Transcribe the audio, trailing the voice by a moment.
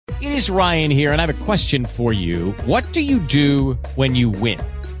It is Ryan here, and I have a question for you. What do you do when you win?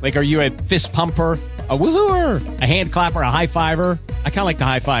 Like, are you a fist pumper, a woohooer, a hand clapper, a high fiver? I kind of like the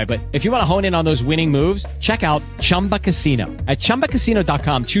high five, but if you want to hone in on those winning moves, check out Chumba Casino. At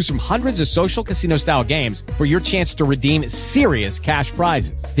ChumbaCasino.com, choose from hundreds of social casino-style games for your chance to redeem serious cash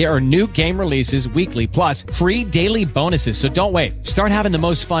prizes. There are new game releases weekly, plus free daily bonuses, so don't wait. Start having the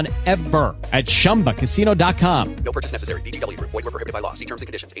most fun ever at ChumbaCasino.com. No purchase necessary. VGW Group. Void where prohibited by law. See terms and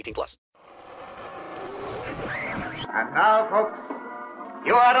conditions. 18+. And now, folks,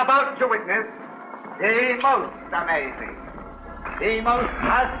 you are about to witness the most amazing, the most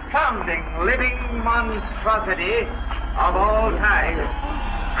astounding living monstrosity of all time.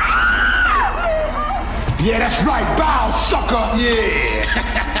 Yeah, that's right. Bow, sucker. Yeah.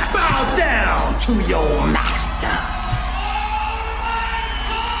 Bow down to your master.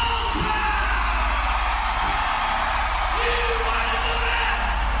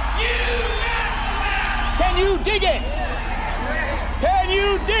 Can you dig it? Can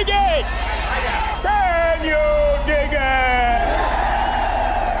you dig it? Can you dig it?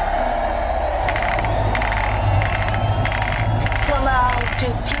 Come out to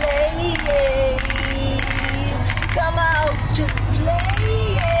play. Come out to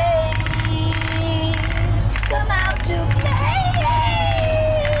play. Come out to play.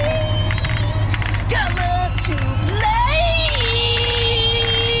 Come out to play.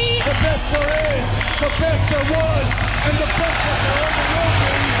 The best there is, the best there was, and the best that there ever will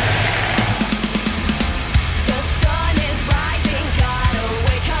be. The sun is rising, gotta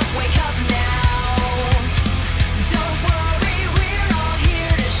wake up now. Don't worry, we're all here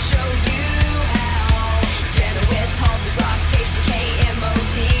to show you how. Janowitz, Halls' Rock Station,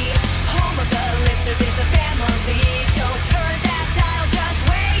 KMOD. Home of the listeners, it's a family. Don't turn that dial, just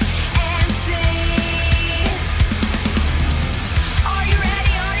wait and see. Are you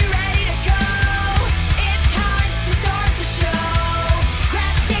ready? Are you ready to go? It's time to start the show.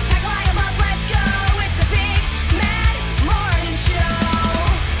 Grab a six pack, line 'em up, let's go. It's a big, mad morning show.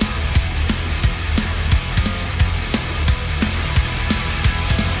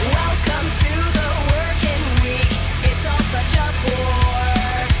 Welcome to the working week. It's all such a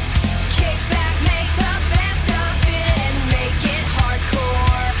bore. Kick back, make the best of it, and make it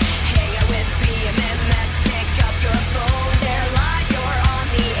hardcore. Hang out with BMMS, pick up your phone. They're live, you're on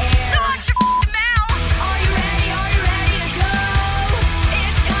the air. Watch your mouth. Are you ready? Are you ready to go?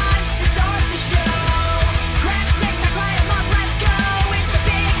 It's time to start the show. Grab a six pack, light 'em up, let's go. It's the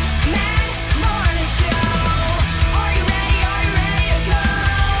big, mad morning show. Are you ready? Are you ready to go?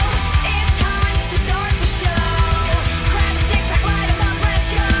 It's time to start the show. Grab a six pack, light 'em up, let's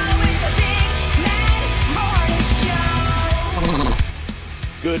go. It's the big, mad morning show.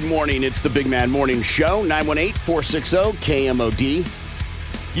 Good morning. It's the Big Mad Morning Show, 918-460-KMOD.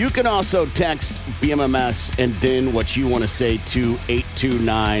 You can also text BMMS and then what you want to say to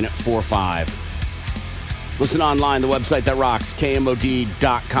 82945. Listen online, the website that rocks,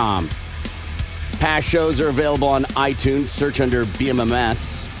 KMOD.com. Past shows are available on iTunes. Search under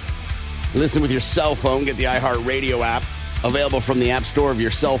BMMS. Listen with your cell phone. Get the iHeartRadio app. Available from the App Store of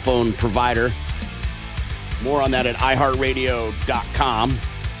your cell phone provider. More on that at iHeartRadio.com.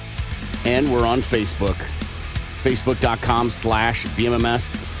 And we're on Facebook.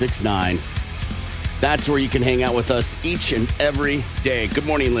 Facebook.com/BMMS69. That's where you can hang out with us each and every day. Good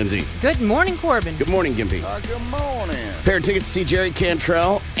morning, Lindsay. Good morning, Corbin. Good morning, Gimpy. Good morning. Pair of tickets to see Jerry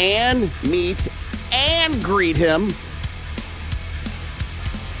Cantrell and meet and greet him.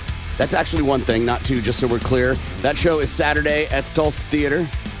 That's actually one thing, not two, just so we're clear. That show is Saturday at the Tulsa Theater.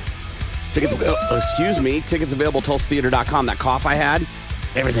 Tickets available at TulsaTheater.com. That cough I had,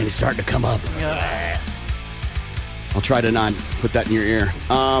 everything's starting to come up. I'll try to not put that in your ear.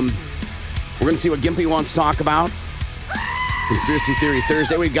 We're going to see what Gimpy wants to talk about. Conspiracy Theory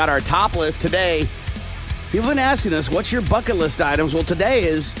Thursday. We've got our top list today. People have been asking us, what's your bucket list items? Well, today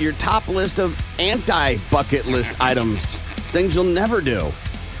is your top list of anti-bucket list items. Things you'll never do.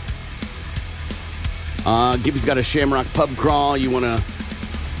 Gimpy's got a Shamrock pub crawl. You want to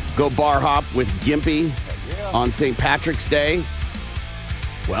go bar hop with Gimpy on St. Patrick's Day?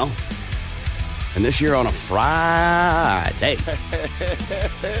 Well, and this year on a Friday.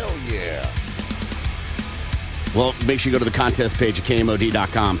 Hell yeah. Well, make sure you go to the contest page at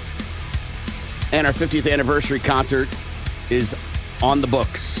KMOD.com. And our 50th anniversary concert is on the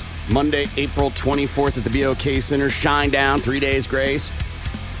books. Monday, April 24th at the BOK Center. Shine Down, 3 days grace.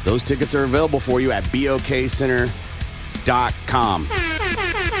 Those tickets are available for you at BOKCenter.com.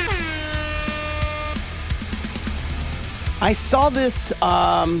 I saw this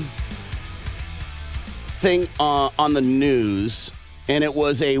thing on the news, And it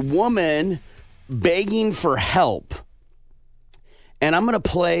was a woman begging for help. And I'm going to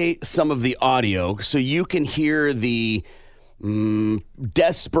play some of the audio so you can hear the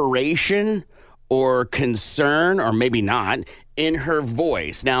desperation or concern, or maybe not, in her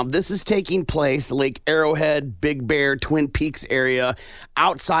voice. Now, this is taking place Lake Arrowhead, Big Bear, Twin Peaks area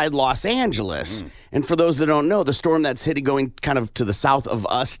outside Los Angeles. And for those that don't know, the storm that's hitting going kind of to the south of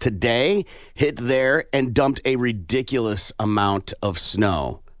us today hit there and dumped a ridiculous amount of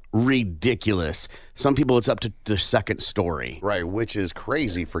snow. Ridiculous. Some people, it's up to the second story. Right, which is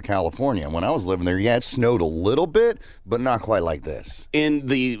crazy for California. When I was living there, yeah, it snowed a little bit, but not quite like this. In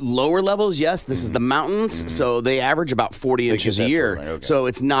the lower levels, yes, this is the mountains, so they average about 40 inches a year. Okay. So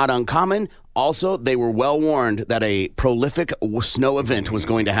it's not uncommon. Also, they were well warned that a prolific snow event was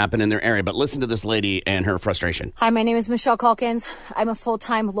going to happen in their area. But listen to this lady and her frustration. Hi, my name is Michelle Calkins. I'm a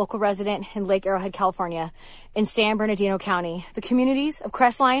full-time local resident in Lake Arrowhead, California, in San Bernardino County. The communities of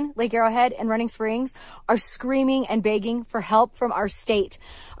Crestline, Lake Arrowhead, and Running Springs are screaming and begging for help from our state.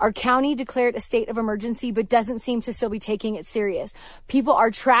 Our county declared a state of emergency, but doesn't seem to still be taking it serious. People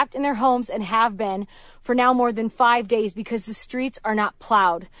are trapped in their homes and have been for now more than 5 days because the streets are not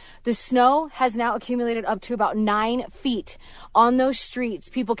plowed. The snow has now accumulated up to about 9 feet on those streets.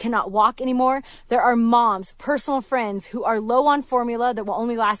 People cannot walk anymore. There are moms, personal friends who are low on formula that will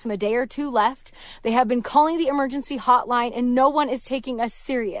only last them a day or two left. They have been calling the emergency hotline and no one is taking us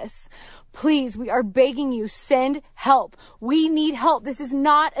serious. Please, we are begging you, send help. We need help. This is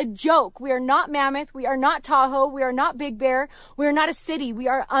not a joke. We are not Mammoth. We are not Tahoe. We are not Big Bear. We are not a city. We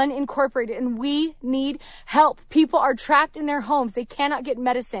are unincorporated and we need help. People are trapped in their homes. They cannot get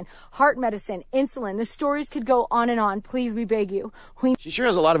medicine, heart medicine, insulin. The stories could go on and on. Please, we beg you. She sure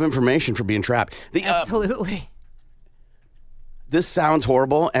has a lot of information for being trapped. Absolutely. This sounds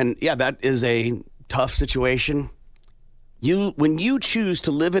horrible, and yeah, that is a tough situation. When you choose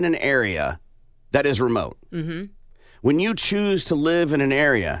to live in an area that is remote, when you choose to live in an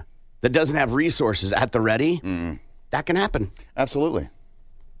area that doesn't have resources at the ready, that can happen. Absolutely.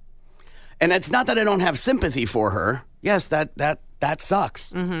 And it's not that I don't have sympathy for her. Yes, that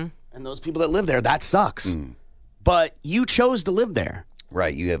sucks. And those people that live there, that sucks. But you chose to live there.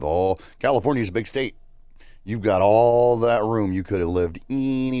 Right. You have California's a big state. You've got all that room. You could have lived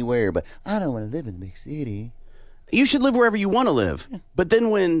anywhere, but I don't want to live in a big city. You should live wherever you want to live. But then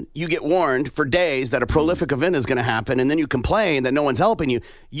when you get warned for days that a prolific event is going to happen and then you complain that no one's helping you,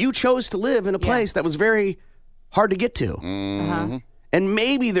 you chose to live in a place that was very hard to get to. And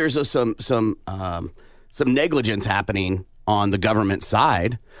maybe there's some negligence happening on the government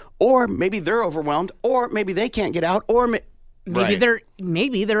side, or maybe they're overwhelmed, or maybe they can't get out, or maybe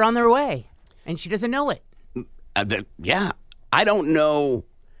they're on their way and she doesn't know it. I don't know.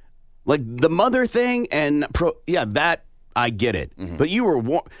 Like the mother thing and that I get it. But you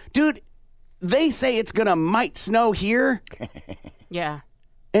were dude, they say it's might snow here. Yeah.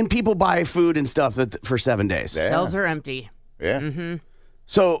 And people buy food and stuff for 7 days. Yeah. Shelves are empty. Yeah.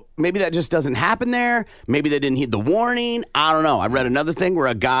 So maybe that just doesn't happen there. Maybe they didn't heed the warning. I don't know. I read another thing where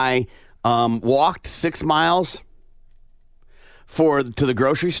a guy walked 6 miles to the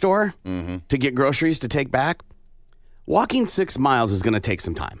grocery store to get groceries to take back. Walking 6 miles is going to take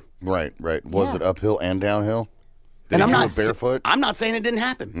some time. Right. Was it uphill and downhill? And I'm do not it barefoot. I'm not saying it didn't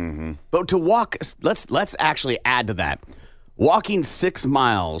happen. But to walk, let's actually add to that. Walking 6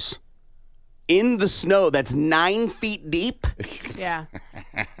 miles in the snow that's 9 feet deep. Yeah.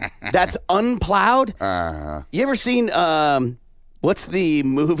 That's unplowed. You ever seen what's the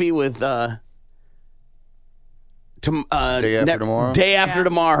movie with Day After Tomorrow? Day After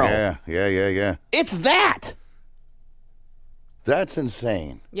Tomorrow. Yeah. It's that. That's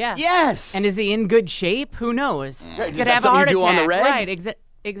insane. Yeah. Yes. And is he in good shape? Who knows? Right. Could Is that have a something heart you do on the attack. reg? Right.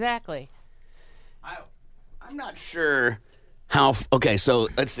 Exactly. I'm not sure how. Okay, so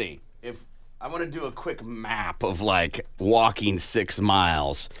let's see. If I want to do a quick map of like walking 6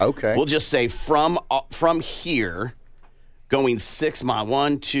 miles. Okay. We'll just say from here, going 6 miles.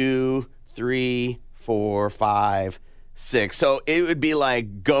 1, 2, 3, 4, 5, 6. So it would be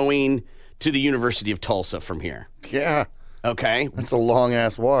like going to the University of Tulsa from here. Yeah. Okay. That's a long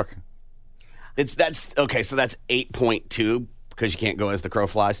ass walk. That's okay. So that's 8.2 because you can't go as the crow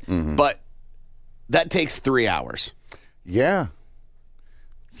flies. But that takes 3 hours. Yeah.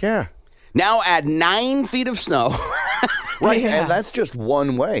 Now add 9 feet of snow. Right. Yeah. And that's just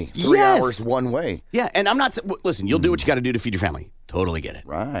one way. 3 hours one way. Yeah. And I'm not, listen, you'll do what you got to do to feed your family. Totally get it.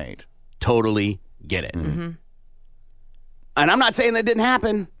 Right. Totally get it. And I'm not saying that didn't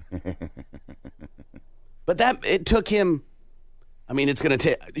happen. But it took him, I mean, it's going to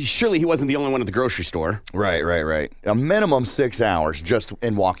take. Surely he wasn't the only one at the grocery store. Right. A minimum 6 hours just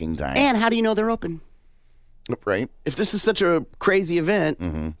in walking time. And how do you know they're open? Right. If this is such a crazy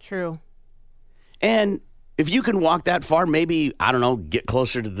event. True. And if you can walk that far, maybe, I don't know, get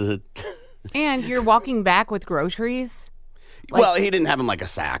closer to the. And you're walking back with groceries. Well, he didn't have them like a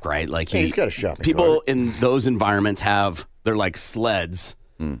sack, right? Like he's got a shopping People cart. in those environments they're like sleds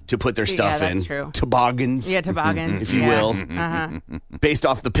to put their stuff that's in. true. Toboggans. Yeah, toboggans. If you will. Uh-huh. Based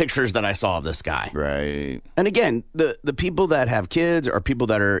off the pictures that I saw of this guy. Right. And again, the people that have kids or people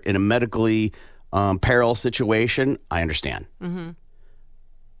that are in a medically peril situation, I understand.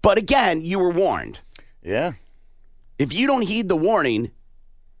 But again, you were warned. Yeah. If you don't heed the warning,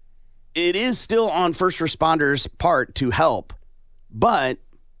 it is still on first responders' part to help. But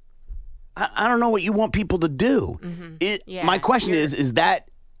I don't know what you want people to do. My question is that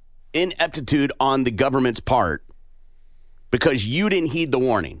ineptitude on the government's part because you didn't heed the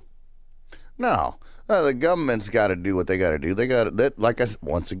warning? No. The government's got to do what they got to do. They got that. Like I said,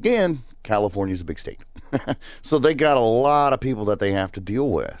 once again, California's a big state, so they got a lot of people that they have to deal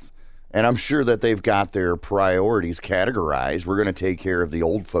with, and I'm sure that they've got their priorities categorized. We're going to take care of the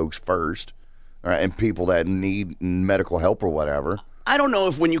old folks first, and people that need medical help or whatever. I don't know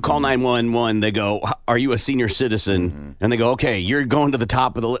if when you call 911, they go, "Are you a senior citizen?" And they go, "Okay, you're going to the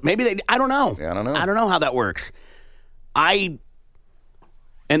top of the list." Maybe they. I don't know. Yeah, I don't know. I don't know how that works.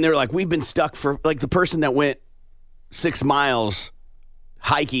 And they're like, we've been stuck for, like the person that went 6 miles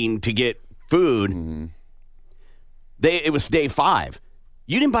hiking to get food. It was day 5.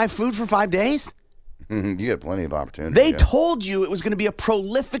 You didn't buy food for 5 days? You had plenty of opportunity. They told you it was going to be a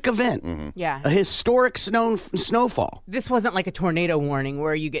prolific event. Yeah. A historic snowfall. This wasn't like a tornado warning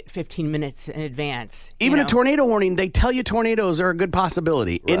where you get 15 minutes in advance. Even a tornado warning, they tell you tornadoes are a good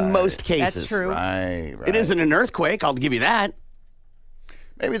possibility in most cases. That's true. Right. It isn't an earthquake, I'll give you that.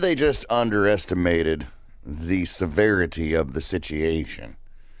 Maybe they just underestimated the severity of the situation.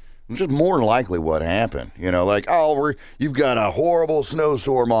 Which is more than likely what happened. You know, like, you've got a horrible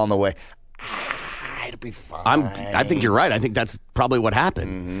snowstorm on the way. It'll be fine. I think you're right. I think that's probably what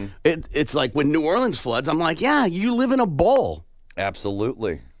happened. It's like when New Orleans floods, I'm like, yeah, you live in a bowl.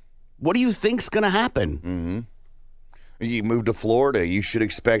 Absolutely. What do you think's going to happen? You move to Florida, you should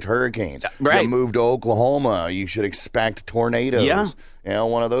expect hurricanes. Right. You move to Oklahoma, you should expect tornadoes. Yeah. You know,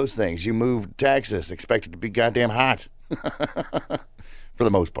 one of those things. You move to Texas, expect it to be goddamn hot. For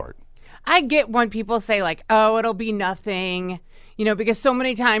the most part. I get when people say like, oh, it'll be nothing, because so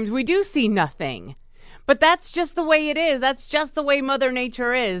many times we do see nothing. But that's just the way it is. That's just the way Mother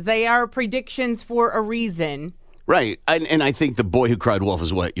Nature is. They are predictions for a reason. Right. And I think the boy who cried wolf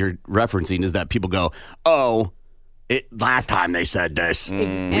is what you're referencing, is that people go, last time they said this.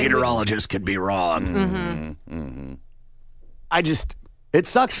 Meteorologists could be wrong. It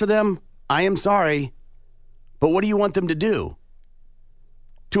sucks for them. I am sorry. But what do you want them to do?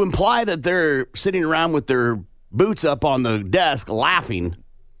 To imply that they're sitting around with their boots up on the desk laughing.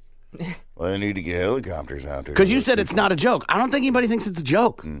 Well, they need to get helicopters out there. Because you said it's not a joke. I don't think anybody thinks it's a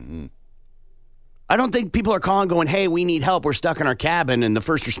joke. I don't think people are calling going, hey, we need help. We're stuck in our cabin. And the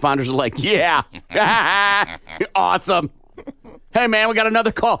first responders are like, yeah, awesome. Hey, man, we got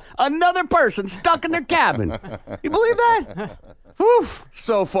another call. Another person stuck in their cabin. You believe that? Whew.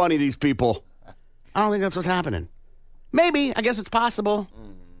 So funny, these people. I don't think that's what's happening. Maybe. I guess it's possible.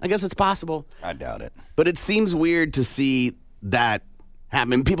 I doubt it. But it seems weird to see that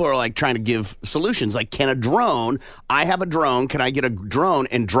happen. People are like trying to give solutions. Like, can a drone, I have a drone, can I get a drone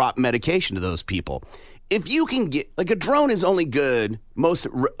and drop medication to those people? If you can get, like, a drone is only good, most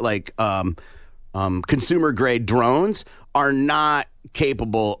like consumer grade drones are not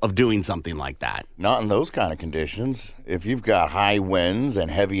capable of doing something like that. Not in those kind of conditions. If you've got high winds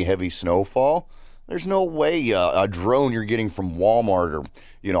and heavy snowfall, there's no way a drone you're getting from Walmart or,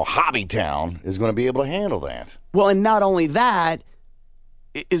 Hobbytown is going to be able to handle that. Well, and not only that,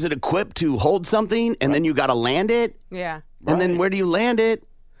 is it equipped to hold something and then you got to land it? Yeah. And then where do you land it?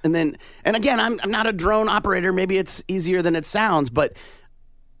 And again, I'm not a drone operator. Maybe it's easier than it sounds, but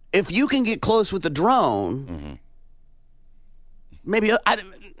if you can get close with the drone, maybe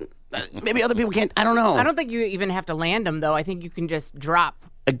other people can't. I don't know. I don't think you even have to land them, though. I think you can just drop.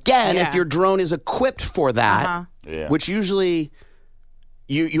 Again, if your drone is equipped for that, which usually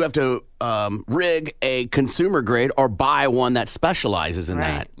you have to rig a consumer grade or buy one that specializes in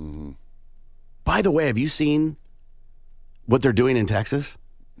that. By the way, have you seen what they're doing in Texas?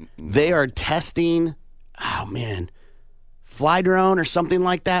 They are testing, Fly Drone or something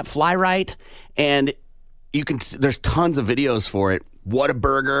like that, Fly Right, and there's tons of videos for it.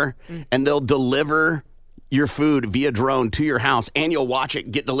 Whataburger, and they'll deliver your food via drone to your house, and you'll watch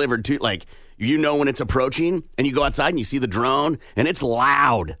it get delivered to, like, you know when it's approaching, and you go outside and you see the drone, and it's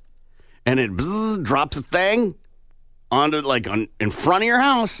loud. And it drops a thing onto, like, in front of your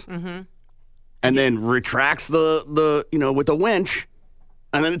house, and then retracts the with the winch,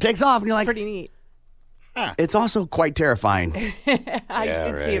 and then it takes off, and you're like, Pretty neat. It's also quite terrifying. I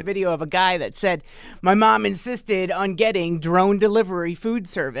did see a video of a guy that said, my mom insisted on getting drone delivery food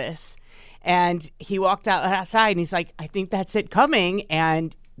service. And he walked outside and he's like, I think that's it coming.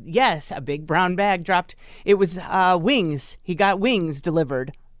 And yes, a big brown bag dropped. It was wings. He got wings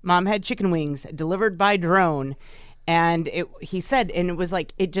delivered. Mom had chicken wings delivered by drone. And he said, and it was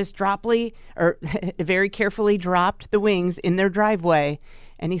like, it just very carefully dropped the wings in their driveway.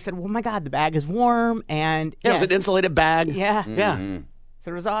 And he said, well, my God, the bag is warm. And it was an insulated bag. Yeah. Yeah.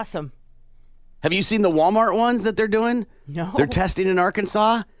 So it was awesome. Have you seen the Walmart ones that they're doing? No. They're testing in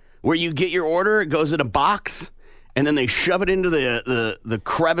Arkansas, where you get your order, it goes in a box, and then they shove it into the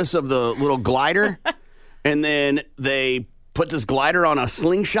crevice of the little glider, and then they put this glider on a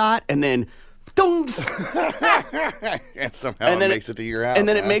slingshot, and then and somehow it makes it to your house. And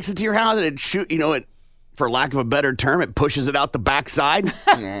then it makes it to your house, and it for lack of a better term, it pushes it out the backside,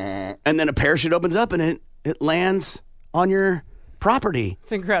 and then a parachute opens up, and it lands on your property.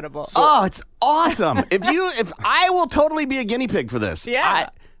 It's incredible. It's awesome. If I will totally be a guinea pig for this. Yeah.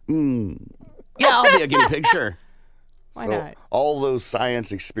 I'll be a guinea pig, sure. Why not? All those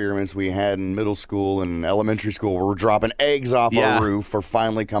science experiments we had in middle school and elementary school where we're dropping eggs off our roof are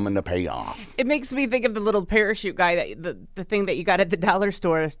finally coming to pay off. It makes me think of the little parachute guy, the thing that you got at the dollar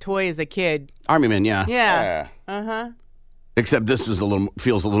store as toy as a kid. Army Man, yeah. Yeah. Uh-huh. Except this is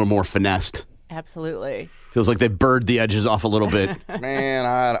feels a little more finessed. Absolutely. Feels like they burred the edges off a little bit. Man,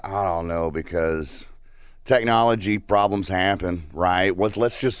 I don't know, because technology problems happen, right?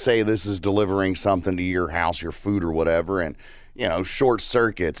 Let's just say this is delivering something to your house, your food or whatever, and short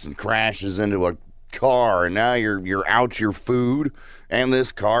circuits and crashes into a car, and now you're out your food, and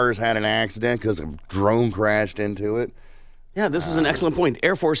this car's had an accident because a drone crashed into it. Yeah, this is an excellent point. The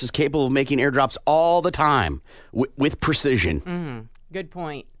Air Force is capable of making airdrops all the time with precision. Good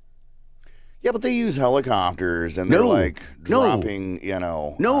point. Yeah, but they use helicopters, and they're dropping,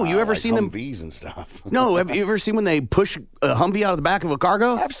 No, you ever seen them? Humvees and stuff. No, have you ever seen when they push a Humvee out of the back of a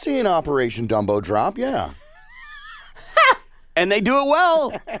cargo? I've seen Operation Dumbo Drop, yeah. And they do it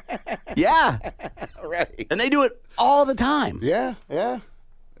well. Yeah. Right. And they do it all the time. Yeah.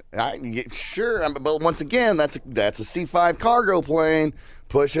 Sure, but once again, that's a C-5 cargo plane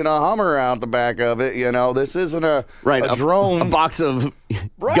pushing a Hummer out the back of it. This isn't a drone. A box of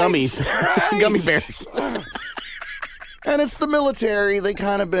gummies, gummy bears. And it's the military. They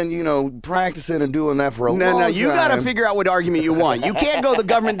kind of been, practicing and doing that for a long time. No, you got to figure out what argument you want. You can't go, the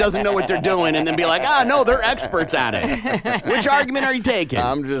government doesn't know what they're doing, and then be like, no, they're experts at it. Which argument are you taking?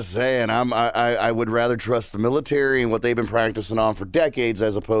 I'm just saying, I would rather trust the military and what they've been practicing on for decades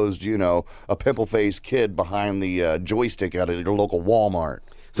as opposed to, a pimple-faced kid behind the joystick at your local Walmart.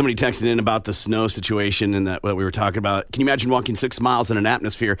 Somebody texted in about the snow situation and what we were talking about. Can you imagine walking 6 miles in an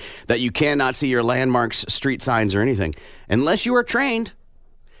atmosphere that you cannot see your landmarks, street signs, or anything unless you are trained?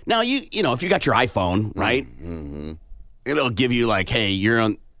 Now, if you got your iPhone, right, it'll give you like, hey,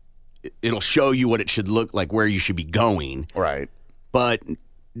 it'll show you what it should look like, where you should be going. Right. But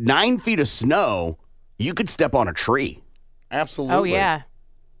 9 feet of snow, you could step on a tree. Absolutely. Oh, yeah.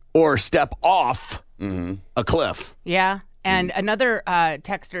 Or step off a cliff. Yeah. And another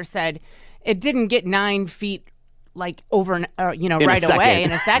texter said it didn't get 9 feet right away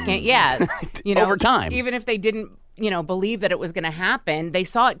in a second. Yeah. Over time. Even if they didn't, believe that it was going to happen, they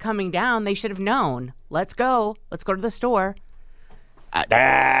saw it coming down. They should have known. Let's go to the store.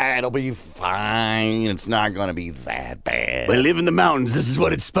 It'll be fine. It's not going to be that bad. We live in the mountains. This is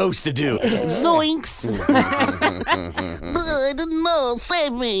what it's supposed to do. Zoinks. I didn't know.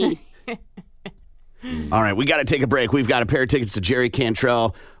 Save me. All right, we got to take a break. We've got a pair of tickets to Jerry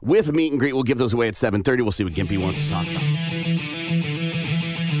Cantrell with a meet and greet. We'll give those away at 7:30. We'll see what Gimpy wants to talk about.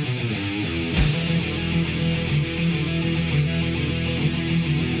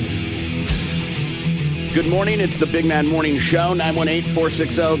 Good morning. It's the Big Man Morning Show,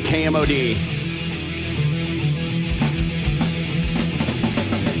 918-460-KMOD.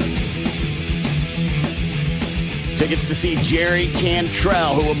 Tickets to see Jerry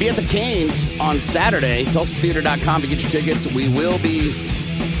Cantrell, who will be at the Canes on Saturday. TulsaTheater.com to get your tickets. We will be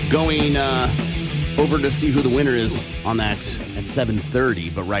going over to see who the winner is on that at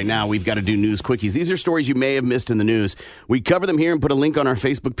 7:30. But right now, we've got to do news quickies. These are stories you may have missed in the news. We cover them here and put a link on our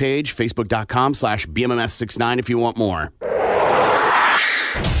Facebook page, facebook.com/BMMS69 if you want more.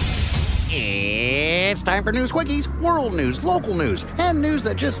 It's It's time for News Quickies, world news, local news, and news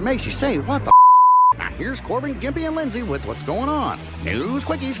that just makes you say, what the Now here's Corbin, Gimpy, and Lindsay with what's going on. News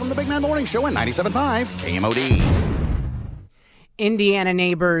Quickies from the Big Man Morning Show at 97.5 KMOD. Indiana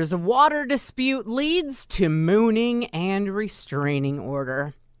neighbors' water dispute leads to mooning and restraining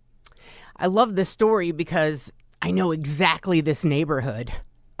order. I love this story because I know exactly this neighborhood.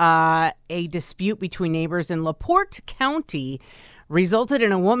 A dispute between neighbors in LaPorte County resulted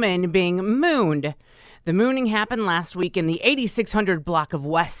in a woman being mooned. The mooning happened last week in the 8600 block of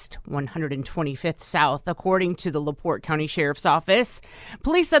West 125th South, according to the LaPorte County Sheriff's Office.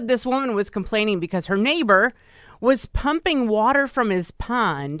 Police said this woman was complaining because her neighbor was pumping water from his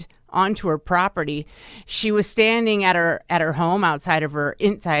pond onto her property. She was standing at her home inside of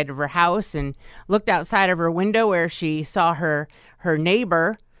her house and looked outside of her window where she saw her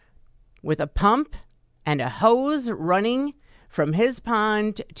neighbor with a pump and a hose running from his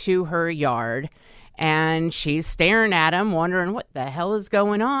pond to her yard. And she's staring at him, wondering what the hell is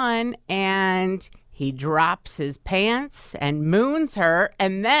going on. And he drops his pants and moons her.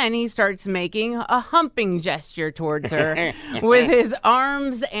 And then he starts making a humping gesture towards her with his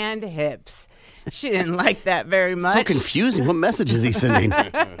arms and hips. She didn't like that very much. So confusing. What message is he sending?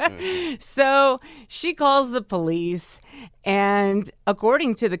 So she calls the police. And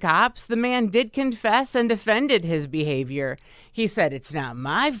according to the cops, the man did confess and defended his behavior. He said, "It's not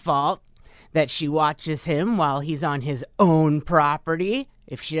my fault that she watches him while he's on his own property.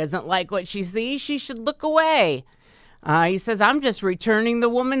 If she doesn't like what she sees, she should look away." He says, "I'm just returning the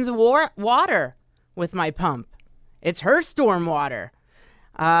woman's water with my pump. It's her storm water."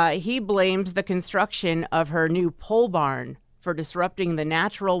 He blames the construction of her new pole barn for disrupting the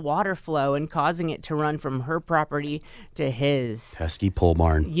natural water flow and causing it to run from her property to his. Pesky pole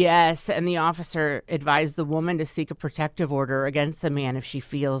barn. Yes, and the officer advised the woman to seek a protective order against the man if she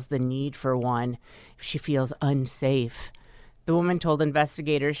feels the need for one, if she feels unsafe. The woman told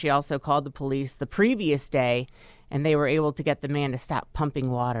investigators she also called the police the previous day, and they were able to get the man to stop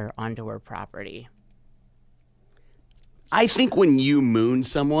pumping water onto her property. I think when you moon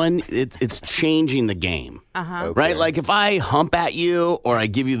someone, it's changing the game. Uh-huh. Okay. Right? Like if I hump at you or I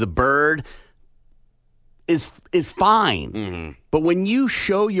give you the bird, is fine. Mm-hmm. But when you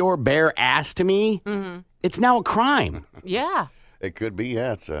show your bare ass to me, it's now a crime. Yeah. It could be,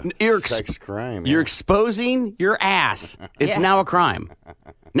 yeah. It's a sex crime. You're exposing your ass. It's now a crime.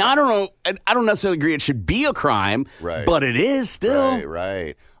 Now, I don't know. I don't necessarily agree it should be a crime, right? But it is still.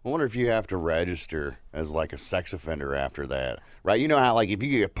 Right. I wonder if you have to register as like a sex offender after that, right? You know how like if you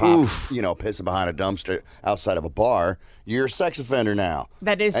get popped, pissing behind a dumpster outside of a bar, you're a sex offender now.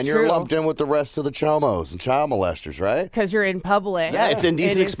 That is and true. you're lumped in with the rest of the chomos and child molesters, right? Because you're in public. Yeah, it's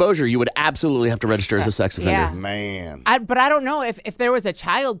indecent exposure. You would absolutely have to register as a sex offender. Yeah. Man. But I don't know if there was a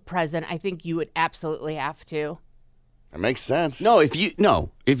child present, I think you would absolutely have to. It makes sense. No, if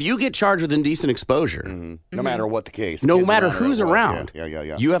you get charged with indecent exposure, no matter what the case, no matter who's around,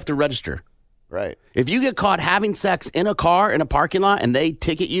 yeah, you have to register. Right. If you get caught having sex in a car in a parking lot and they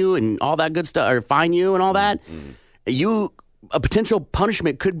ticket you and all that good stuff, or fine you and all that, a potential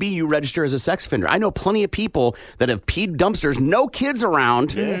punishment could be you register as a sex offender. I know plenty of people that have peed dumpsters, no kids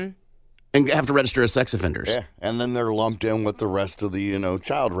around, and have to register as sex offenders. Yeah, and then they're lumped in with the rest of the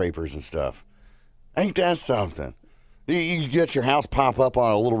child rapers and stuff. Ain't that something? You get your house pop up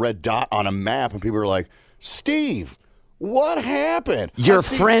on a little red dot on a map, and people are like, "Steve, what happened?" Your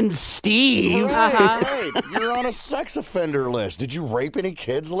friend Steve. Right. You're on a sex offender list. Did you rape any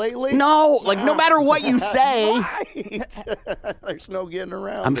kids lately? No, no matter what you say. Right. There's no getting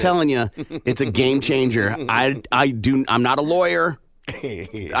around I'm it. telling you, it's a game changer. I'm not a lawyer.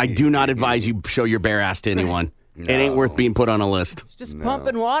 I do not advise you show your bare ass to anyone. No. It ain't worth being put on a list. It's just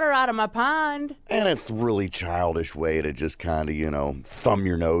pumping water out of my pond. And it's a really childish way to just kind of, thumb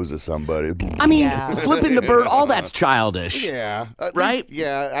your nose at somebody. I mean, flipping the bird, all that's childish. Yeah. Right?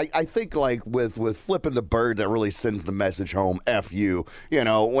 I think like with flipping the bird, that really sends the message home, F you.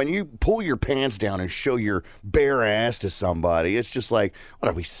 When you pull your pants down and show your bare ass to somebody, it's just like, what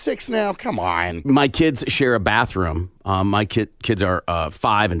are we, 6 now? Come on. My kids share a bathroom. My kids are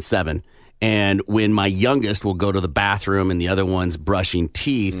 5 and 7. And when my youngest will go to the bathroom and the other one's brushing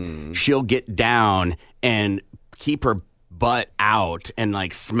teeth, she'll get down and keep her butt out and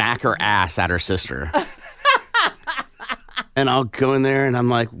smack her ass at her sister. And I'll go in there and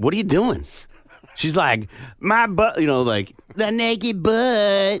I'm like, "What are you doing?" She's like, "My butt," the naked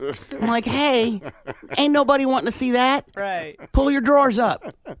butt. I'm like, "Hey, ain't nobody wanting to see that. Right. Pull your drawers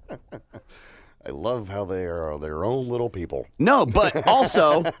up." I love how they are their own little people. No, but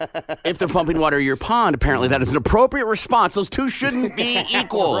also, if they're pumping water in your pond, apparently that is an appropriate response. Those two shouldn't be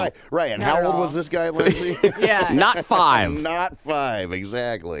equal. Right. And Not how at old all. was this guy, Lindsay? Yeah. Not 5. Not 5,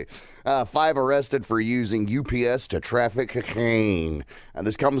 exactly. 5 arrested for using UPS to traffic cocaine. And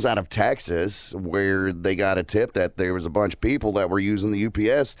this comes out of Texas, where they got a tip that there was a bunch of people that were using the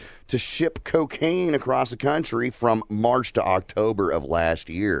UPS to ship cocaine across the country from March to October of last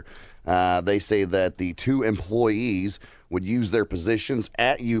year. They say that the 2 employees would use their positions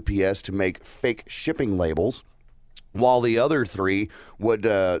at UPS to make fake shipping labels, while the other 3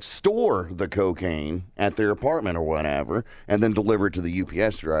 would store the cocaine at their apartment or whatever, and then deliver it to the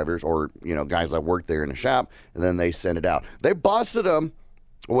UPS drivers or, guys that work there in the shop, and then they send it out. They busted them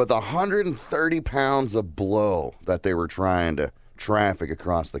with 130 pounds of blow that they were trying to traffic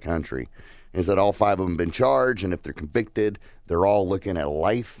across the country. Is that all 5 of them have been charged, and if they're convicted, they're all looking at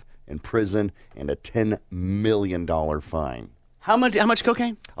life in prison and a $10 million fine. How much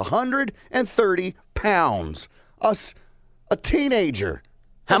cocaine? 130 pounds. A teenager.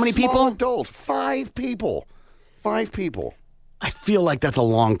 How many people? Adults. 5 people. 5 people. I feel like that's a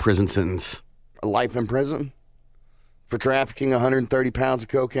long prison sentence. A life in prison for trafficking 130 pounds of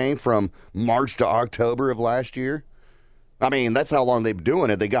cocaine from March to October of last year. I mean, that's how long they've been doing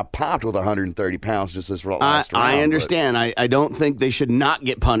it. They got popped with 130 pounds just this last round. I understand. I don't think they should not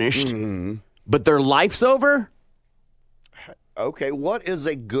get punished. But their life's over? Okay, what is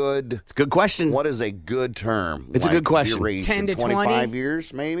a good... It's a good question. What is a good term? It's a good question. Duration? 10 to 20? 25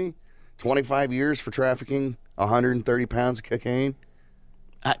 years, maybe? 25 years for trafficking 130 pounds of cocaine?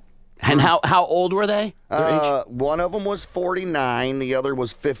 And how old were they? One of them was 49. The other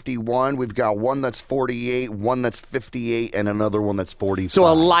was 51. We've got one that's 48, one that's 58, and another one that's 45.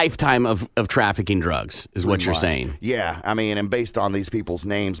 So a lifetime of trafficking drugs is what you're much. saying. Yeah, I mean, and based on these people's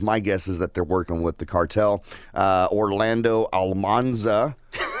names, my guess is that they're working with the cartel. Orlando Almanza.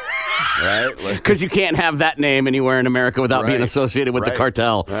 Right? Because you can't have that name anywhere in America without being associated with the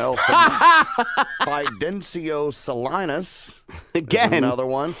cartel. Well, Fidencio Salinas. Again. Another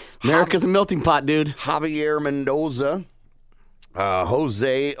one. America's a melting pot, dude. Javier Mendoza.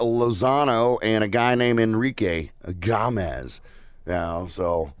 Jose Lozano, and a guy named Enrique Gomez. I'm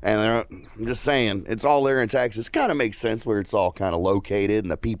just saying, it's all there in Texas. Kind of makes sense where it's all kind of located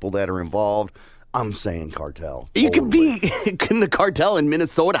and the people that are involved. I'm saying cartel. You could be in the cartel in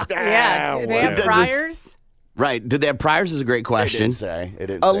Minnesota. Yeah. Do they have priors? Right. Did they have priors is a great question. It didn't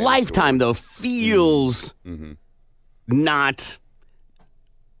say. A lifetime, though, feels not...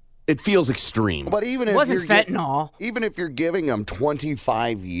 It feels extreme. But even if It wasn't fentanyl. Even if you're giving them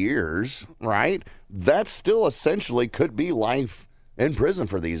 25 years, right? That still essentially could be life in prison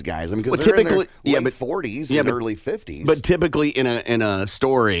for these guys. I mean, because they're in their late 40s and early 50s. But typically in a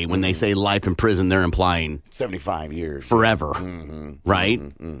story, when they say life in prison, they're implying 75 years. Forever. Right?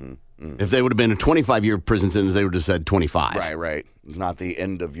 If they would have been a 25-year prison sentence, they would have said 25. Right. Not the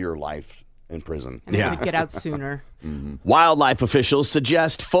end of your life in prison. And yeah. Get out sooner. Wildlife officials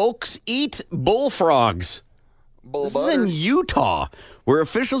suggest folks eat bullfrogs. This is in Utah, where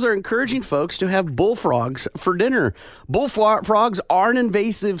officials are encouraging folks to have bullfrogs for dinner. Bullfrogs are an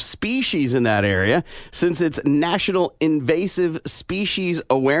invasive species in that area since it's National Invasive Species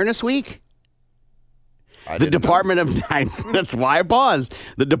Awareness Week. The Department of that's why I paused.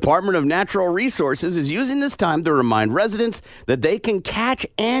 The Department of Natural Resources is using this time to remind residents that they can catch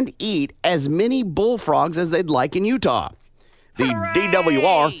and eat as many bullfrogs as they'd like in Utah. The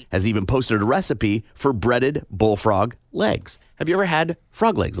DWR has even posted a recipe for breaded bullfrog legs. Have you ever had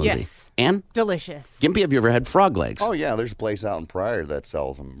frog legs, Lindsay? Yes. Ann? Delicious. Gimpy, have you ever had frog legs? Oh, yeah. There's a place out in Pryor that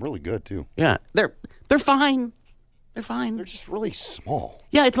sells them. Really good, too. Yeah. They're fine. They're fine. They're just really small.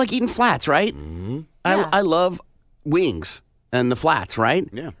 Yeah, it's like eating flats, right? I love wings and the flats, right?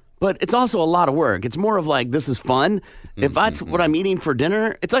 Yeah. But it's also a lot of work. It's more of like, this is fun. If that's what I'm eating for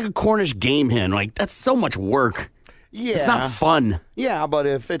dinner, it's like a Cornish game hen. Like, that's so much work. Yeah. It's not fun. Yeah, but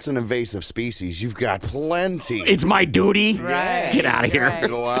if it's an invasive species, you've got plenty. It's my duty. Right. Get out of here. Right.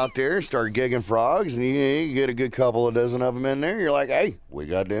 Go out there, start gigging frogs, and you get a good couple of dozen of them in there. You're like, hey, we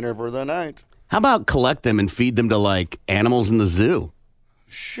got dinner for the night. How about collect them and feed them to, like, animals in the zoo?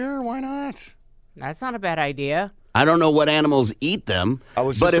 Sure, why not? That's not a bad idea. I don't know what animals eat them,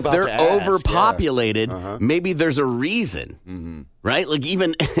 but if they're overpopulated, maybe there's a reason, right? Like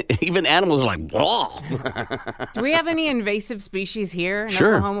even animals are like, whoa. Do we have any invasive species here in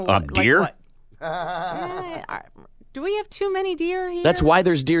Sure. Oklahoma? Deer? Do we have too many deer here? That's why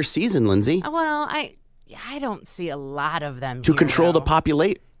there's deer season, Lindsay. Well, I don't see a lot of them To here, control the though.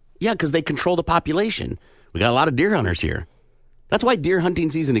 population. Yeah, because they control the population. We got a lot of deer hunters here. That's why deer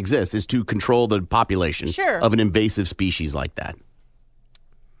hunting season exists, is to control the population of an invasive species like that.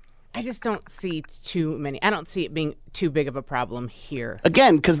 I just don't see too many. I don't see it being too big of a problem here.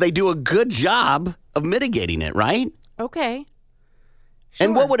 Again, because they do a good job of mitigating it, right? Okay.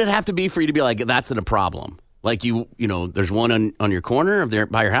 And what would it have to be for you to be like, that's a problem? Like there's one on your corner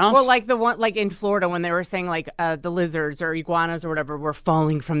by your house? Well, like the one like in Florida when they were saying like the lizards or iguanas or whatever were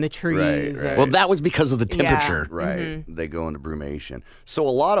falling from the trees. Right. Well, that was because of the temperature. Yeah. Right. Mm-hmm. They go into brumation. So a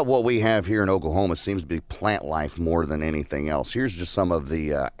lot of what we have here in Oklahoma seems to be plant life more than anything else. Here's just some of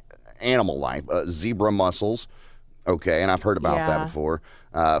the animal life. Zebra mussels. Okay, and I've heard about that before.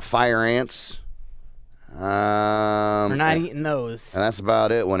 Fire ants. We're not eating those. And that's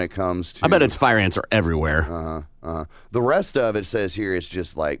about it when it comes to... I bet its fire ants are everywhere. The rest of it says here it's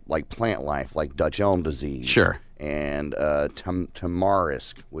just like plant life, like Dutch elm disease. Sure. And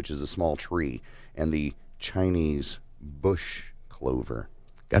tamarisk, which is a small tree, and the Chinese bush clover.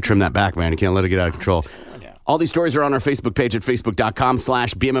 Got to trim that back, man. You can't let it get out of control. All these stories are on our Facebook page at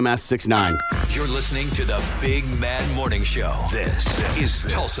facebook.com/BMMS69. You're listening to the Big Mad Morning Show. This is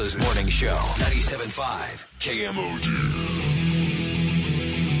Tulsa's Morning Show. 97.5 KMOD.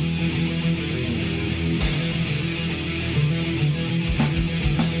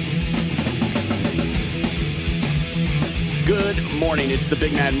 Good morning. It's the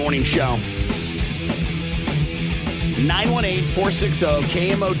Big Mad Morning Show.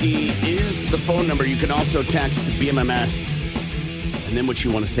 918-460-KMOD is the phone number. You can also text BMMS and then what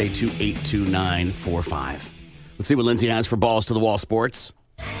you want to say to 82945. Let's see what Lindsay has for Balls to the Wall Sports.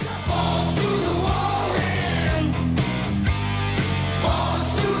 Balls to the wall, man.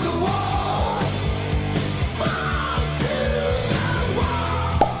 Balls to the wall. Balls to the wall.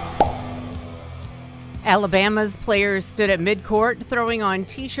 Alabama's players stood at midcourt throwing on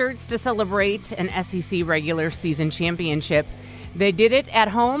T-shirts to celebrate an SEC regular season championship. They did it at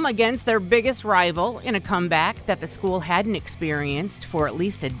home against their biggest rival in a comeback that the school hadn't experienced for at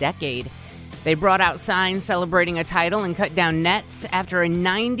least a decade. They brought out signs celebrating a title and cut down nets after a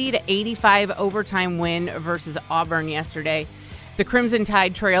 90-85 overtime win versus Auburn yesterday. The Crimson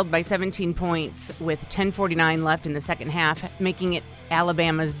Tide trailed by 17 points with 10:49 left in the second half, making it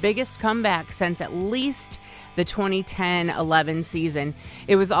Alabama's biggest comeback since at least the 2010-11 season.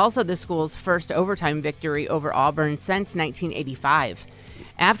 It was also the school's first overtime victory over Auburn since 1985.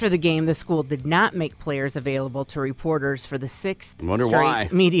 After the game, the school did not make players available to reporters for the sixth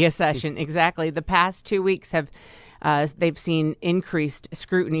straight media session. Exactly. The past 2 weeks they've seen increased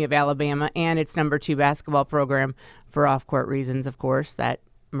scrutiny of Alabama and its number 2 basketball program for off-court reasons, of course. That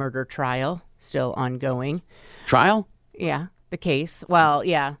murder trial still ongoing. Trial? Yeah, the case. Well,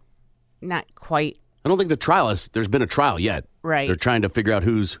 yeah, not quite. I don't think there's been a trial yet. Right. They're trying to figure out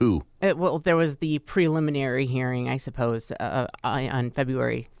who's who. Well, there was the preliminary hearing, I suppose, on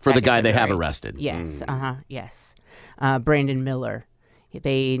February 2nd. For the guy they have arrested. Yes, yes. Brandon Miller.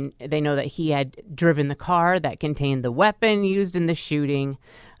 They know that he had driven the car that contained the weapon used in the shooting.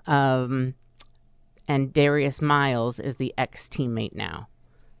 And Darius Miles is the ex-teammate now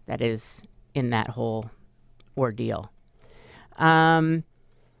that is in that whole ordeal.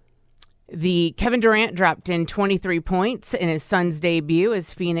 The Kevin Durant dropped in 23 points in his son's debut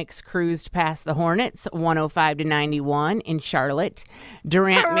as Phoenix cruised past the Hornets 105-91 in Charlotte.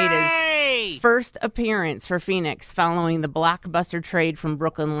 Durant made his first appearance for Phoenix following the blockbuster trade from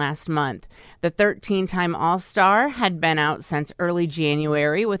Brooklyn last month. The 13-time All-Star had been out since early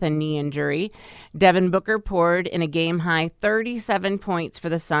January with a knee injury. Devin Booker poured in a game-high 37 points for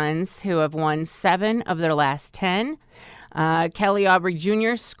the Suns, who have won 7 of their last 10. Kelly Oubre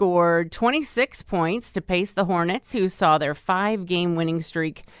Jr. scored 26 points to pace the Hornets, who saw their 5-game winning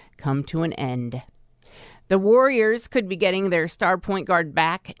streak come to an end. The Warriors could be getting their star point guard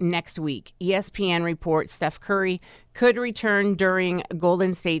back next week. ESPN reports Steph Curry could return during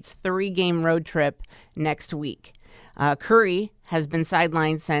Golden State's 3-game road trip next week. Curry has been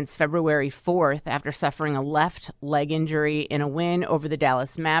sidelined since February 4th after suffering a left leg injury in a win over the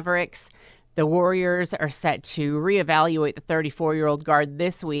Dallas Mavericks. The Warriors are set to reevaluate the 34-year-old guard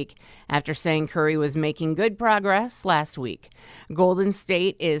this week after saying Curry was making good progress last week. Golden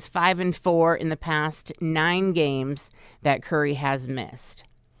State is 5-4 in the past 9 games that Curry has missed.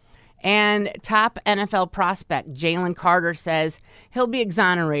 And top NFL prospect Jalen Carter says he'll be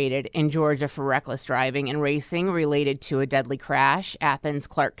exonerated in Georgia for reckless driving and racing related to a deadly crash. Athens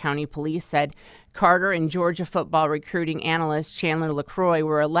Clark County Police said Carter and Georgia football recruiting analyst Chandler LaCroix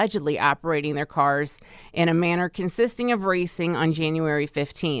were allegedly operating their cars in a manner consisting of racing on January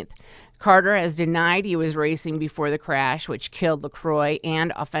 15th. Carter has denied he was racing before the crash, which killed LaCroix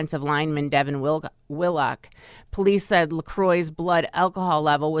and offensive lineman Devin Willock. Police said LaCroix's blood alcohol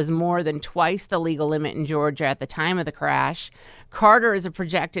level was more than twice the legal limit in Georgia at the time of the crash. Carter is a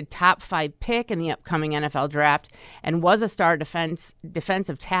projected top 5 pick in the upcoming NFL draft and was a star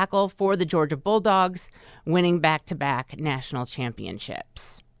defensive tackle for the Georgia Bulldogs, winning back-to-back national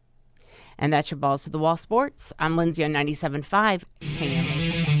championships. And that's your Balls to the Wall Sports. I'm Lindsay on 97.5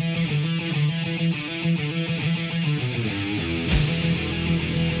 KMOD.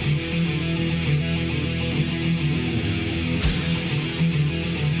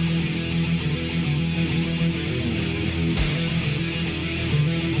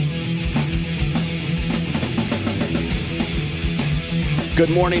 Good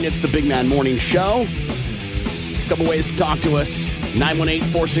morning. It's the Big Man Morning Show. A couple ways to talk to us.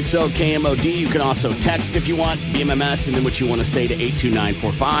 918-460-KMOD. You can also text if you want, BMMS, and then what you want to say to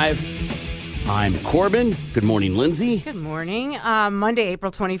 82945. I'm Corbin. Good morning, Lindsay. Good morning. Monday,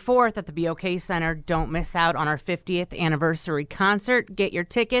 April 24th at the BOK Center. Don't miss out on our 50th anniversary concert. Get your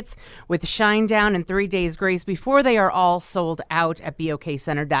tickets with Shinedown and 3 days grace before they are all sold out at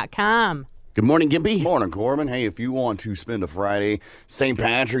BOKCenter.com. Good morning, Gimpy. Morning, Corbin. Hey, if you want to spend a Friday St.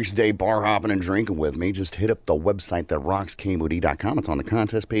 Patrick's Day bar hopping and drinking with me, just hit up the website that rocks KMOD.com. It's on the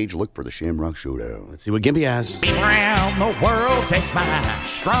contest page. Look for the Shamrock Showdown. Let's see what Gimpy has. Around the world, take my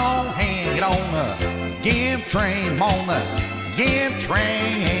strong hand, get on the Gimp train, on the Gimp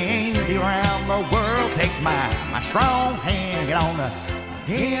train. Around the world, take my strong hand, get on the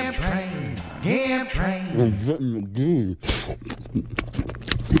Gimp train, Gimp train.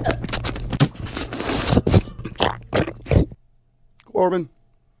 Corbin,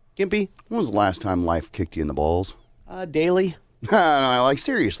 Gimpy, when was the last time life kicked you in the balls? Daily. No, like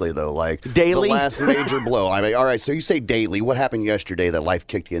seriously though, like daily. The last major blow. I mean, all right, so you say daily. What happened yesterday that life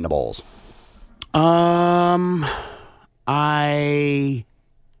kicked you in the balls? I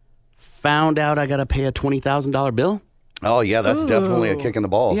found out I got to pay a $20,000 bill. Oh yeah, that's definitely a kick in the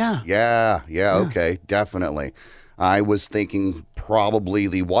balls. Yeah. Okay, definitely. I was thinking probably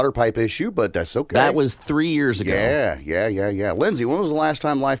the water pipe issue, but that's okay. That was 3 years ago. Yeah. Lindsay, when was the last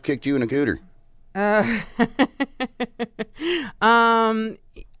time life kicked you in a cooter?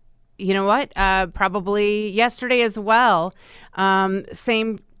 You know what? Probably yesterday as well.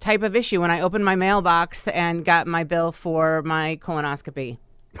 Same type of issue when I opened my mailbox and got my bill for my colonoscopy.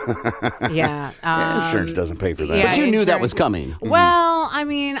 Yeah. Insurance doesn't pay for that. Yeah, but you knew that was coming. Well, I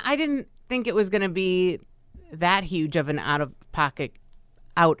mean, I didn't think it was going to be that huge of an out of pocket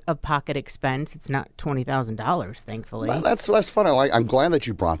expense. It's not $20,000, thankfully. Well, that's fun. I'm glad that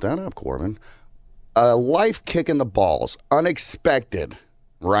you brought that up, Corbin. A life kick in the balls, unexpected,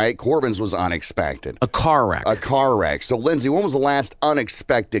 right? Corbin's was unexpected. A car wreck. So, Lindsay, when was the last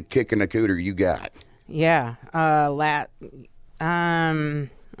unexpected kick in the cooter you got? Yeah,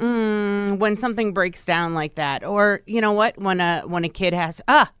 when something breaks down like that, or you know what, when a kid has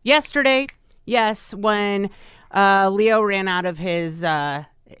yesterday. Yes, when Leo ran out of his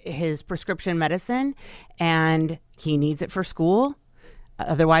prescription medicine and he needs it for school.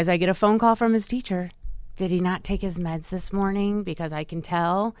 Otherwise, I get a phone call from his teacher. Did he not take his meds this morning? Because I can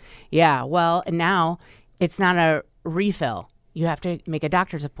tell. Yeah, well, and now it's not a refill. You have to make a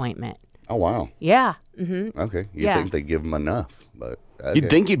doctor's appointment. Oh, wow. Yeah. Mm-hmm. Okay. You'd think they give him enough, but... Okay. You'd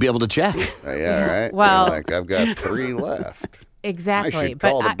think you'd be able to check. Yeah, right. Well... like, I've got 3 left. Exactly. I should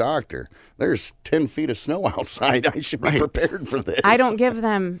call the doctor. There's 10 feet of snow outside. I should be prepared for this. I don't give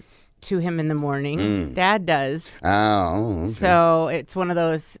them to him in the morning. Dad does. Oh, okay. So it's one of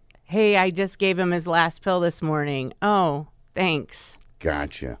those, hey, I just gave him his last pill this morning. Oh, thanks.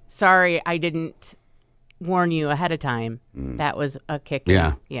 Gotcha. Sorry, I didn't warn you ahead of time. That was a kick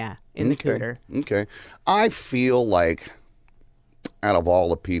in the cooter. Okay. I feel like out of all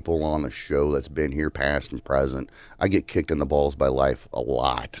the people on the show that's been here, past and present, I get kicked in the balls by life a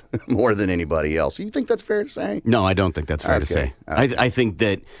lot, more than anybody else. You think that's fair to say? No, I don't think that's fair to say. Okay. I think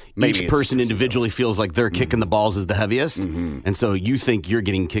that each person individually feels like their kick in the balls is the heaviest, and so you think you're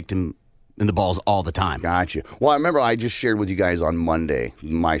getting kicked in the balls all the time. Gotcha. Well, I remember I just shared with you guys on Monday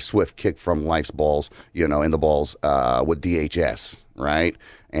my swift kick from life's balls, in the balls with DHS, right?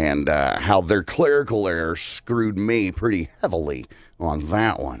 And how their clerical error screwed me pretty heavily on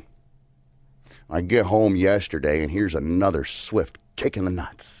that one. I get home yesterday, and here's another swift kick in the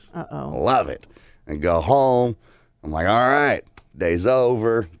nuts. Love it. And go home. I'm like, all right, day's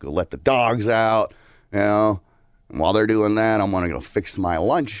over. Go let the dogs out. And while they're doing that, I'm going to go fix my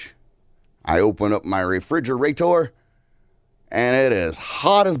lunch. I open up my refrigerator, and it is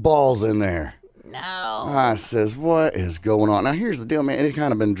hot as balls in there. no. I says, what is going on? Now, here's the deal, man. It had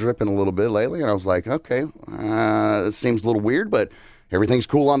kind of been dripping a little bit lately, and I was like, okay, it seems a little weird, but everything's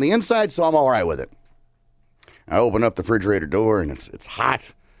cool on the inside, so I'm all right with it. I open up the refrigerator door, and it's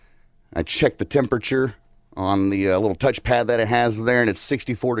hot. I check the temperature on the little touchpad that it has there, and it's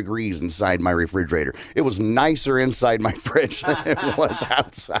 64 degrees inside my refrigerator. It was nicer inside my fridge than it was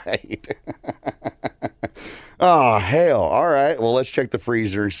outside. Oh, hell. All right. Well, let's check the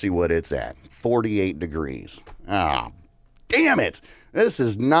freezer and see what it's at. 48 degrees. Ah, damn it. This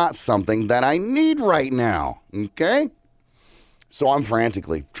is not something that I need right now. Okay? So I'm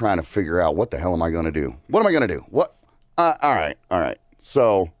frantically trying to figure out what the hell am I going to do? What am I going to do? What? All right.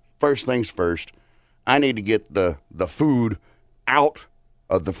 So first things first, I need to get the food out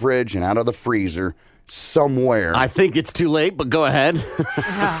of the fridge and out of the freezer somewhere. I think it's too late, but go ahead.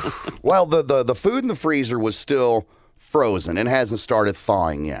 Well, the food in the freezer was still frozen. It hasn't started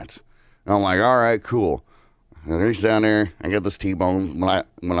thawing yet. And I'm like, all right, cool. And I reach down there. I got this T-bone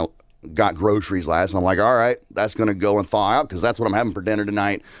when I got groceries last. And I'm like, all right, that's going to go and thaw out because that's what I'm having for dinner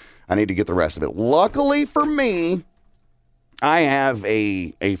tonight. I need to get the rest of it. Luckily for me, I have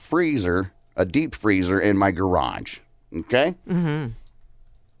a freezer, a deep freezer in my garage. Okay? Mm-hmm.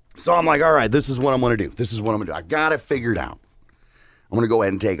 So I'm like, all right, this is what I'm going to do. I got it figured out. I'm going to go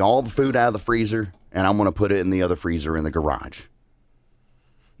ahead and take all the food out of the freezer, and I'm going to put it in the other freezer in the garage.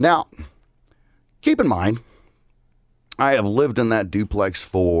 Now, keep in mind, I have lived in that duplex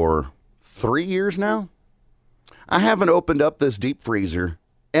for 3 years now. I haven't opened up this deep freezer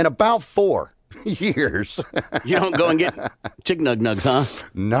in about 4 years. You don't go and get chicken nugs, huh?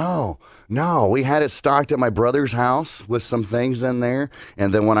 No. We had it stocked at my brother's house with some things in there.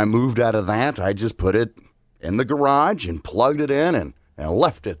 And then when I moved out of that, I just put it in the garage and plugged it in and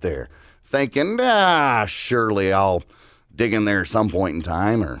left it there, thinking, surely I'll dig in there at some point in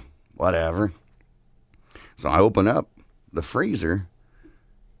time or whatever. So I open up the freezer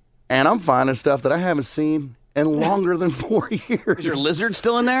and I'm finding stuff that I haven't seen in longer than 4 years. Is your lizard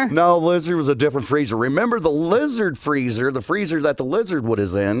still in there? No, lizard was a different freezer. Remember the lizard freezer, the freezer that the lizard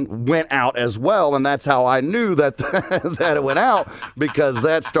was in, went out as well, and that's how I knew that that it went out, because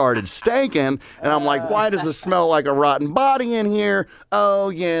that started stinking, and I'm like, why does it smell like a rotten body in here? Oh,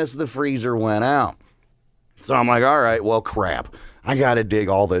 yes, the freezer went out. So I'm like, all right, well, crap. I got to dig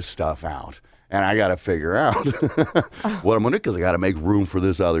all this stuff out. And I got to figure out what I'm going to do, because I got to make room for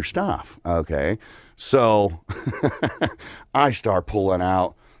this other stuff. Okay. So I start pulling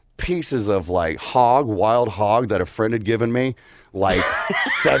out pieces of like wild hog that a friend had given me like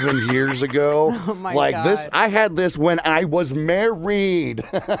 7 years ago. Oh my God. This, I had this when I was married.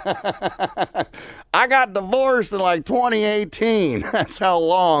 I got divorced in like 2018. That's how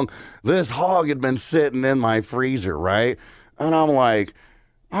long this hog had been sitting in my freezer, right? And I'm like,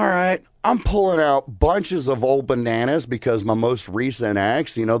 all right, I'm pulling out bunches of old bananas because my most recent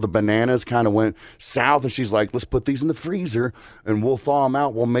ex, the bananas kind of went south, and she's like, let's put these in the freezer and we'll thaw them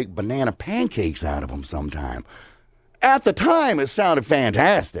out. We'll make banana pancakes out of them sometime. At the time, it sounded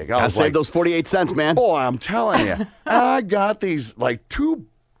fantastic. I was save like, those 48 cents, man. Boy, I'm telling you. I got these like 2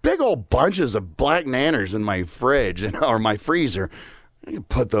 big old bunches of black nanners in my fridge or my freezer. I can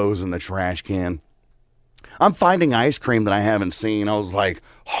put those in the trash can. I'm finding ice cream that I haven't seen. I was like,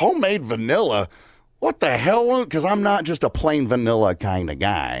 homemade vanilla? What the hell? Because I'm not just a plain vanilla kind of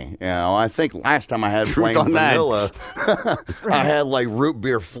guy. I think last time I had plain vanilla, I had like root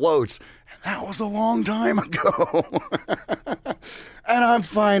beer floats. And that was a long time ago. And I'm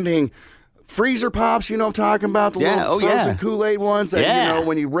finding freezer pops, I'm talking about? The little frozen Kool-Aid ones that,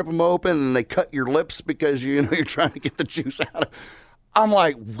 when you rip them open and they cut your lips because, you're trying to get the juice out of. I'm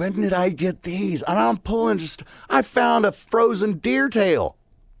like, when did I get these? And I'm pulling I found a frozen deer tail.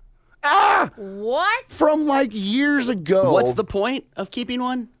 What? From like years ago. What's the point of keeping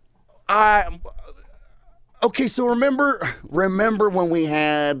one? Okay, so remember when we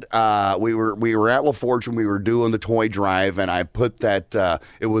had we were at La Fortune, we were doing the toy drive, and I put that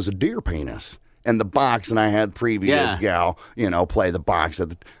it was a deer penis in the box, and I had previous gal, play the box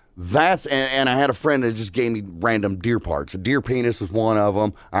at the. And I had a friend that just gave me random deer parts. A deer penis was one of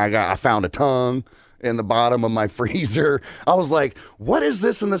them. I found a tongue in the bottom of my freezer. I was like, what is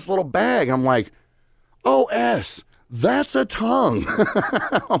this in this little bag? I'm like, OS, that's a tongue.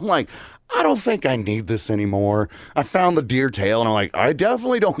 I'm like, I don't think I need this anymore. I found the deer tail, and I'm like, I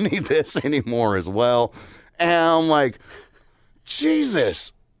definitely don't need this anymore as well. And I'm like,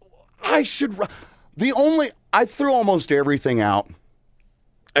 Jesus, I threw almost everything out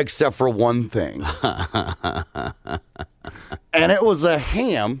except for one thing. And it was a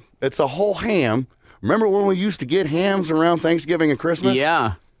ham. It's a whole ham. Remember when we used to get hams around Thanksgiving and Christmas?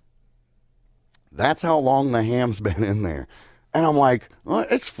 Yeah. That's how long the ham's been in there. And I'm like, well,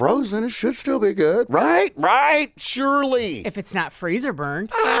 it's frozen. It should still be good. Right? Surely. If it's not freezer burned.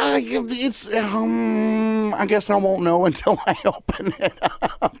 I guess I won't know until I open it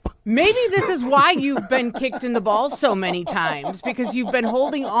up. Maybe this is why you've been kicked in the balls so many times, because you've been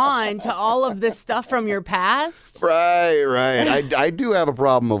holding on to all of this stuff from your past. Right. I do have a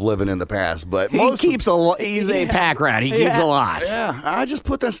problem of living in the past, but He's a pack rat. He keeps a lot. Yeah, I just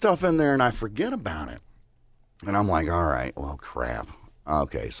put that stuff in there and I forget about it. And I'm like, all right, well, crap.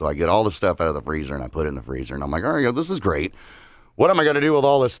 Okay, so I get all the stuff out of the freezer and I put it in the freezer. And I'm like, all right, this is great. What am I going to do with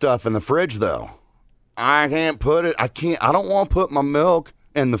all this stuff in the fridge, though? I don't want to put my milk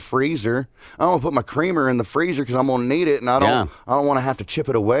in the freezer. I don't want to put my creamer in the freezer because I'm going to need it. And I don't want to have to chip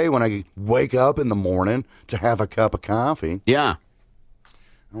it away when I wake up in the morning to have a cup of coffee. Yeah.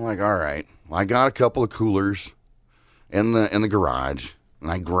 I'm like, all right. Well, I got a couple of coolers in the garage. And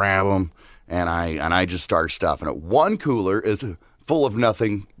I grab them. And I just start stuffing it. One cooler is full of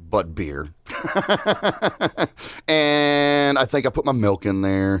nothing but beer. And I think I put my milk in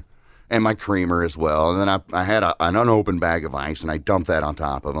there and my creamer as well. And then I had an unopened bag of ice, and I dumped that on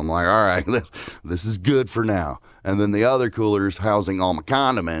top of them. I'm like, all right, this is good for now. And then the other cooler is housing all my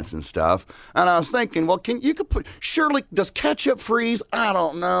condiments and stuff. And I was thinking, well, surely, does ketchup freeze? I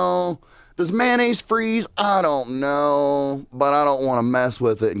don't know. Does mayonnaise freeze? I don't know, but I don't want to mess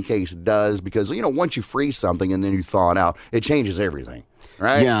with it in case it does, because, once you freeze something and then you thaw it out, it changes everything,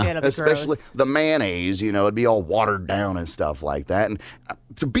 right? Yeah. Especially the mayonnaise, it'd be all watered down and stuff like that. And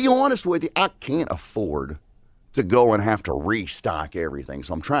to be honest with you, I can't afford to go and have to restock everything,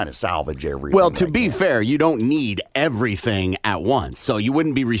 so I'm trying to salvage everything. Well, to be fair, you don't need everything at once, so you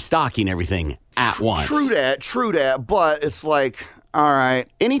wouldn't be restocking everything at once. True that, but it's like, all right.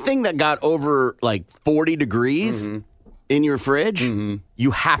 Anything that got over like 40 degrees in your fridge,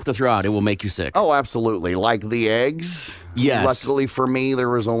 you have to throw out. It will make you sick. Oh, absolutely. Like the eggs. Yes. Luckily for me, there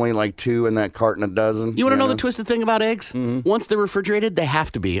was only like 2 in that carton a dozen. You want to know the twisted thing about eggs? Once they're refrigerated, they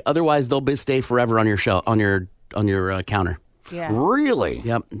have to be. Otherwise, they'll stay forever on your shelf, on your counter. Yeah. Really?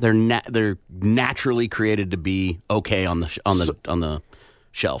 Yep. They're naturally created to be okay on the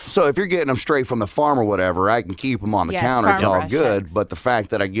shelf. So if you're getting them straight from the farm or whatever, I can keep them on the counter. It's all good. But the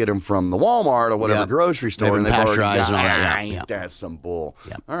fact that I get them from the Walmart or whatever grocery store and they've already got, and all that, that's some bull.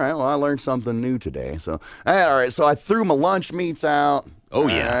 Yep. All right, well, I learned something new today. So, all right, so I threw my lunch meats out. Oh,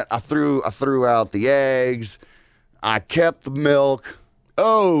 yeah. I threw out the eggs. I kept the milk.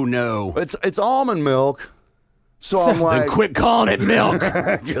 Oh, no. It's almond milk. So I'm like, then quit calling it milk.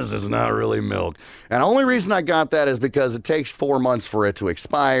 Because it's not really milk. And the only reason I got that is because it takes 4 months for it to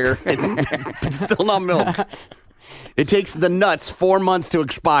expire. It's still not milk. It takes the nuts 4 months to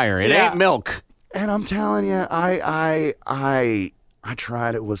expire. It ain't milk. And I'm telling you, I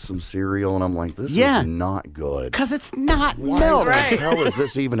tried it with some cereal, and I'm like, this is not good. Because it's not Why milk. the hell is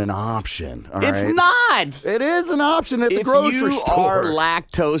this even an option? All It's right? not. It is an option at the grocery store. If you are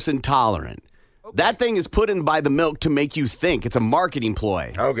lactose intolerant, that thing is put in by the milk to make you think. It's a marketing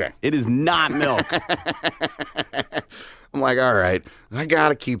ploy. Okay. It is not milk. I'm like, all right, I got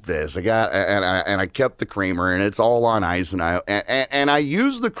to keep this. And I kept the creamer, and it's all on ice. And I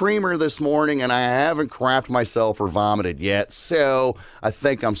used the creamer this morning, and I haven't crapped myself or vomited yet. So I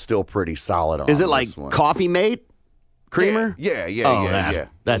think I'm still pretty solid on this. Is it like Coffee Mate creamer? Yeah.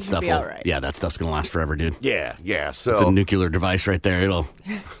 That stuff will, yeah, that stuff's going to last forever, dude. Yeah. So it's a nuclear device right there. It'll...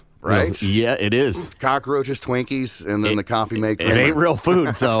 Right? Yeah, it is. Cockroaches, Twinkies, and then the coffee maker. It ain't real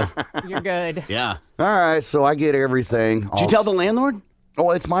food, so. You're good. Yeah. All right, so I get everything. Did you tell the landlord?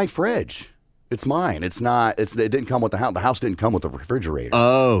 Oh, it's my fridge. It's mine. It's not. It didn't come with the house. The house didn't come with the refrigerator.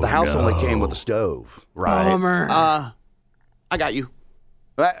 Oh, the house only came with the stove. Right. Bummer. I got you.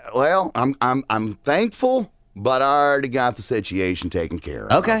 Well, I'm thankful. But I already got the situation taken care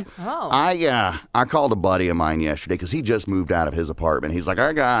of. Okay. Oh. I called a buddy of mine yesterday because he just moved out of his apartment. He's like,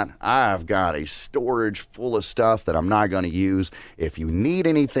 I've got a storage full of stuff that I'm not going to use. If you need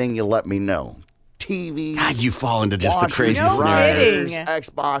anything, you let me know. TVs. God, you fall into just the washers, craziest dryers, kidding.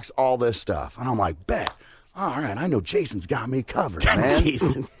 Xbox, all this stuff. And I'm like, bet. All right, I know Jason's got me covered, man.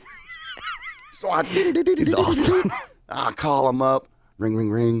 Jason. So He's awesome. I call him up. Ring, ring,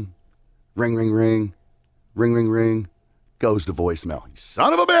 ring. Ring, ring, ring. Ring, ring, ring. Goes to voicemail. You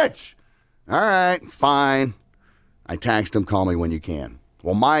son of a bitch. All right, fine. I text him, call me when you can.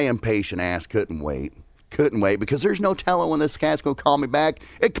 Well, my impatient ass couldn't wait because there's no telling when this cat's going to call me back.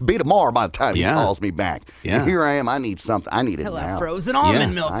 It could be tomorrow by the time he calls me back. Yeah. And here I am. I need something. I need it He'll now. have frozen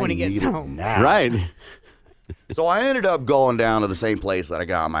almond milk when he gets need it home. now. Right. So I ended up going down to the same place that I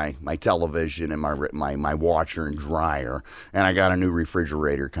got my television and my washer and dryer, and I got a new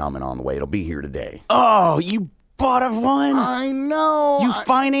refrigerator coming on the way. It'll be here today. Oh, you bought one? I know. You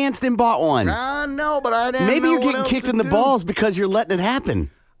financed and bought one. I know, but I didn't Maybe know you're what getting else kicked to in the do. balls because you're letting it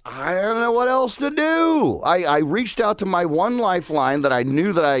happen. I don't know what else to do. I reached out to my one lifeline that I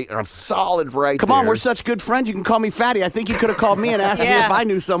knew that I'm solid right Come there. on, we're such good friends. You can call me Fatty. I think you could have called me and asked me if I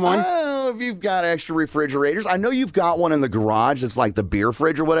knew someone. Well, if you've got extra refrigerators, I know you've got one in the garage. It's like the beer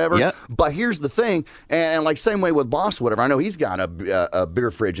fridge or whatever. Yep. But here's the thing, and like same way with Boss, whatever. I know he's got a beer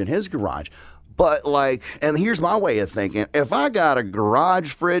fridge in his garage. But like, and here's my way of thinking: if I got a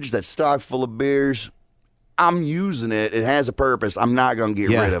garage fridge that's stocked full of beers, I'm using it. It has a purpose. I'm not going to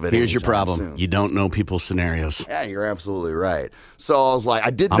get rid of it. Here's your anytime problem. soon. You don't know people's scenarios. Yeah, you're absolutely right. So I was like,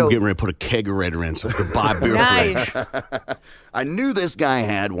 I'm getting ready to put a kegerator in so we could buy a beer fridge. I knew this guy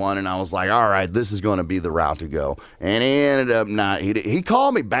had one, and I was like, all right, this is going to be the route to go. And he ended up not. He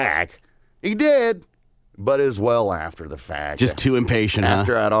called me back. He did, but as well after the fact. Just too impatient,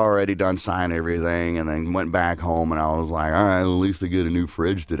 After I'd already done signed everything, and then went back home, and I was like, all right, at least I get a new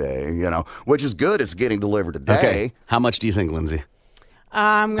fridge today, which is good. It's getting delivered today. Okay. How much do you think, Lindsay?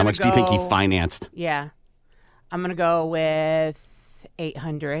 How much do you think he financed? Yeah. I'm going to go with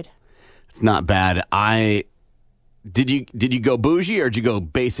 $800. It's not bad. Did you go bougie or did you go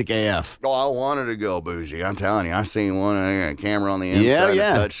basic AF? Oh, I wanted to go bougie. I'm telling you, I seen one. I got a camera on the inside, a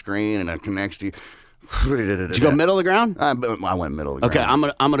touch screen, and it connects to you. Did you go middle of the ground? I went middle of the Okay,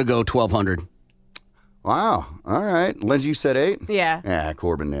 ground. I'm gonna go 1,200. Wow. All right. Lindsay, you said 8? Yeah. Yeah,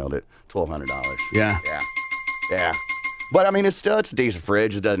 Corbin nailed it. $1,200. Yeah. Yeah. But I mean, it's a decent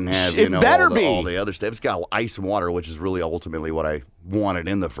fridge. It doesn't have all the other stuff. It's got ice and water, which is really ultimately what I wanted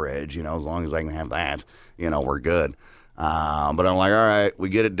in the fridge. As long as I can have that, we're good. But I'm like, all right, we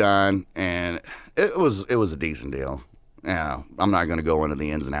get it done, and it was a decent deal. I'm not going to go into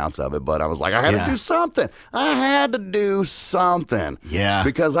the ins and outs of it, but I was like, I had to do something. I had to do something. Yeah.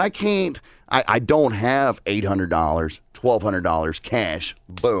 Because I can't. I don't have $800, $1,200 cash.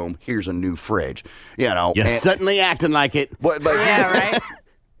 Boom, here's a new fridge. You're suddenly acting like it. But Yeah, right?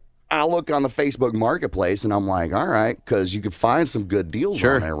 I look on the Facebook Marketplace, and I'm like, all right, because you could find some good deals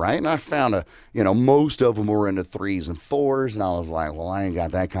on there, right? And I found most of them were in the 3s and 4s, and I was like, well, I ain't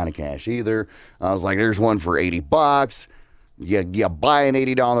got that kind of cash either. I was like, there's one for $80. You buy an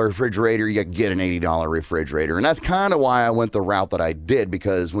 $80 refrigerator, you get an $80 refrigerator. And that's kind of why I went the route that I did,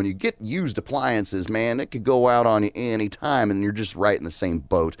 because when you get used appliances, man, it could go out on you any time, and you're just right in the same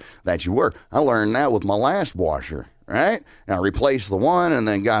boat that you were. I learned that with my last washer, right? And I replaced the one and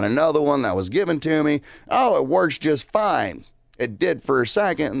then got another one that was given to me. Oh, it works just fine. It did for a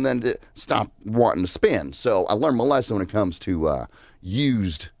second, and then it stopped wanting to spin. So I learned my lesson when it comes to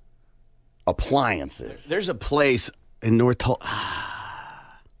used appliances. There's a place in North Tulsa.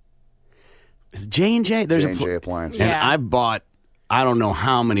 Is J&J? There's J&J Appliances. And I've bought I don't know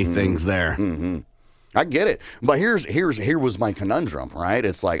how many things there. Mm-hmm. I get it. But here was my conundrum, right?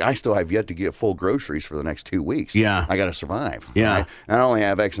 It's like I still have yet to get full groceries for the next 2 weeks. Yeah. I got to survive. Yeah. Right? And I only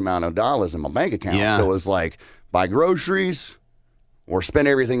have X amount of dollars in my bank account. Yeah. So it's like buy groceries or spend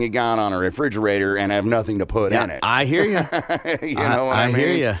everything you got on a refrigerator and have nothing to put in it. I hear you. You know what I mean?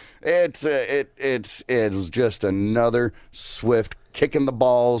 hear you. It was just another swift kick in the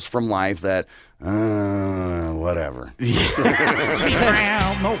balls from life that whatever.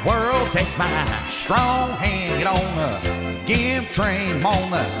 Around the world, take my strong hand, get on the GIMP train, I'm on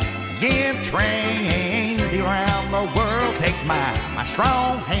the GIMP train. Around the world, take my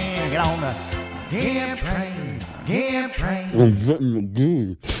strong hand, get on the GIMP train, GIMP train.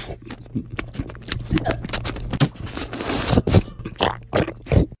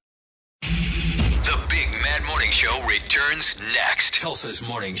 The Big Mad Morning Show returns next. Tulsa's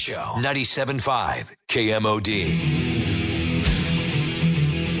Morning Show. 97.5 KMOD.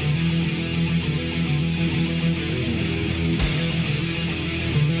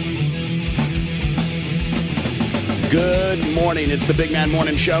 Good morning. It's the Big Man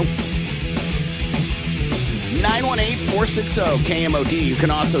Morning Show. 918-460-KMOD. You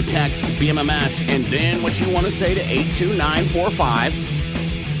can also text BMMS and then what you want to say to 82945.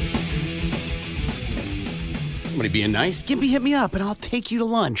 Somebody being nice. Hit me up and I'll take you to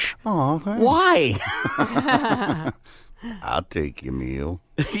lunch. Oh, thanks. Why? I'll take your meal.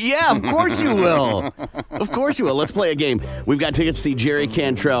 Yeah, of course you will. Of course you will. Let's play a game. We've got tickets to see Jerry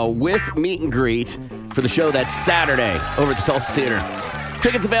Cantrell with meet and greet for the show that's Saturday over at the Tulsa Theater.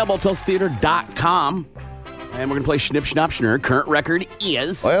 Tickets available at tulsatheater.com. And we're going to play Schnipp Schnapp Schnurr. Current record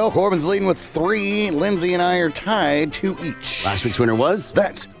is... Well, Corbin's leading with 3. Lindsay and I are tied 2 each. Last week's winner was...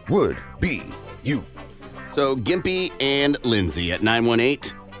 That would be you. So Gimpy and Lindsay at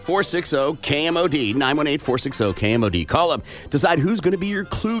 918-460-KMOD. 918-460-KMOD. Call up. Decide who's going to be your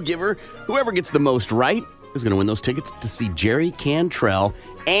clue giver. Whoever gets the most right is going to win those tickets to see Jerry Cantrell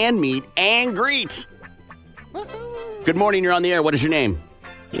and meet and greet. Good morning. You're on the air. What is your name?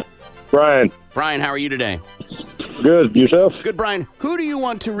 Brian. Brian, how are you today? Good. Yourself? Good, Brian. Who do you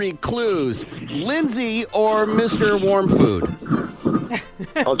want to read clues? Lindsay or Mr. Warm Food?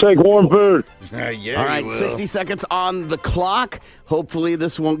 I'll take warm food. Yeah, all right, 60 seconds on the clock. Hopefully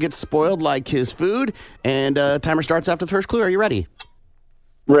this won't get spoiled like his food. And timer starts after the first clue. Are you ready?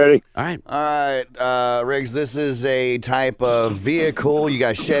 Ready. All right. All right, Riggs, this is a type of vehicle. You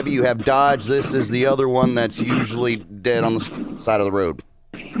got Chevy, you have Dodge. This is the other one that's usually dead on the side of the road.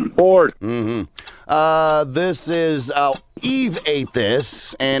 Ford. Mm-hmm. This is, Eve ate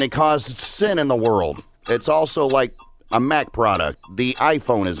this, and it caused sin in the world. It's also like a Mac product. The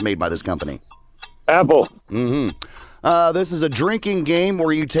iPhone is made by this company. Apple. Mm-hmm. This is a drinking game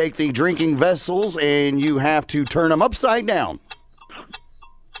where you take the drinking vessels and you have to turn them upside down.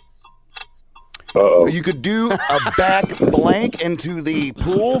 Uh-oh. You could do a back blank into the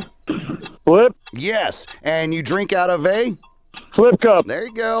pool. Flip? Yes. And you drink out of a? Flip cup. There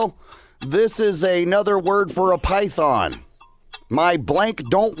you go. This is another word for a python. My blank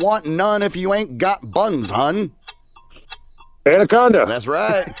don't want none if you ain't got buns, hun. Anaconda. That's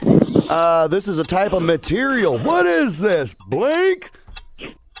right. This is a type of material. What is this? Blank?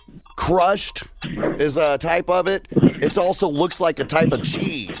 Crushed is a type of it. It also looks like a type of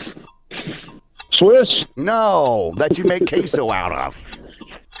cheese. Swiss? No, that you make queso out of.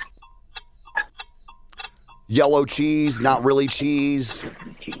 Yellow cheese, not really cheese.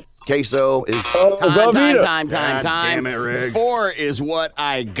 Queso is... Time. Damn it, Riggs. 4 is what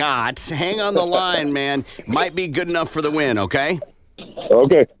I got. Hang on the line, man. Might be good enough for the win, okay?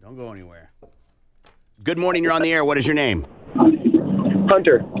 Okay. Don't go anywhere. Good morning. You're on the air. What is your name?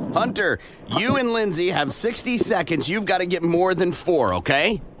 Hunter. Hunter, you and Lindsay have 60 seconds. You've got to get more than 4,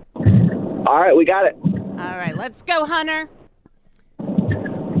 okay? All right, we got it. All right, let's go, Hunter.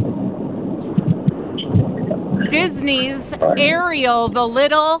 Disney's Ariel, the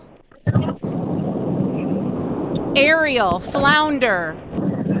little Ariel, Flounder,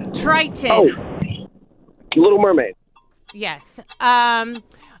 Triton. Oh, Little Mermaid. Yes.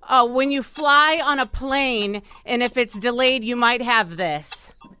 When you fly on a plane, and if it's delayed, you might have this.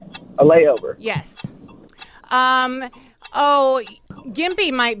 A layover. Yes.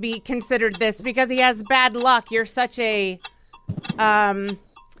 Gimpy might be considered this because he has bad luck. You're such a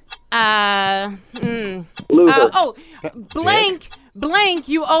Loser. Blank,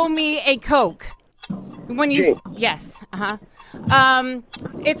 you owe me a Coke. When you yes,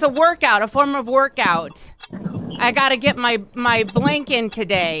 it's a workout, a form of workout. I got to get my blank in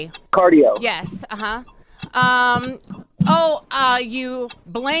today. Cardio. Yes, you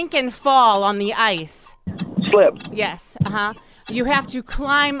blank and fall on the ice. Slip. Yes, You have to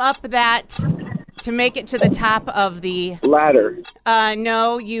climb up that to make it to the top of the... Ladder.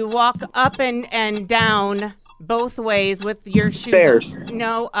 No, you walk up and down both ways with your shoes. Stairs.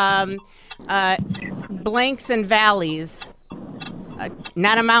 No, blanks and valleys.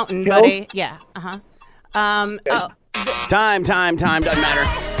 Not a mountain, Hill? but a... Yeah, Time. Doesn't matter.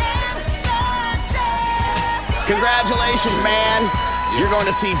 Congratulations, man. You're going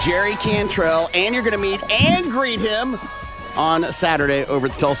to see Jerry Cantrell, and you're going to meet and greet him on Saturday over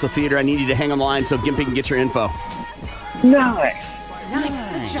at the Tulsa Theater. I need you to hang on the line so Gimpy can get your info. Nice.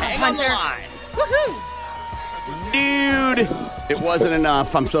 Nice. Good job, Hang on the Hunter. line. Woohoo! Dude, it wasn't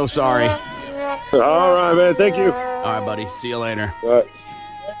enough. I'm so sorry. All right, man. Thank you. All right, buddy. See you later. All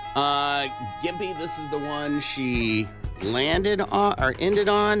right. Gimpy, this is the one she landed on or ended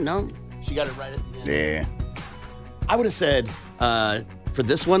on. No, she got it right at the end. Yeah. I would have said, for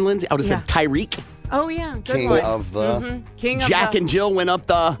this one, Lindsay, I would have said Tyreek. Oh, yeah. Good King one. of the... King of Jack the... and Jill went up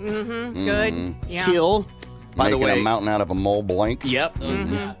the Good. Yeah. hill. By the Making way, a mountain out of a mole blank. Yep.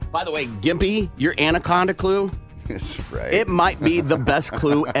 By the way, Gimpy, your anaconda clue, That's right. it might be the best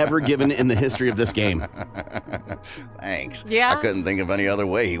clue ever given in the history of this game. Thanks. Yeah. I couldn't think of any other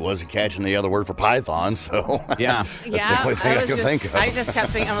way. He wasn't catching the other word for python, so... Yeah. That's the only thing I could think of. I just kept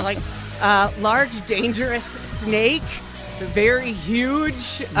thinking, I was like, large, dangerous snake, very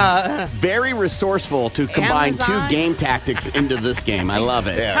huge. Very resourceful to combine Amazon. 2 game tactics into this game. I love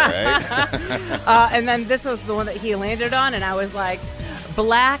it. Yeah, right? And then this was the one that he landed on, and I was like,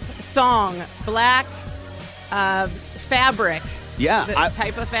 black song, black fabric. Yeah. The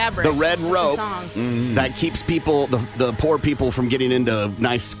type of fabric. The red rope song. that keeps people, the poor people, from getting into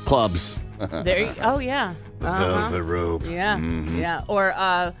nice clubs. Oh, yeah. Velvet Rope. Yeah, Mhm. yeah.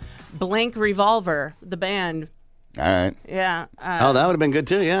 Or Blank Revolver, the band. All right. Yeah. Oh, that would have been good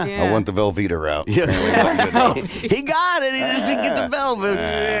too, yeah. I went the Velveeta route. He got it. He just didn't get the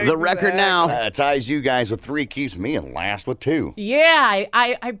velvet. The record now. Ties you guys with 3, keeps me in last with 2. Yeah,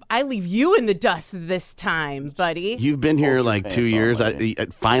 I leave you in the dust this time, buddy. You've been here like 2 years.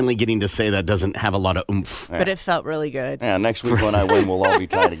 Finally getting to say that doesn't have a lot of oomph. But it felt really good. Yeah, next week when I win, we'll all be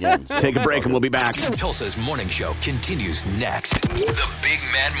tied again. So. Take a break and we'll be back. Tulsa's Morning Show continues next. The Big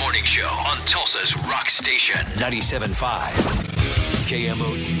Mad Morning Show on Tulsa's Rock Station 97.5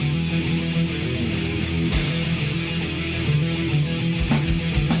 KMOD.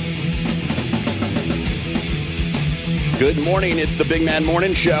 Good morning. It's the Big Man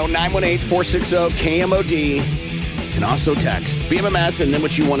Morning Show. 918-460-KMOD. You can also text BMMS and then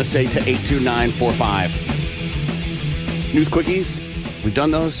what you want to say to 82945. News quickies. We've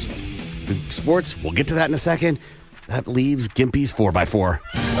done those. Sports. We'll get to that in a second. That leaves Gimpy's 4x4.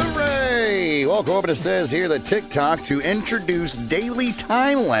 Hooray! Well, Corbett says here that TikTok to introduce daily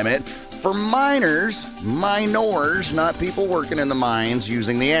time limit for minors, not people working in the mines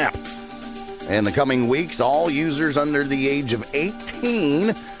using the app. In the coming weeks, all users under the age of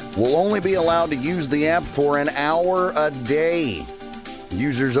 18 will only be allowed to use the app for an hour a day.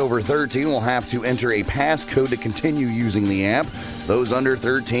 Users over 13 will have to enter a passcode to continue using the app. Those under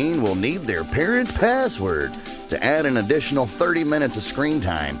 13 will need their parents' password to add an additional 30 minutes of screen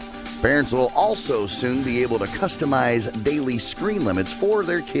time. Parents will also soon be able to customize daily screen limits for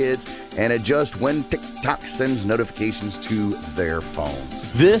their kids and adjust when TikTok sends notifications to their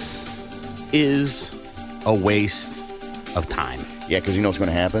phones. This is a waste of time. Yeah, because you know what's going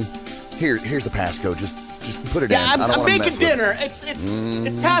to happen? Here's the passcode. Just put it in. I'm making dinner. It's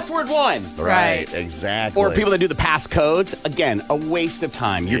password 1. Right, exactly. Or people that do the passcodes. Again, a waste of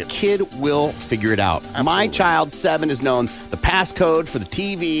time. Your kid will figure it out. Absolutely. My child, 7, has known the passcode for the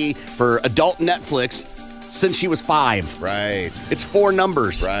TV, for adult Netflix, since she was 5. Right. It's 4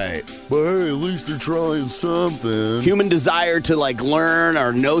 numbers. Right. But hey, at least they're trying something. Human desire to learn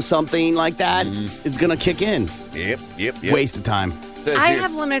or know something like that is going to kick in. Yep. Waste of time. I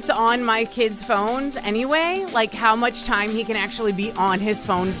have limits on my kids' phones anyway, like how much time he can actually be on his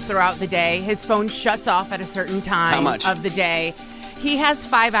phone throughout the day. His phone shuts off at a certain time of the day. He has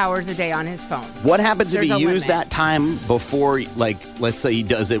 5 hours a day on his phone. What happens if he used limit. that time before, let's say he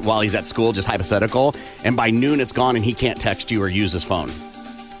does it while he's at school, just hypothetical, and by noon it's gone and he can't text you or use his phone?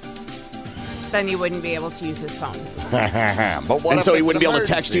 Then he wouldn't be able to use his phone. But what and if so he it's wouldn't be able to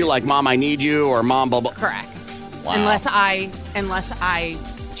emergency? text you like, Mom, I need you, or Mom, blah, blah. Correct. Wow. Unless I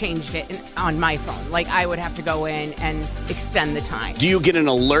changed it on my phone. Like, I would have to go in and extend the time. Do you get an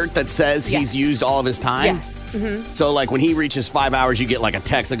alert that says he's used all of his time? Yes. Mm-hmm. So, when he reaches 5 hours, you get a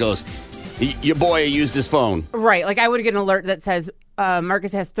text that goes, your boy used his phone. Right. Like, I would get an alert that says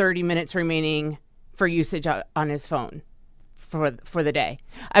Marcus has 30 minutes remaining for usage on his phone for the day.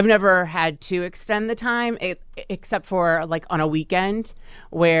 I've never had to extend the time except for, on a weekend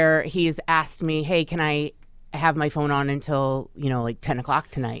where he's asked me, hey, can I have my phone on until 10 o'clock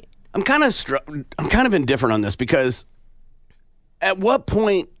tonight. I'm kind of indifferent on this because at what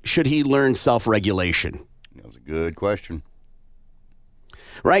point should he learn self-regulation? That's a good question.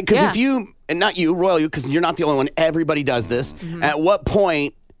 Right? Because if you, and not you, Royal, because you're not the only one, everybody does this. Mm-hmm. At what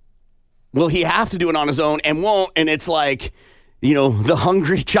point will he have to do it on his own and won't? And it's the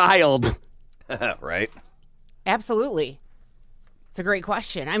hungry child. Right? Absolutely. It's a great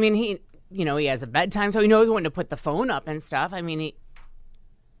question. I mean, he has a bedtime, so he knows when to put the phone up and stuff. I mean,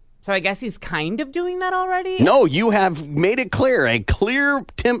 so I guess he's kind of doing that already? No, you have made it clear, a clear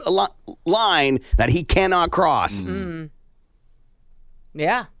line that he cannot cross. Mm-hmm.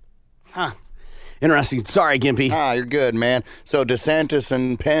 Yeah. Huh. Interesting. Sorry, Gimpy. You're good, man. So DeSantis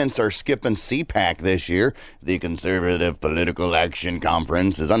and Pence are skipping CPAC this year. The Conservative Political Action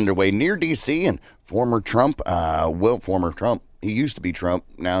Conference is underway near D.C., and former Trump, he used to be Trump.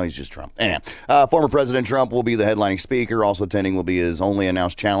 Now he's just Trump. Anyhow, former President Trump will be the headlining speaker. Also attending will be his only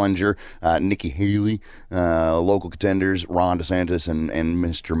announced challenger, Nikki Haley. Local contenders, Ron DeSantis and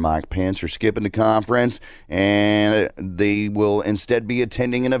Mr. Mike Pence, are skipping the conference. And they will instead be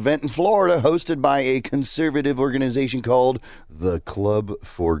attending an event in Florida hosted by a conservative organization called the Club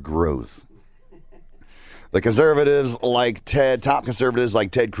for Growth. The conservatives top conservatives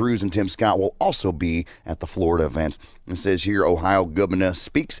like Ted Cruz and Tim Scott will also be at the Florida event. It says here, Ohio Governor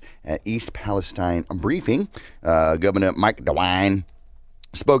speaks at East Palestine briefing. Governor Mike DeWine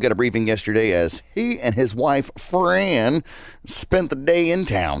spoke at a briefing yesterday as he and his wife, Fran, spent the day in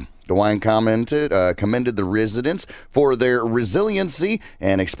town. DeWine commended the residents for their resiliency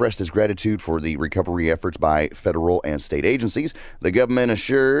and expressed his gratitude for the recovery efforts by federal and state agencies. The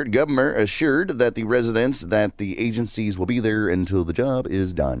governor assured that the residents that the agencies will be there until the job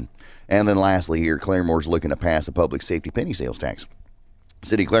is done. And then lastly here, Claremore's looking to pass a public safety penny sales tax.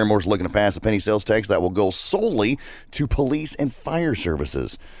 City of Claremore's looking to pass a penny sales tax that will go solely to police and fire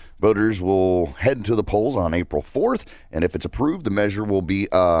services. Voters will head to the polls on April 4th, and if it's approved, the measure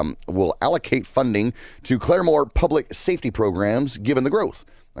will allocate funding to Claremore public safety programs given the growth.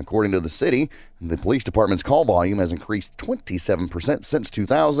 According to the city, the police department's call volume has increased 27% since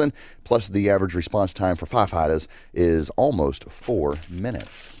 2000, plus the average response time for firefighters is almost 4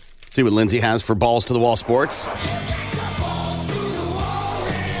 minutes. See what Lindsay has for Balls to the Wall Sports.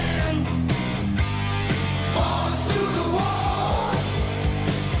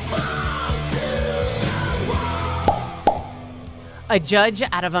 A judge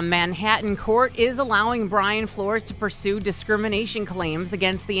out of a Manhattan court is allowing Brian Flores to pursue discrimination claims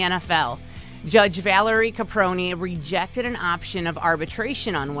against the NFL. Judge Valerie Caproni rejected an option of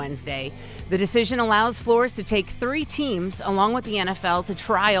arbitration on Wednesday. The decision allows Flores to take 3 teams, along with the NFL, to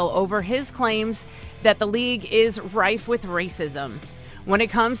trial over his claims that the league is rife with racism when it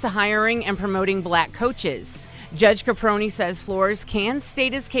comes to hiring and promoting black coaches. Judge Caproni says Flores can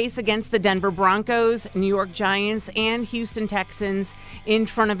state his case against the Denver Broncos, New York Giants, and Houston Texans in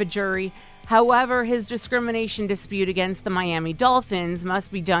front of a jury. However, his discrimination dispute against the Miami Dolphins must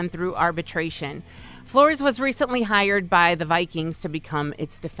be done through arbitration. Flores was recently hired by the Vikings to become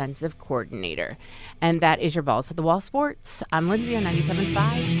its defensive coordinator. And that is your Balls to the Wall Sports. I'm Lindsay on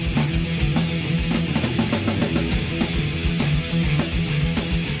 97.5.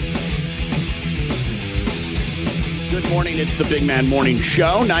 Good morning. It's the Big Man Morning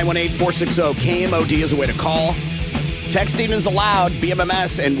Show. 918-460-KMOD is a way to call. Texting is allowed,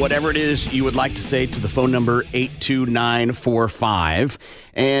 BMMS, and whatever it is you would like to say to the phone number 82945.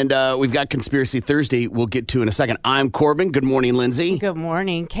 And we've got Conspiracy Thursday we'll get to in a second. I'm Corbin. Good morning, Lindsay. Good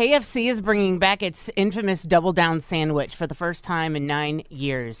morning. KFC is bringing back its infamous Double Down sandwich for the first time in 9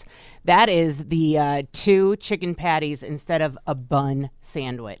 years. That is the 2 chicken patties instead of a bun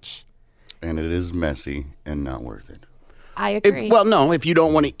sandwich. And it is messy and not worth it. I agree. If you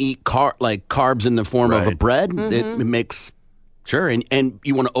don't want to eat carbs in the form of a bread, it makes sure, and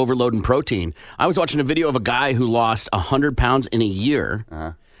you want to overload in protein. I was watching a video of a guy who lost 100 pounds in a year,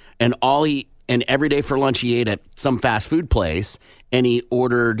 and every day for lunch he ate at some fast food place, and he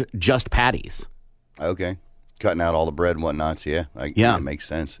ordered just patties. Okay. Cutting out all the bread and whatnots, yeah. It makes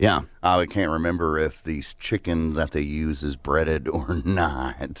sense. Yeah. I can't remember if these chicken that they use is breaded or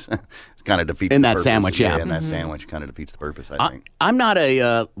not. It kind of defeats the purpose. In that sandwich, yeah. In that sandwich kind of defeats the purpose, I think. I'm not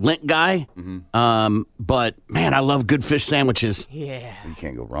a Lent guy, but, man, I love good fish sandwiches. Yeah. You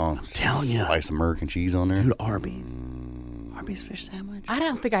can't go wrong. I'm telling you. Slice of American cheese on there. Dude, Arby's. Arby's fish sandwich? I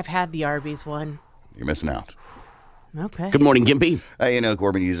don't think I've had the Arby's one. You're missing out. Okay. Good morning, Gimpy.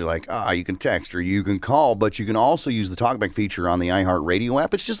 Corbin, usually like, you can text or you can call, but you can also use the TalkBack feature on the iHeartRadio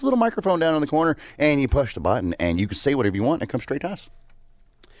app. It's just a little microphone down in the corner, and you push the button, and you can say whatever you want, and it comes straight to us.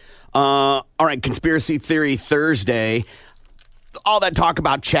 All right, Conspiracy Theory Thursday. All that talk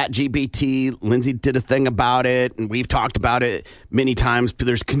about ChatGPT, Lindsay did a thing about it, and we've talked about it many times. But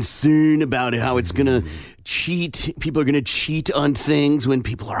there's concern about it, how it's going to cheat. People are going to cheat on things when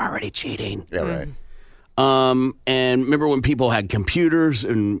people are already cheating. Yeah, right. And remember when people had computers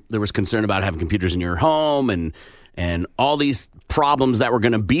and there was concern about having computers in your home and all these problems that were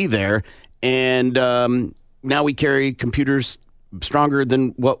going to be there. And now we carry computers stronger than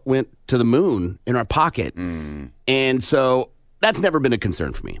what went to the moon in our pocket. And so that's never been a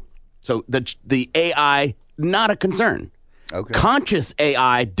concern for me. So the AI, not a concern. Okay. Conscious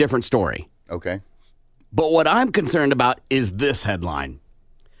AI, different story. Okay. But what I'm concerned about is this headline.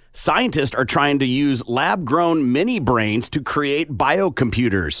 Scientists are trying to use lab-grown mini brains to create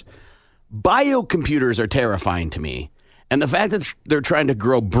biocomputers. Biocomputers are terrifying to me. And the fact that they're trying to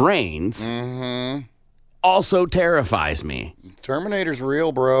grow brains also terrifies me. Terminator's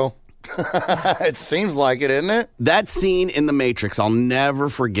real, bro. It seems like it, isn't it? That scene in The Matrix, I'll never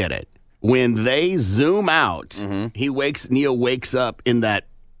forget it. When they zoom out, Neo wakes up in that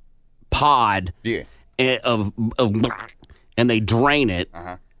pod of and they drain it.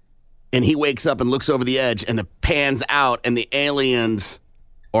 And he wakes up and looks over the edge, and it pans out, and the aliens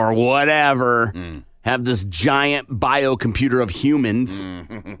or whatever have this giant biocomputer of humans.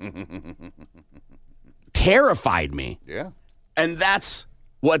 Terrified me. Yeah. And that's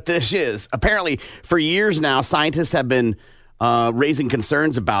what this is. Apparently, for years now, scientists have been raising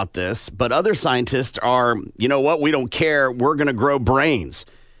concerns about this, but other scientists are, you know what, we don't care. We're going to grow brains.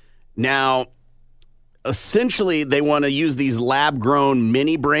 Now, essentially, they want to use these lab-grown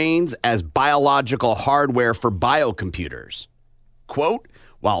mini brains as biological hardware for biocomputers. Quote,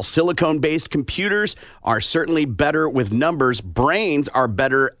 while silicone-based computers are certainly better with numbers, brains are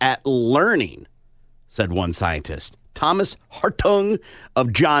better at learning, said one scientist. Thomas Hartung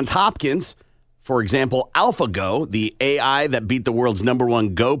of Johns Hopkins. For example, AlphaGo, the AI that beat the world's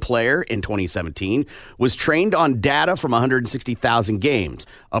 #1 Go player in 2017, was trained on data from 160,000 games.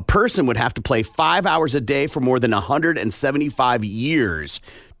 A person would have to play 5 hours a day for more than 175 years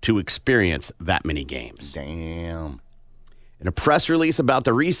to experience that many games. Damn. In a press release about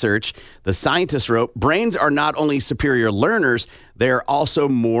the research, the scientists wrote, brains are not only superior learners, they are also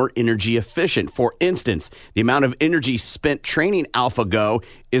more energy efficient. For instance, the amount of energy spent training AlphaGo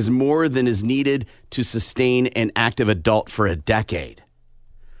is more than is needed to sustain an active adult for a decade.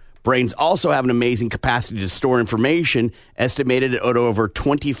 Brains also have an amazing capacity to store information, estimated at over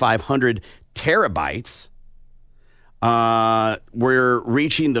 2,500 terabytes. We're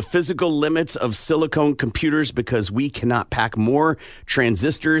reaching the physical limits of silicone computers because we cannot pack more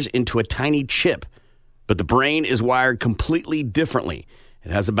transistors into a tiny chip. But the brain is wired completely differently.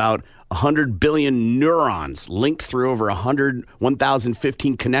 It has about 100 billion neurons linked through over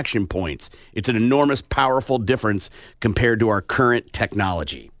 1,015 connection points. It's an enormous, powerful difference compared to our current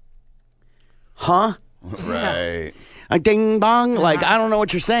technology. Huh? Right. A ding bong? Like, I don't know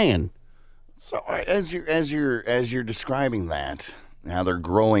what you're saying. So as you're describing that, how they're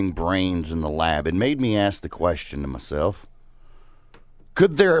growing brains in the lab, it made me ask the question to myself: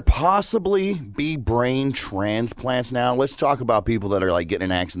 could there possibly be brain transplants now? Let's talk about people that are like getting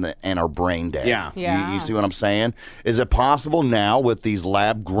in an accident and are brain dead. Yeah. You see what I'm saying? Is it possible now with these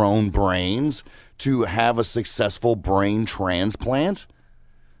lab-grown brains to have a successful brain transplant?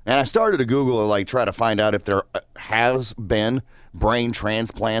 And I started to Google or like try to find out if there has been brain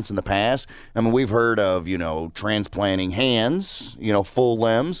transplants in the past. I mean, we've heard of, transplanting hands, full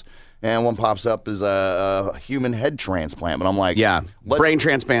limbs, and one pops up as a human head transplant. But I'm like, brain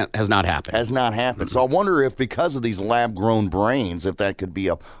transplant has not happened. Has not happened. So I wonder if because of these lab-grown brains, if that could be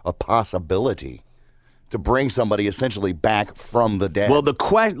a possibility to bring somebody essentially back from the dead. Well,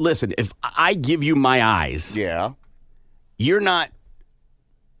 listen, if I give you my eyes, you're not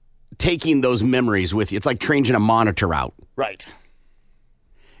taking those memories with you. It's like changing a monitor out. Right.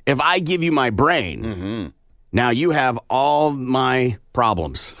 If I give you my brain, now you have all my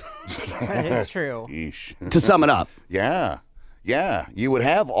problems. That is true. To sum it up. Yeah. You would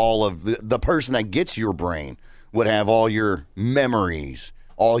have all of the person that gets your brain would have all your memories,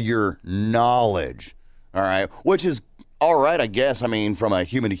 all your knowledge. All right. Which is all right, I guess. I mean, from a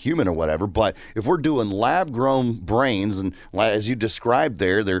human to human or whatever. But if we're doing lab-grown brains, and as you described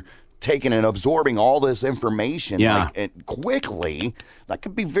there, they're taking and absorbing all this information quickly, that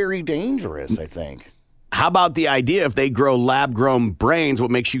could be very dangerous, I think. How about the idea if they grow lab-grown brains, what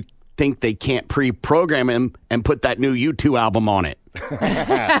makes you think they can't pre-program him and put that new U2 album on it?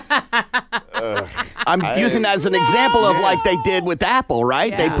 I'm using that as an example of like they did with Apple,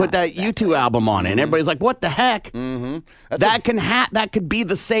 right? They put that U2 album on it, and everybody's like, "What the heck?" That could be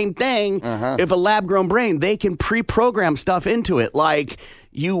the same thing. If a lab-grown brain, they can pre-program stuff into it, like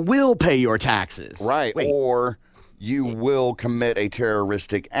you will pay your taxes, right? Or you will commit a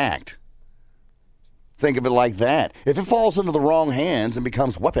terroristic act. Think of it like that. If it falls into the wrong hands and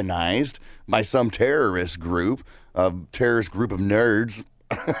becomes weaponized by some terrorist group of nerds,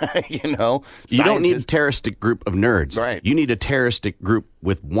 you don't need a terroristic group of nerds. Right. You need a terroristic group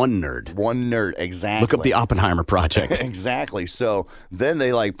with one nerd. One nerd, exactly. Look up the Oppenheimer Project. Exactly. So then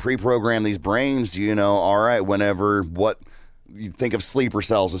they like pre-program these brains. All right, whenever you think of sleeper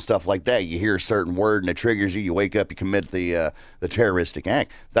cells and stuff like that, you hear a certain word and it triggers you. You wake up, you commit the terroristic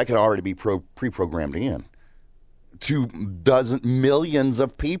act. That could already be pre-programmed in to millions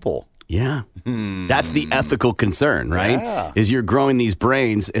of people. Yeah. That's the ethical concern, right? Yeah. Is you're growing these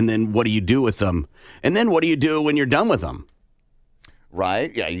brains, and then what do you do with them? And then what do you do when you're done with them?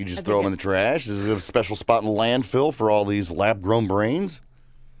 Right. Yeah, you just throw them in the trash. Is there a special spot in the landfill for all these lab-grown brains?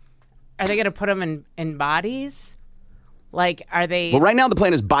 Are they going to put them in bodies? Like, are they... Well, right now the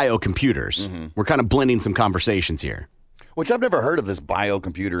plan is biocomputers. We're kind of blending some conversations here. Which I've never heard of this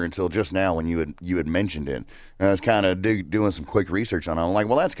biocomputer until just now when you had mentioned it. And I was kind of doing some quick research on it. I'm like,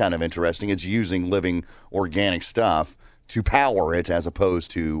 well, that's kind of interesting. It's using living organic stuff to power it as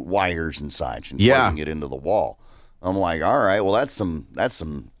opposed to wires and such and plugging it into the wall. I'm like, all right, well, that's some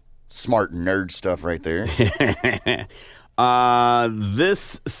smart nerd stuff right there.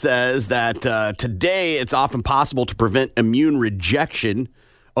 This says that today it's often possible to prevent immune rejection.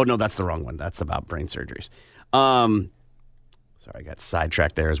 Oh, no, that's the wrong one. That's about brain surgeries. Sorry, I got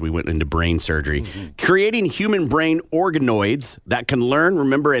sidetracked there as we went into brain surgery. Creating human brain organoids that can learn,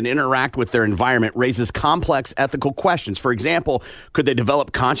 remember, and interact with their environment raises complex ethical questions. For example, could they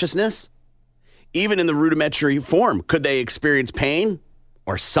develop consciousness? Even in the rudimentary form, could they experience pain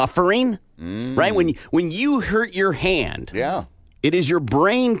or suffering? Right? When you hurt your hand, it is your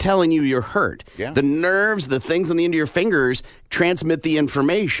brain telling you you're hurt. Yeah. The nerves, the things on the end of your fingers transmit the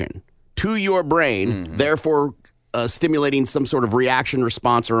information to your brain, therefore stimulating some sort of reaction,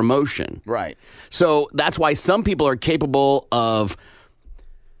 response, or emotion. Right. So that's why some people are capable of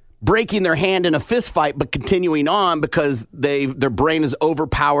breaking their hand in a fist fight, but continuing on because their brain has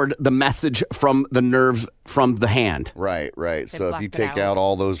overpowered the message from the nerves from the hand. Right. So if you take out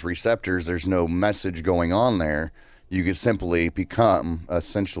all those receptors, there's no message going on there. You could simply become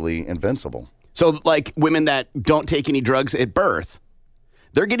essentially invincible. So like women that don't take any drugs at birth,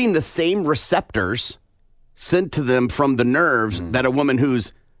 they're getting the same receptors sent to them from the nerves that a woman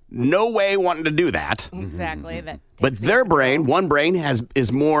who's no way wanting to do that. Exactly. But their brain, one brain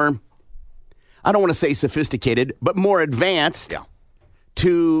is more, I don't want to say sophisticated, but more advanced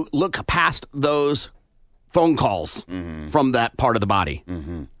to look past those phone calls from that part of the body.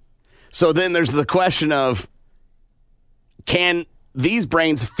 So then there's the question of, can these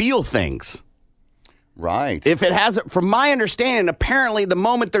brains feel things? Right. If it hasn't, from my understanding, apparently the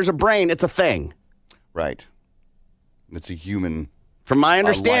moment there's a brain, it's a thing. Right. It's a human. From my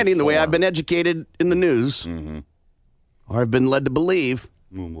understanding, the way I've been educated in the news, or I've been led to believe.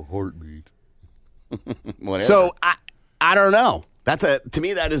 Heartbeat. Whatever. So I don't know. To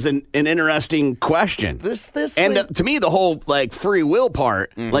me that is an interesting question. To me the whole like free will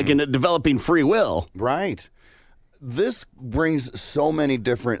part, like in developing free will. Right. This brings so many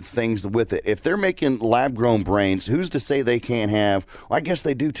different things with it. If they're making lab-grown brains, who's to say they can't have, well, I guess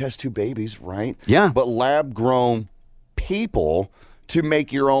they do test tube babies, right? Yeah. But lab-grown people to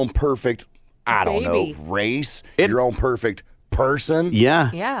make your own perfect, I don't know, race, your own perfect person.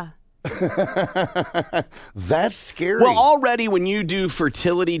 Yeah. That's scary. Well, already when you do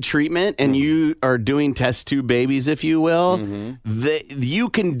fertility treatment and you are doing test tube babies, if you will, you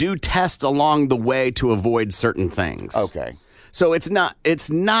can do tests along the way to avoid certain things. Okay. So it's not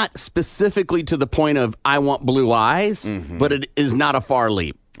specifically to the point of I want blue eyes, but it is not a far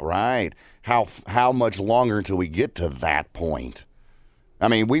leap. Right. How much longer until we get to that point? I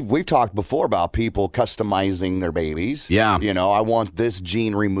mean, we've talked before about people customizing their babies. Yeah. You know, I want this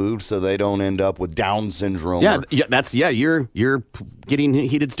gene removed so they don't end up with Down syndrome. You're getting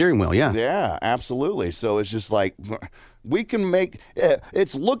heated steering wheel. Yeah. Yeah, absolutely. So it's just like we can make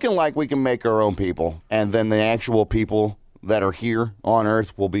it's looking like we can make our own people, and then the actual people that are here on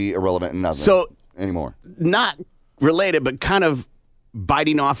Earth will be irrelevant and nothing anymore. Not related, but kind of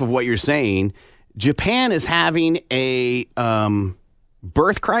biting off of what you're saying. Japan is having a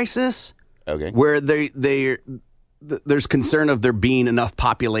birth crisis. Okay. Where there's concern of there being enough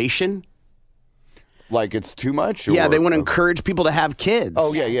population. Like it's too much? Yeah, they want to encourage people to have kids.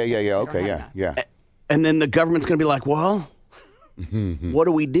 Oh, yeah. Okay, yeah. And then the government's going to be like, well, what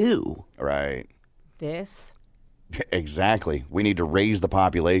do we do? Right. This. Exactly. We need to raise the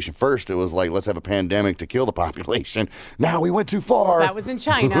population. First, it was like, let's have a pandemic to kill the population. Now we went too far. That was in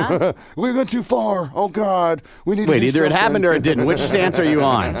China. We went too far. Oh, God. We need to do either something. It happened or it didn't. Which stance are you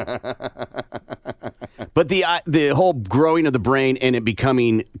on? But the whole growing of the brain and it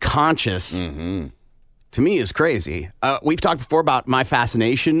becoming conscious, to me, is crazy. We've talked before about my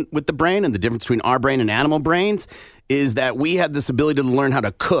fascination with the brain, and the difference between our brain and animal brains is that we have this ability to learn how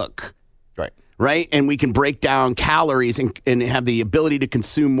to cook. Right? And we can break down calories and have the ability to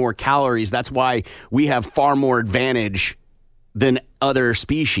consume more calories. That's why we have far more advantage than other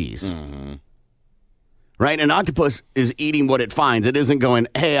species. Right? An octopus is eating what it finds. It isn't going,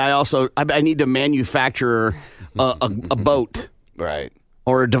 hey, I need to manufacture a boat. Right.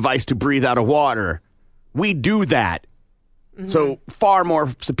 Or a device to breathe out of water. We do that. So far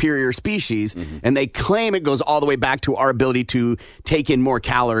more superior species. And they claim it goes all the way back to our ability to take in more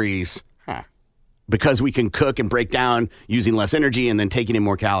calories. Because we can cook and break down using less energy and then taking in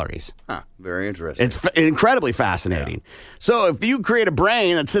more calories. Very interesting. It's incredibly fascinating. Yeah. So if you create a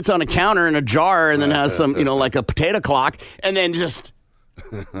brain that sits on a counter in a jar and then has some, like a potato clock, and then just...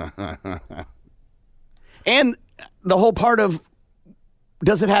 and the whole part of,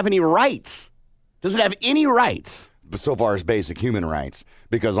 does it have any rights? Does it have any rights? But so far as basic human rights.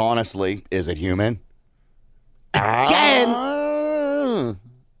 Because honestly, is it human? Again...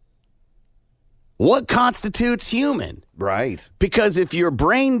 What constitutes human? Right. Because if you're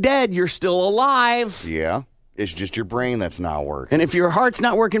brain dead, you're still alive. Yeah. It's just your brain that's not working. And if your heart's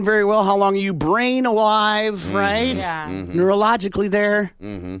not working very well, how long are you brain alive, right? Yeah. Neurologically there.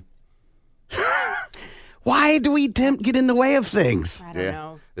 Mm-hmm. Why do we get in the way of things? I don't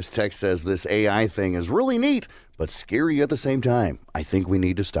know. This text says this AI thing is really neat, but scary at the same time. I think we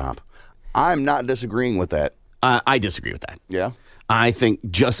need to stop. I'm not disagreeing with that. I disagree with that. Yeah? I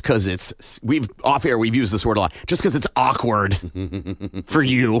think just because we've used this word a lot, just because it's awkward for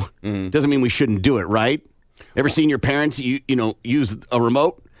you doesn't mean we shouldn't do it, right? Ever seen your parents, use a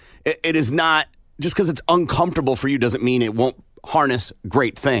remote? It is not, just because it's uncomfortable for you doesn't mean it won't harness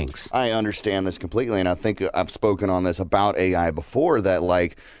great things. I understand this completely, and I think I've spoken on this about AI before, that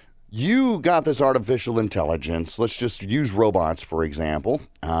like, you got this artificial intelligence. Let's just use robots, for example.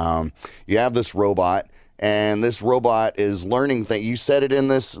 You have this robot, and this robot is learning things. You said it in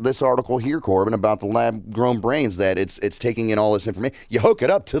this article here, Corbin, about the lab-grown brains, that it's taking in all this information. You hook it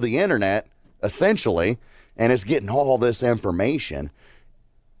up to the internet, essentially, and it's getting all this information.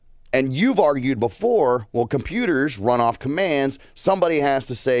 And you've argued before, well, computers run off commands. Somebody has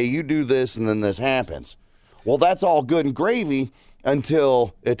to say, you do this, and then this happens. Well, that's all good and gravy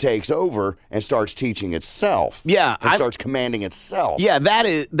until it takes over and starts teaching itself. Yeah. And starts commanding itself. Yeah,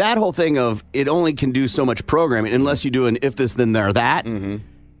 that whole thing of it only can do so much programming unless you do an if this, then there, that. Mm-hmm.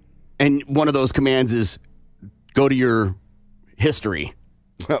 And one of those commands is go to your history.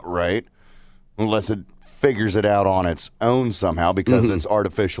 Right. Unless it figures it out on its own somehow because it's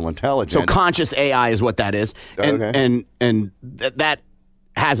artificial intelligence. So conscious AI is what that is. And that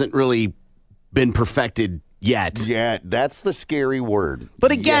hasn't really been perfected yet. Yeah, that's the scary word.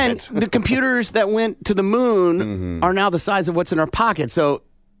 But again, the computers that went to the moon are now the size of what's in our pocket. So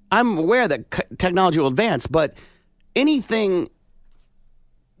I'm aware that technology will advance, but anything,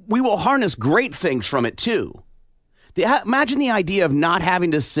 we will harness great things from it too. Imagine the idea of not having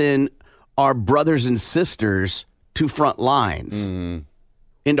to send our brothers and sisters to front lines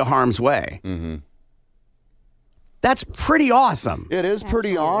into harm's way. That's pretty awesome. It is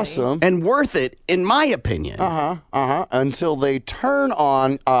pretty awesome. And worth it, in my opinion. Until they turn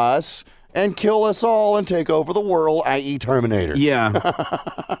on us and kill us all and take over the world, i.e. Terminator. Yeah.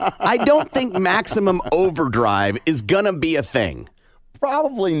 I don't think maximum overdrive is going to be a thing.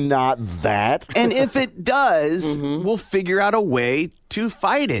 Probably not that. And if it does, we'll figure out a way to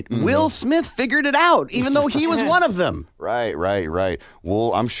fight it. Will Smith figured it out, even though he was one of them. Right.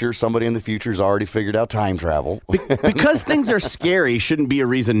 Well, I'm sure somebody in the future has already figured out time travel. Because things are scary shouldn't be a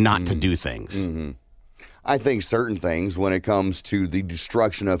reason not to do things. I think certain things, when it comes to the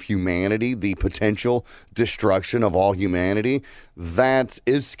destruction of humanity, the potential destruction of all humanity, that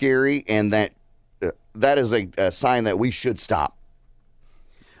is scary, and that is a sign that we should stop.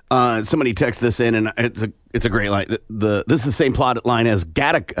 Somebody texted this in, and it's a great line. This is the same plot line as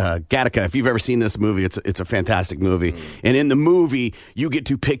Gattaca. If you've ever seen this movie, it's a fantastic movie. And in the movie, you get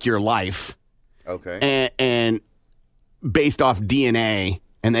to pick your life. Okay. And based off DNA,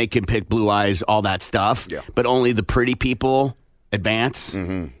 and they can pick blue eyes, all that stuff. Yeah. But only the pretty people advance,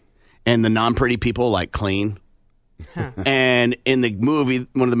 and the non-pretty people like clean. And in the movie,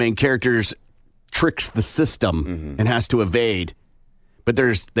 one of the main characters tricks the system and has to evade. But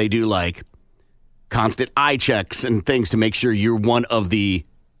they do like constant eye checks and things to make sure you're one of the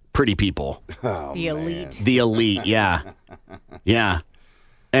pretty people. Oh, the elite. The elite, yeah. Yeah.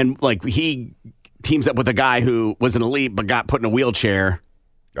 And like he teams up with a guy who was an elite but got put in a wheelchair.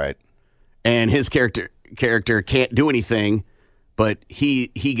 Right. And his character can't do anything, but he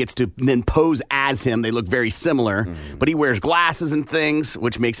gets to then pose as him. They look very similar, but he wears glasses and things,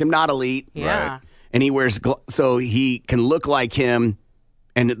 which makes him not elite. Yeah. Right. And he wears so he can look like him.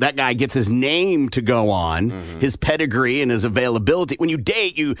 And that guy gets his name to go on, his pedigree and his availability. When you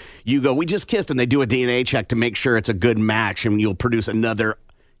date, you go, we just kissed, and they do a DNA check to make sure it's a good match, and you'll produce another,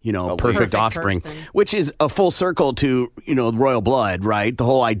 perfect offspring, person. Which is a full circle to, royal blood, right? The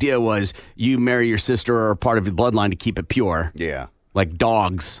whole idea was you marry your sister or part of your bloodline to keep it pure. Yeah. Like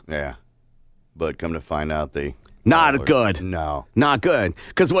dogs. Yeah. But come to find out Not good. No. Not good.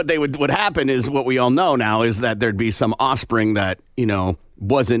 Because what would happen is what we all know now is that there'd be some offspring that,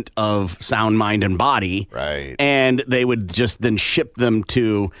 wasn't of sound mind and body. Right. And they would just then ship them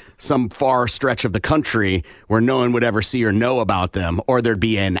to some far stretch of the country where no one would ever see or know about them, or there'd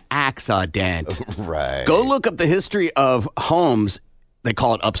be an accident. Right. Go look up the history of homes. They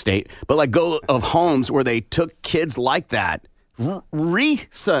call it upstate, but of homes where they took kids like that.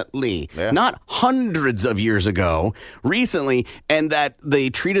 Recently, not hundreds of years ago, recently, and that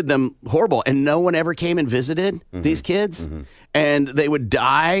they treated them horrible, and no one ever came and visited these kids, and they would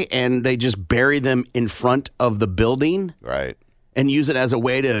die, and they just bury them in front of the building. Right. and use it as a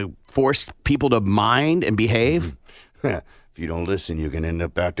way to force people to mind and behave. If you don't listen, you can end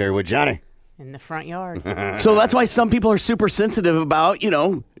up out there with Johnny. In the front yard. So that's why some people are super sensitive about,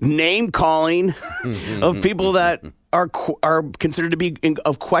 name calling of people that are considered to be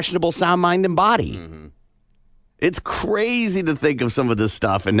of questionable sound, mind, and body. Mm-hmm. It's crazy to think of some of this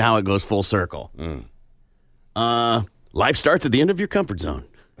stuff, and now it goes full circle. Life starts at the end of your comfort zone.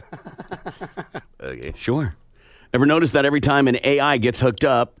 Okay. Sure. Ever notice that every time an AI gets hooked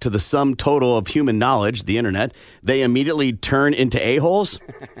up to the sum total of human knowledge, the internet, they immediately turn into a-holes?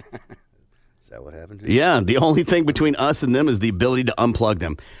 Is that what happened to you? Yeah, the only thing between us and them is the ability to unplug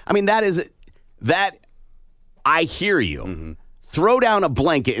them. I mean, I hear you. Mm-hmm. Throw down a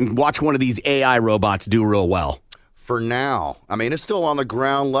blanket and watch one of these AI robots do real well. For now. I mean, it's still on the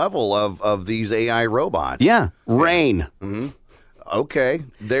ground level of these AI robots. Yeah, rain. Mm-hmm. Okay,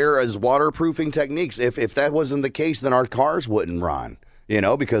 there is waterproofing techniques. If that wasn't the case, then our cars wouldn't run,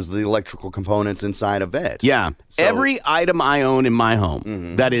 because of the electrical components inside of it. Yeah. So, every item I own in my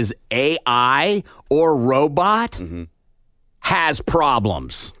home that is AI or robot has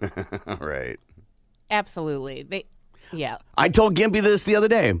problems. Right. Absolutely. Yeah. I told Gimpy this the other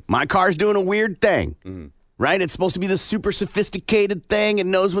day. My car's doing a weird thing, right? It's supposed to be this super sophisticated thing. It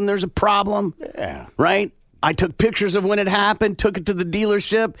knows when there's a problem. Yeah. Right? I took pictures of when it happened, took it to the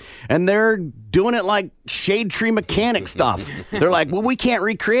dealership, and they're doing it like Shade Tree Mechanic stuff. They're like, well, we can't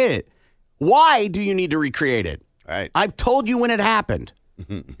recreate it. Why do you need to recreate it? Right. I've told you when it happened.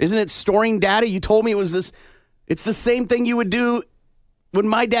 Isn't it storing data? You told me it was this. It's the same thing you would do when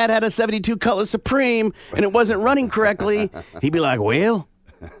my dad had a 72 Cutlass Supreme and it wasn't running correctly. He'd be like, well,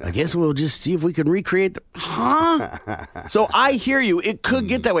 I guess we'll just see if we can recreate So I hear you. It could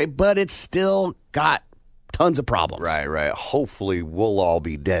get that way, but it's still got tons of problems. Right. Hopefully, we'll all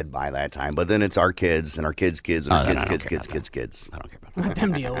be dead by that time. But then it's our kids and our kids' kids and our kids' kids. I don't care about that. Let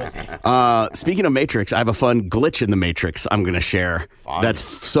them deal with it. Speaking of Matrix, I have a fun glitch in the Matrix I'm going to share. Fun. That's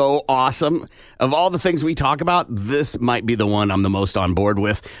so awesome. Of all the things we talk about, this might be the one I'm the most on board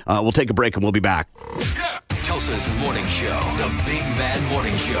with. We'll take a break and we'll be back. Tulsa's Morning Show, the Big Mad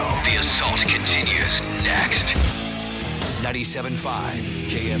Morning Show. The assault continues next. 97.5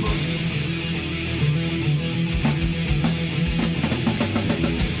 KMOD.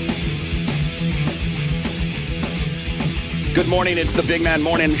 Good morning. It's the Big Man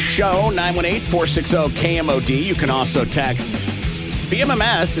Morning Show, 918-460-KMOD. You can also text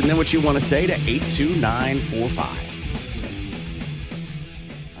BMMS and then what you want to say to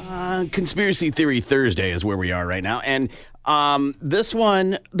 82945. Conspiracy Theory Thursday is where we are right now. And this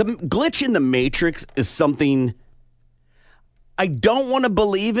one, the glitch in the Matrix is something I don't want to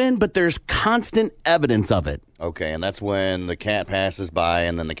believe in, but there's constant evidence of it. Okay, and that's when the cat passes by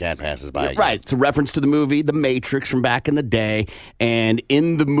and then the cat passes by again. Right. It's a reference to the movie The Matrix from back in the day. And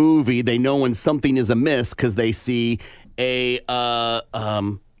in the movie, they know when something is amiss because they see a,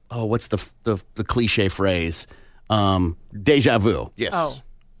 what's the cliche phrase? Deja vu. Yes. Oh.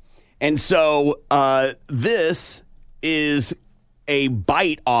 And so this is a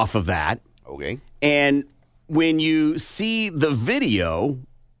bite off of that. Okay. And when you see the video,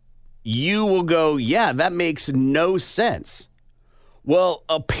 you will go, yeah, that makes no sense. Well,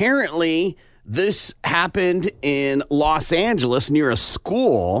 apparently this happened in Los Angeles near a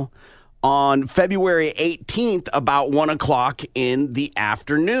school on February 18th about 1 o'clock in the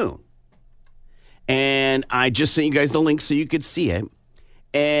afternoon. And I just sent you guys the link so you could see it.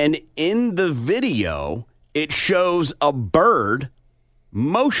 And in the video, it shows a bird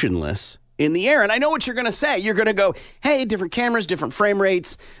motionless in the air. And I know what you're going to say. You're going to go, hey, different cameras, different frame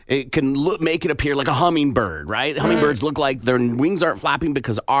rates. It can make it appear like a hummingbird, right? Hummingbirds look like their wings aren't flapping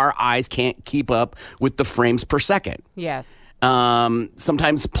because our eyes can't keep up with the frames per second. Yeah.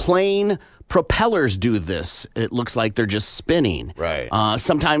 Sometimes plane propellers do this. It looks like they're just spinning. Right.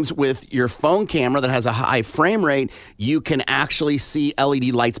 Sometimes with your phone camera that has a high frame rate, you can actually see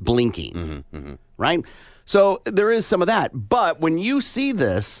LED lights blinking, right? So there is some of that. But when you see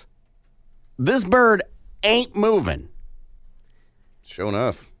this bird ain't moving. Sure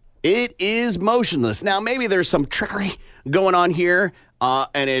enough. It is motionless. Now, maybe there's some trickery going on here,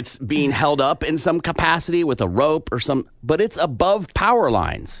 and it's being held up in some capacity with a rope or but it's above power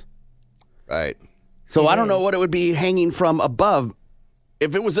lines. Right. So I don't know what it would be hanging from above.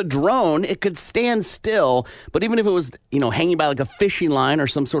 If it was a drone, it could stand still. But even if it was, hanging by like a fishing line or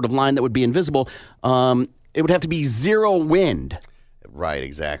some sort of line that would be invisible, it would have to be zero wind. Right,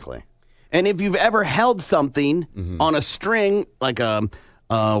 exactly. And if you've ever held something on a string, like a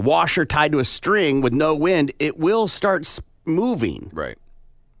washer tied to a string with no wind, it will start moving. Right.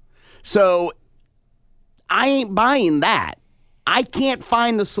 So I ain't buying that. I can't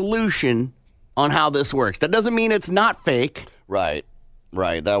find the solution on how this works. That doesn't mean it's not fake. Right.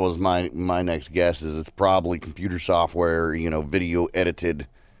 That was my next guess is it's probably computer software, video edited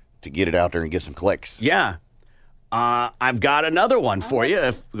to get it out there and get some clicks. Yeah. I've got another one for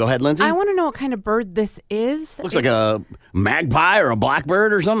you. Go ahead, Lindsay. I want to know what kind of bird this is. Looks like a magpie or a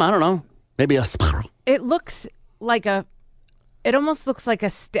blackbird or something. I don't know. Maybe a sparrow. It looks like it almost looks like a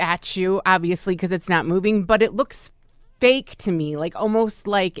statue, obviously, because it's not moving, but it looks fake to me, like almost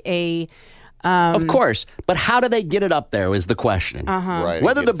like a... of course, but how do they get it up there is the question. Uh-huh. Right,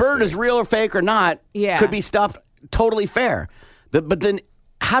 Whether the bird is real or fake or not could be stuffed totally fair. But then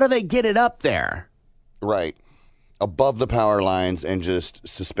how do they get it up there? Right. Above the power lines and just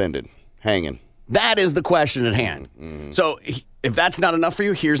suspended, hanging. That is the question at hand. Mm-hmm. So if that's not enough for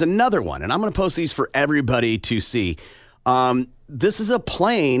you, here's another one. And I'm going to post these for everybody to see. This is a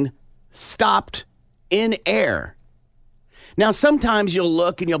plane stopped in air. Now, sometimes you'll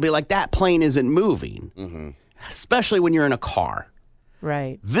look and you'll be like, that plane isn't moving, especially when you're in a car.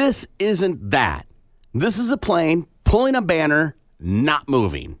 Right. This isn't that. This is a plane pulling a banner, not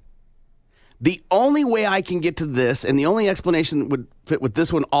moving. The only way I can get to this, and the only explanation that would fit with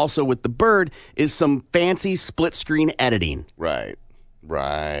this one also with the bird, is some fancy split-screen editing. Right.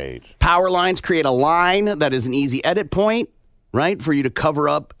 Power lines create a line that is an easy edit point, right, for you to cover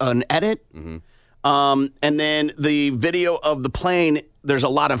up an edit. Mm-hmm. And then the video of the plane, there's a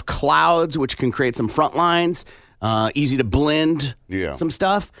lot of clouds, which can create some front lines, easy to blend some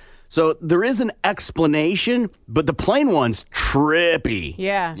stuff. So there is an explanation, but the plane one's trippy.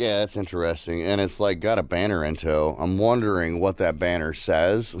 Yeah. Yeah, that's interesting. And it's like got a banner in tow. I'm wondering what that banner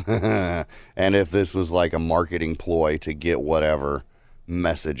says and if this was like a marketing ploy to get whatever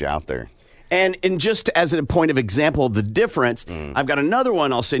message out there. And just as a point of example of the difference, I've got another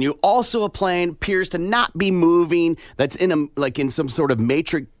one I'll send you. Also a plane appears to not be moving. That's in some sort of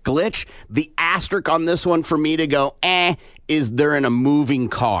matrix glitch. The asterisk on this one for me to go, is they're in a moving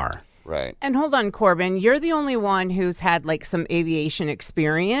car. Right. And hold on, Corbin, you're the only one who's had like some aviation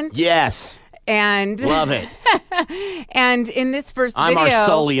experience. Yes. And love it. And in this first I'm video our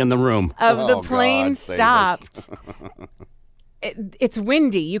Sully in the room. Of the plane stopped. It's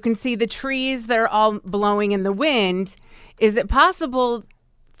windy. You can see the trees. They're all blowing in the wind. Is it possible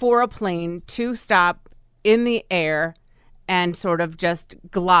for a plane to stop in the air and sort of just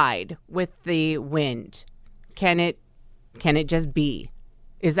glide with the wind? Can it just be?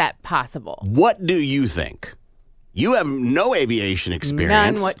 Is that possible? What do you think? You have no aviation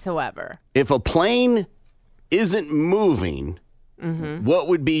experience. None whatsoever. If a plane isn't moving, what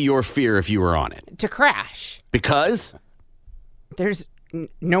would be your fear if you were on it? To crash. Because? There's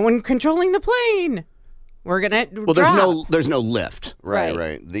no one controlling the plane. We're gonna there's no lift.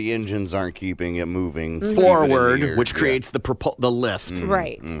 Right. The engines aren't keeping it moving forward, which creates the lift.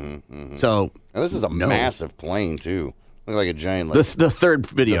 Right. So and this is a massive plane too. Look like a giant. The third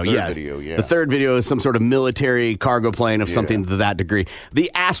video, The third video is some sort of military cargo plane of something to that degree.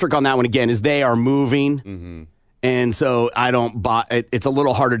 The asterisk on that one again is they are moving. And so I don't buy it. It's a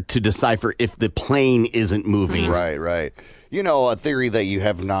little harder to decipher if the plane isn't moving. Right. You know, a theory that you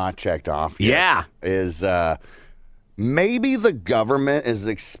have not checked off yet is maybe the government is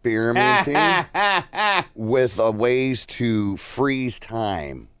experimenting with ways to freeze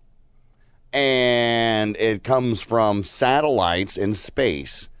time. And it comes from satellites in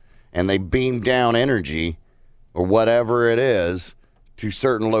space, and they beam down energy or whatever it is to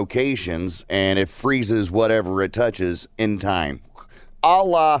certain locations, and it freezes whatever it touches in time. A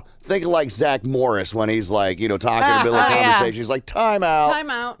la, think of like Zach Morris when he's like, talking to Billy conversation. He's like, time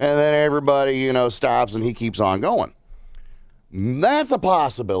out. And then everybody, stops and he keeps on going. That's a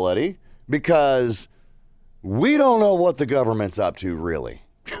possibility because we don't know what the government's up to, really.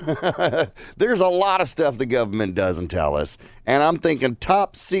 There's a lot of stuff the government doesn't tell us. And I'm thinking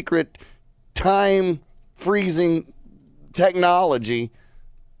top secret time freezing technology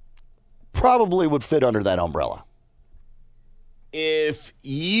probably would fit under that umbrella. If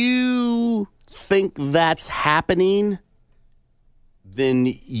you think that's happening,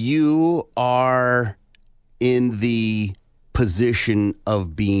 then you are in the position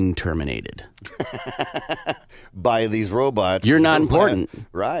of being terminated. By these robots. You're not important.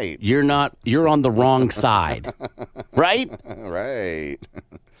 Right. You're on the wrong side. Right? Right.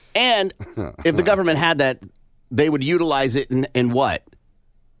 And if the government had that, they would utilize it in what?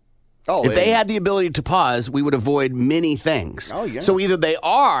 If they had the ability to pause, we would avoid many things. Oh, yeah. So either they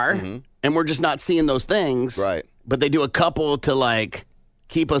are, and we're just not seeing those things. Right. But they do a couple to,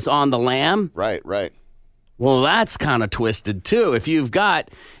 keep us on the lam. Right. Well, that's kind of twisted too. If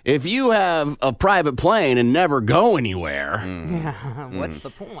you have a private plane and never go anywhere, Yeah, what's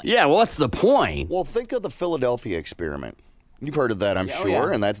the point? Yeah, what's the point? Well, think of the Philadelphia experiment. You've heard of that, I'm sure,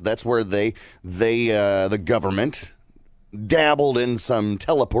 yeah. and that's where the government dabbled in some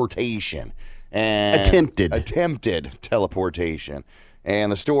teleportation and attempted teleportation.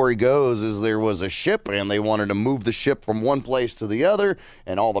 And the story goes is there was a ship and they wanted to move the ship from one place to the other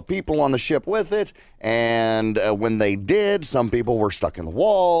and all the people on the ship with it. And when they did, some people were stuck in the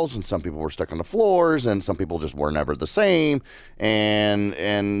walls and some people were stuck on the floors and some people just were never the same.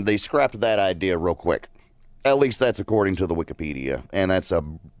 And they scrapped that idea real quick. At least that's according to the Wikipedia. And that's a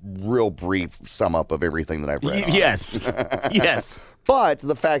real brief sum up of everything that I've read. Yes. Yes. But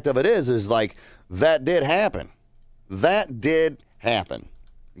the fact of it is like that did happen. That did happen.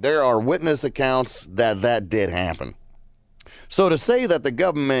 There are witness accounts that did happen. So to say that the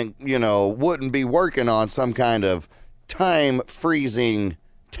government, wouldn't be working on some kind of time freezing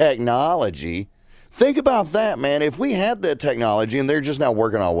technology, think about that, man. If we had that technology and they're just now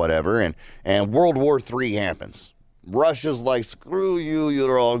working on whatever and World War III happens, Russia's like, screw you,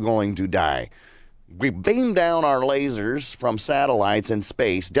 you're all going to die. We beam down our lasers from satellites in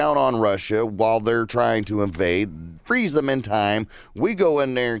space down on Russia while they're trying to invade, freeze them in time. We go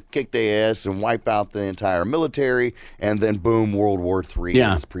in there, kick their ass, and wipe out the entire military, and then boom, World War III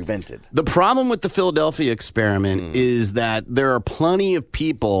is prevented. The problem with the Philadelphia experiment is that there are plenty of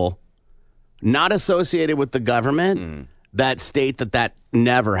people not associated with the government that state that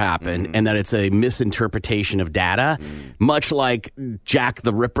never happened and that it's a misinterpretation of data, much like Jack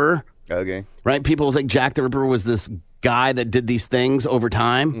the Ripper. Okay. Right? People think Jack the Ripper was this guy that did these things over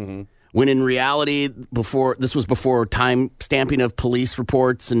time. When in reality, this was before time stamping of police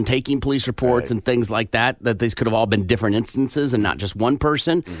reports and taking police reports and things like that these could have all been different instances and not just one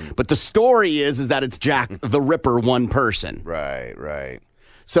person. But the story is that it's Jack the Ripper, one person. Right.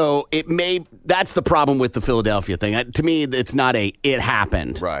 So that's the problem with the Philadelphia thing. To me, it's not it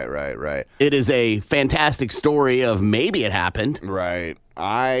happened. Right. It is a fantastic story of maybe it happened. Right.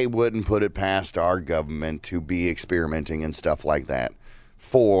 I wouldn't put it past our government to be experimenting and stuff like that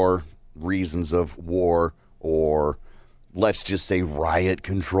for reasons of war or let's just say riot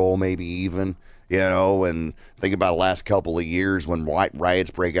control, maybe even, and think about the last couple of years when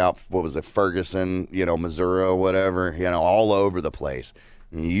riots break out, what was it, Ferguson, Missouri or whatever, all over the place.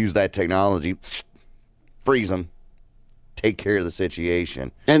 And you use that technology, freeze them, take care of the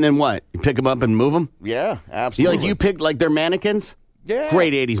situation. And then what? You pick them up and move them? Yeah, absolutely. You pick they're mannequins? Yeah.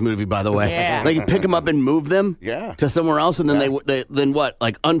 Great 80s movie, by the way. Yeah. Like you pick them up and move them to somewhere else, and then they then what?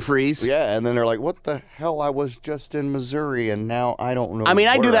 Like unfreeze? Yeah, and then they're like, what the hell? I was just in Missouri, and now I don't know. I mean,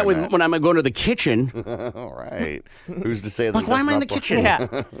 I do that at. when I'm going to the kitchen. All right. Who's to say that? Like, why am I in the kitchen?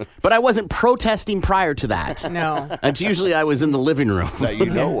 Yeah. But I wasn't protesting prior to that. No. It's usually I was in the living room. That you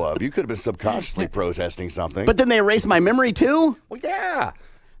know of. You could have been subconsciously protesting something. But then they erased my memory, too? Well, yeah.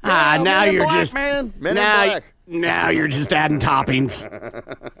 Now you're Black, just... Man. Men in Black. Now you're just adding toppings.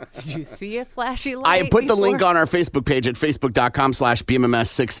 Did you see a flashy light? I put the link on our Facebook page at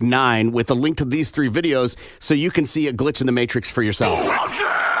facebook.com/BMMS69 with a link to these 3 videos so you can see a glitch in the Matrix for yourself.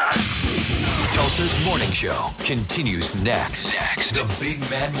 Tulsa's Morning Show continues next. The Big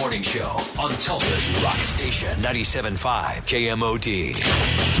Mad Morning Show on Tulsa's Rock Station 97.5 KMOD.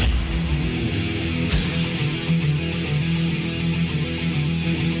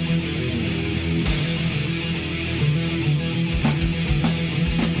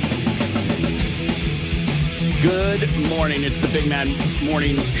 Good morning. It's the Big Mad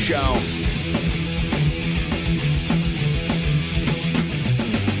Morning Show.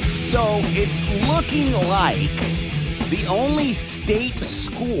 So it's looking like the only state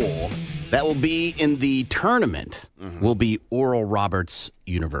school that will be in the tournament will be Oral Roberts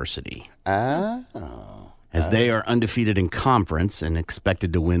University. As they are undefeated in conference and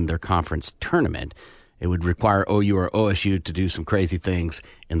expected to win their conference tournament, it would require OU or OSU to do some crazy things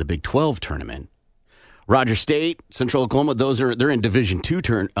in the Big 12 tournament. Rogers State, Central Oklahoma, they're in Division II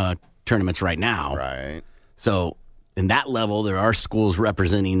tournaments right now. Right. So in that level, there are schools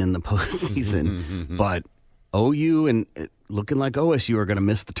representing in the postseason, but OU and looking like OSU are going to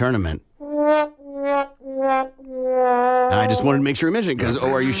miss the tournament. And I just wanted to make sure we mentioned it because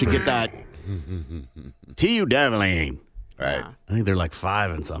ORU should get that. TU Deviling. Right. I think they're like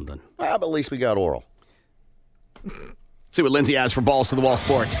 5 and something. Well, but at least we got Oral. See what Lindsay has for Balls to the Wall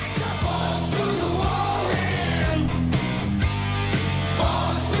Sports.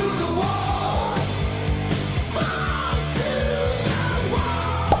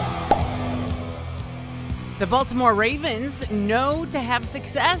 The Baltimore Ravens know to have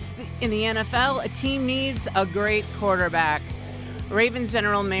success in the NFL, a team needs a great quarterback. Ravens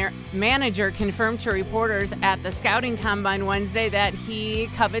general manager confirmed to reporters at the scouting combine Wednesday that he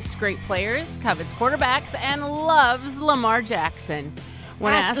covets great players, covets quarterbacks, and loves Lamar Jackson.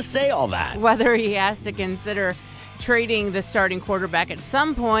 When asked to say all that, whether he has to consider trading the starting quarterback at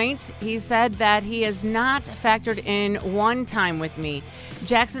some point, he said that he has not factored in one time with me.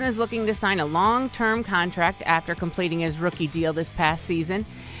 Jackson is looking to sign a long-term contract after completing his rookie deal this past season.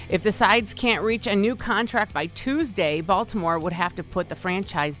 If the sides can't reach a new contract by Tuesday, Baltimore would have to put the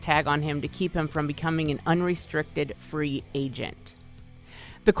franchise tag on him to keep him from becoming an unrestricted free agent.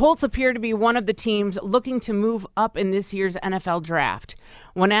 The Colts appear to be one of the teams looking to move up in this year's NFL draft.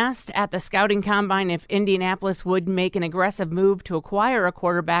 When asked at the scouting combine if Indianapolis would make an aggressive move to acquire a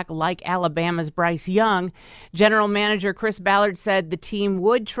quarterback like Alabama's Bryce Young, general manager Chris Ballard said the team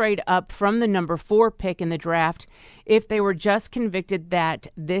would trade up from the number 4 pick in the draft if they were just convicted that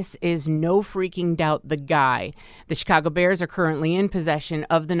this is no freaking doubt the guy. The Chicago Bears are currently in possession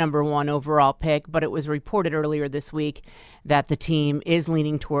of the number 1 overall pick, but it was reported earlier this week that the team is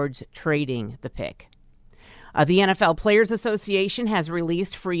leaning towards trading the pick. The NFL Players Association has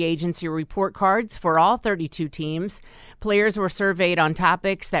released free agency report cards for all 32 teams. Players were surveyed on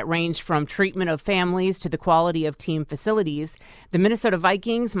topics that ranged from treatment of families to the quality of team facilities. The Minnesota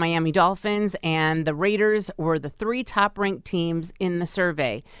Vikings, Miami Dolphins, and the Raiders were the 3 top-ranked teams in the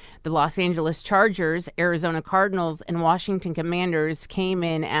survey. The Los Angeles Chargers, Arizona Cardinals, and Washington Commanders came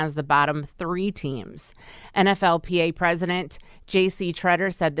in as the bottom 3 teams. NFLPA President J.C.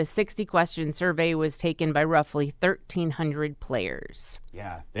 Tretter said the 60-question survey was taken by roughly 1,300 players.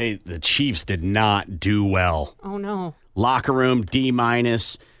 Yeah, the Chiefs did not do well. Oh, no. Locker room, D-.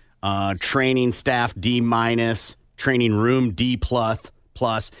 Training staff, D-. Training room, D++.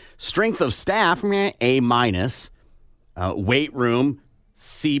 Strength of staff, A-. Weight room,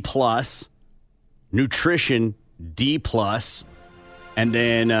 C+. Nutrition, D+. And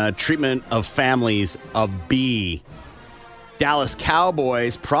then treatment of families, a B. Dallas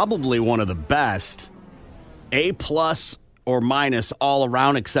Cowboys, probably one of the best. A+ or minus all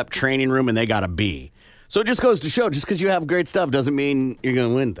around except training room, and they got a B. So it just goes to show, just because you have great stuff doesn't mean you're going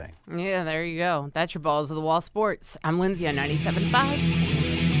to win things. Yeah, there you go. That's your Balls of the Wall Sports. I'm Lindsay on 97.5.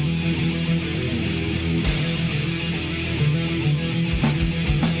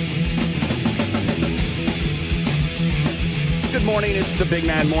 Good morning. It's the Big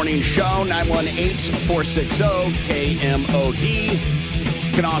Man Morning Show, 918-460-KMOD.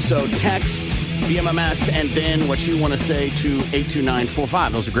 You can also text BMMS and then what you want to say to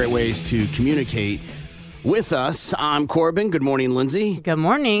 82945. Those are great ways to communicate with us. I'm Corbin. Good morning, Lindsay. Good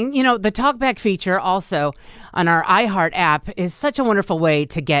morning. You know, the Talkback feature also on our iHeart app is such a wonderful way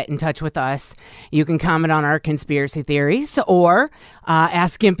to get in touch with us. You can comment on our conspiracy theories or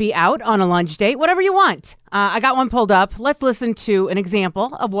ask Gimpy out on a lunch date, whatever you want. I got one pulled up. Let's listen to an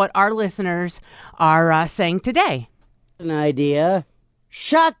example of what our listeners are saying today. An idea.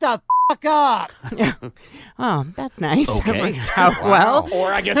 Shut the fuck up. Oh, that's nice. Okay. Wow. Well,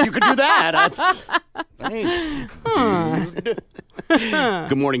 or I guess you could do that. That's thanks.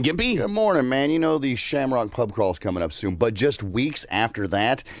 Good morning, Gimpy. Good morning, man. You know the Shamrock Pub Crawl is coming up soon, but just weeks after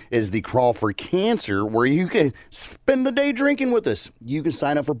that is the Crawl for Cancer, where you can spend the day drinking with us. You can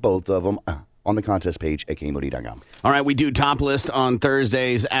sign up for both of them on the contest page at KMOD.com. All right, we do Top List on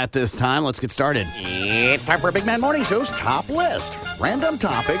Thursdays at this time. Let's get started. It's time for a Big Man Morning Show's Top List. Random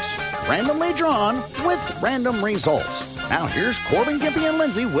topics, randomly drawn, with random results. Now here's Corbin, Gimpy, and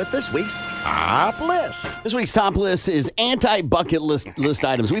Lindsay with this week's Top List. This week's Top List is anti-bucket list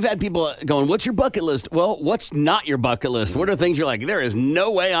items. We've had people going, what's your bucket list? Well, what's not your bucket list? What are things you're like, there is no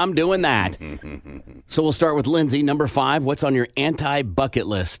way I'm doing that? So we'll start with Lindsay. Number 5, what's on your anti-bucket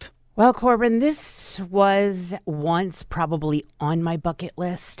list? Well, Corbin, this was once probably on my bucket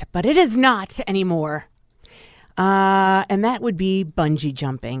list, but it is not anymore. And that would be bungee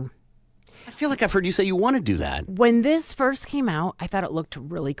jumping. I feel like I've heard you say you want to do that. When this first came out, I thought it looked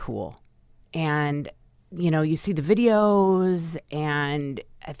really cool. And, you know, you see the videos, and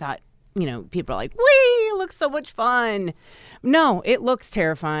I thought, you know, people are like, wee, it looks so much fun. No, it looks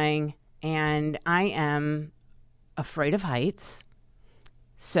terrifying, and I am afraid of heights.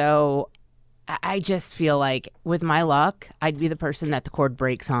 So I just feel like with my luck, I'd be the person that the cord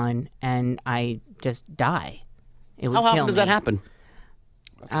breaks on and I just die. It would How often kill does me. that happen?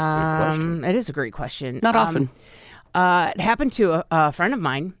 That's a good question. It is a great question. Not often. It happened to a friend of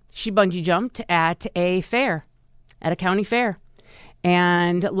mine. She bungee jumped at a fair, at a county fair.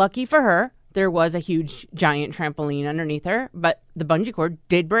 And lucky for her, there was a huge, giant trampoline underneath her, but the bungee cord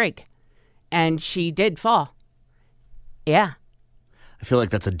did break. and she did fall. Yeah. I feel like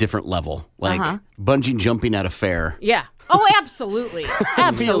that's a different level. Like Uh-huh. bungee jumping at a fair. Yeah. Oh, absolutely.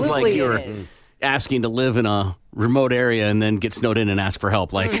 Absolutely. Feels like you're it is. asking to live in a remote area and then get snowed in and ask for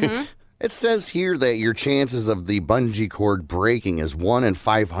help. Like, Mm-hmm. It says here that your chances of the bungee cord breaking is 1 in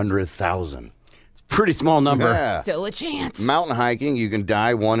 500,000. it's a pretty small number. Yeah. Still a chance. Mountain hiking, you can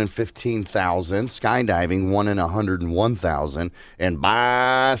die 1 in 15,000. Skydiving, 1 in 101,000. And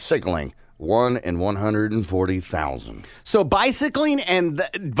bicycling, 1 in 140,000. So bicycling and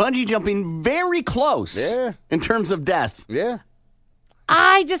bungee jumping very close. Yeah. In terms of death. Yeah.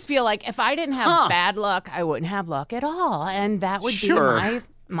 I just feel like if I didn't have bad luck, I wouldn't have luck at all. And that would Sure. be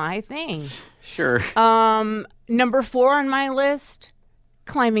my thing. Sure. Number 4 on my list,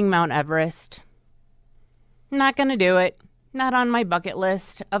 climbing Mount Everest. Not going to do it. Not on my bucket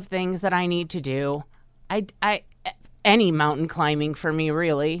list of things that I need to do. Any mountain climbing for me,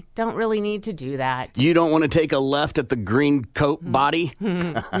 really. Don't really need to do that. You don't want to take a left at the green coat body?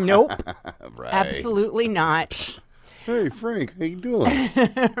 Nope. Right. Absolutely not. Hey, Frank, how you doing?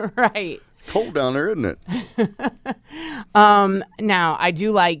 Right. Cold down there, isn't it? Now, I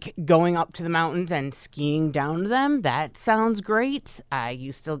do like going up to the mountains and skiing down to them. That sounds great. I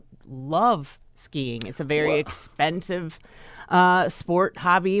used to love skiing. It's a very expensive sport,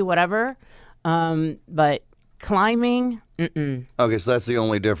 hobby, whatever. But climbing, Okay, so that's the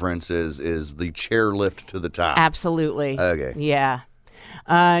only difference is the chairlift to the top. absolutely. Okay. Yeah.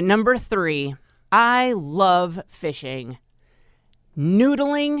 Number 3, I love fishing.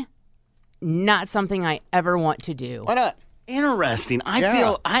 Noodling, not something I ever want to do. Why not? Interesting.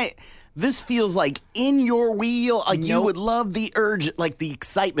 Yeah. This feels like in your wheel. Like you Nope. would love the urge, like the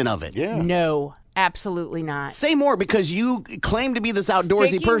excitement of it. Yeah. No, absolutely not. Say more because you claim to be this outdoorsy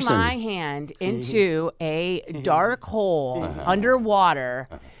Sticking person. my hand into a dark hole underwater,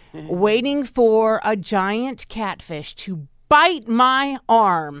 waiting for a giant catfish to bite my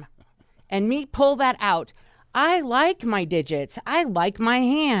arm and me pull that out. I like my digits. I like my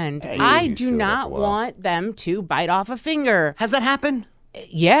hand. Yeah, you I used do to it not after a while. want them to bite off a finger. Has that happened?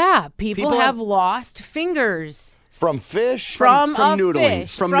 Yeah, people People have have- lost fingers From fish? from from a noodling.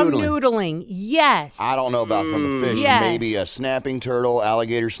 fish. From From noodling. noodling. Yes. I don't know about from the fish. Yes. Maybe a snapping turtle,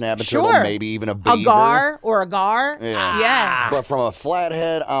 alligator snapping Sure. turtle, maybe even a beaver. A gar or a gar. Yeah. Yes. But from a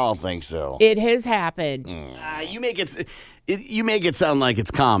flathead, I don't think so. It has happened. You make it sound like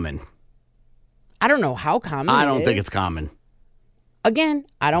it's common. I don't know how common I it don't think is. it's common. Again,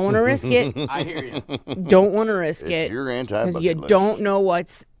 I don't want to risk it. I hear you. Don't want to risk It's it. your Because anti-bucket you list. don't know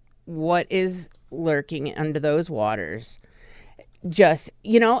what is lurking under those waters. Just,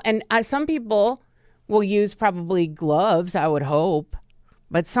 and some people will use probably gloves, I would hope,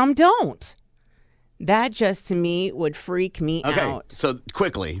 but some don't. That just to me would freak me Okay, out. so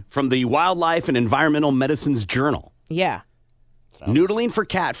quickly from the Wildlife and Environmental Medicine's Journal. Yeah. Noodling for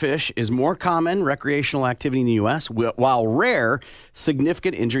catfish is more common recreational activity in the U.S. While rare,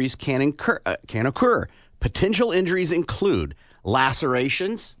 significant injuries can occur. Potential injuries include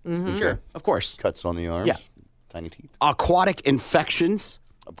lacerations, sure, of course, Cuts on the arms. Yeah. Tiny teeth. aquatic infections,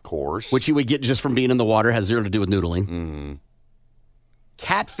 Of course. which you would get just from being in the water, has zero to do with noodling. Mm-hmm.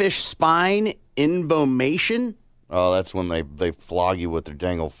 Catfish spine imbomation, Oh, that's when they flog you with their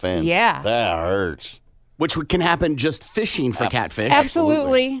dangle fins. Yeah. That hurts. which can happen just fishing for catfish.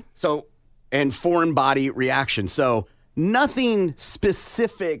 Absolutely. So, and foreign body reaction. So, nothing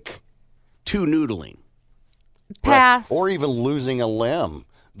specific to noodling. Pass. Or even losing a limb.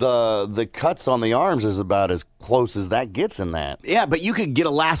 The cuts on the arms is about as close as that gets in that. Yeah, but you could get a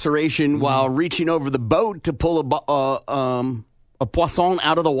laceration while reaching over the boat to pull a poisson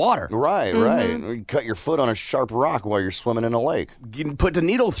out of the water. Right, right. Or you cut your foot on a sharp rock while you're swimming in a lake. You can put the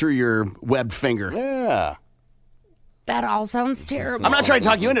needle through your webbed finger. Yeah. That all sounds terrible. I'm not trying to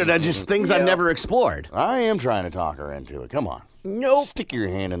talk you into it. That's just things I've never explored. I am trying to talk her into it. Come on. Nope. Stick your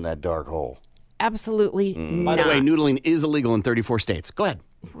hand in that dark hole. Absolutely By not. the way, noodling is illegal in 34 states. Go ahead.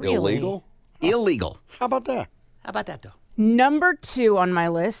 Really? Illegal? Illegal. How about that? How about that, though? Number 2 on my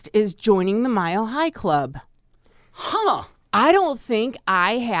list is joining the Mile High Club. Huh. I don't think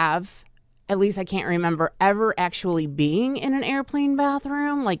I have, at least I can't remember ever actually being in an airplane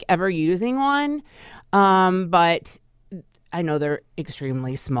bathroom, like ever using one. But I know they're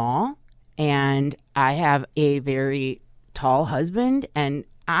extremely small, and I have a very tall husband, and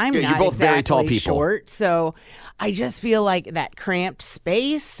I'm Yeah, not you're both very tall exactly people. short, so I just feel like that cramped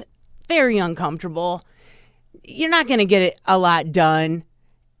space, very uncomfortable. You're not going to get a lot done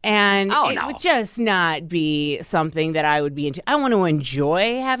And it would just not be something that I would be into. I want to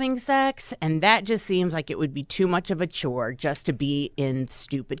enjoy having sex, and that just seems like it would be too much of a chore just to be in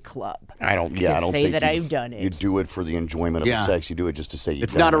stupid club. I don't say think that I've done it. You do it for the enjoyment of the sex. You do it just to say you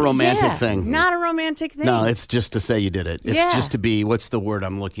It's done not a it. romantic thing. Not a romantic thing. No, it's just to say you did it. It's Yeah. just to be, what's the word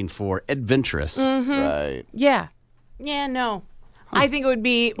I'm looking for? Adventurous. Mhm. Right. Yeah. Yeah, no. I think it would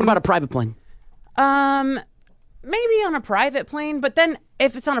be... What about a private plane? Maybe on a private plane, but then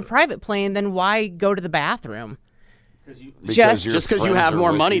if it's on a private plane, then why go to the bathroom? Just because you have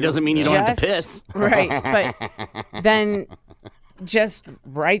more money doesn't mean you don't have to Just- piss. Right, but then just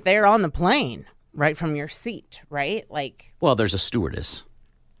right there on the plane, right from your seat, right? Like, Well, there's a stewardess.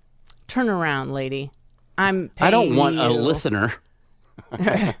 turn around, lady. I don't want you. a listener.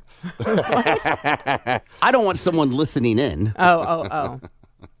 I don't want someone listening in.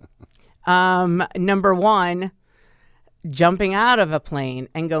 Number one, jumping out of a plane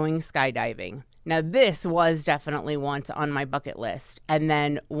and going skydiving. Now, this was definitely once on my bucket list. And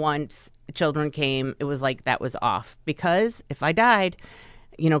then once children came, it was like that was off. Because if I died,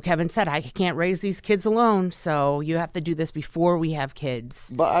 Kevin said, I can't raise these kids alone. So you have to do this before we have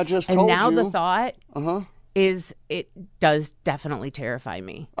kids. But I just and told now you. the thought is it does definitely terrify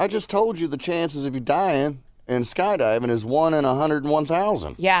me. I just told you the chances of you dying in skydiving is 1 in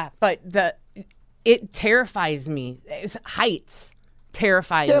 101,000. Yeah, but it terrifies me. Heights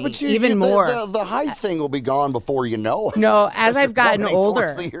terrify me but even more. The height thing will be gone before you know it. No, as Because I've you're gotten plummeting older,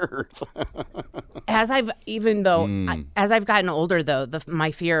 towards the earth. as I've gotten older, though,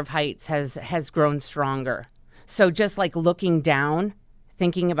 my fear of heights has grown stronger. So just like looking down,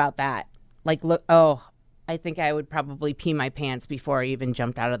 thinking about that, like I think I would probably pee my pants before I even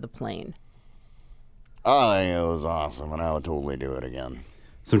jumped out of the plane. I think it was awesome, and I would totally do it again.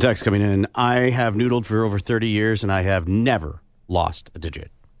 Some text coming in. I have noodled for over 30 years, and I have never lost a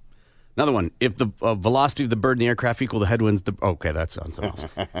digit. Another one. If the velocity of the bird in the aircraft equal the headwinds, okay, that's on something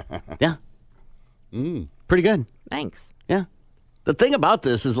else. Yeah. Pretty good. Thanks. Yeah. The thing about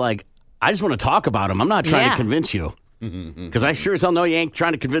this is, like, I just want to talk about them. I'm not trying to convince you. Because I sure as hell know you ain't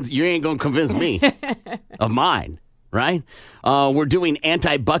going to convince me of mine, right? We're doing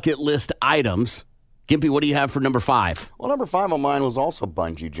anti-bucket list items. Gimpy, what do you have for number 5? Well, number 5 on mine was also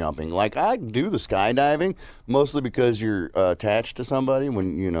bungee jumping. Like, I do the skydiving mostly because you're attached to somebody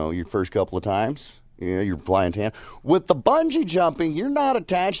when, your first couple of times. You're flying tan. With the bungee jumping, you're not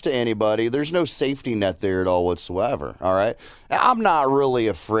attached to anybody. There's no safety net there at all whatsoever, all right? I'm not really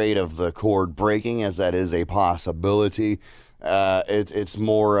afraid of the cord breaking, as that is a possibility. It's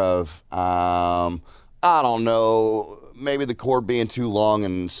more of, I don't know, maybe the cord being too long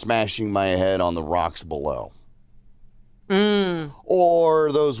and smashing my head on the rocks below.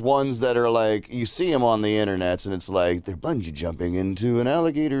 Or those ones that are like, you see them on the internets and it's like they're bungee jumping into an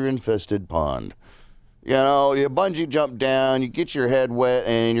alligator-infested pond. You bungee jump down, you get your head wet,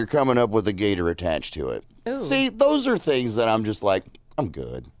 and you're coming up with a gator attached to it. Ooh. See, those are things that I'm just like, I'm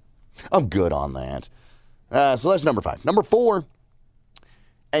good. I'm good on that. So that's number 5. Number 4,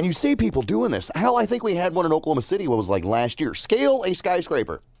 and you see people doing this. Hell, I think we had one in Oklahoma City, what was like last year. Scale a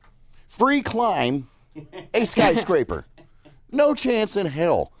skyscraper. Free climb a skyscraper. No chance in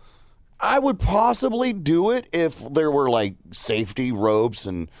hell. I would possibly do it if there were like safety ropes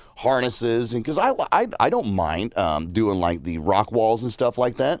and harnesses, and because I don't mind doing like the rock walls and stuff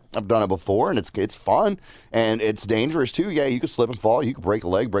like that. I've done it before, and it's fun and it's dangerous too. Yeah, you could slip and fall. You could break a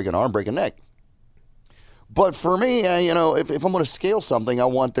leg, break an arm, break a neck. But for me, if I'm going to scale something, I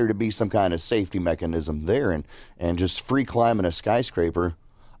want there to be some kind of safety mechanism there, and just free climbing a skyscraper.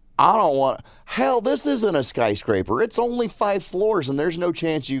 I don't want... Hell, this isn't a skyscraper. It's only 5 floors, and there's no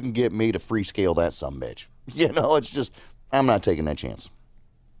chance you can get me to free scale that sumbitch. It's just... I'm not taking that chance.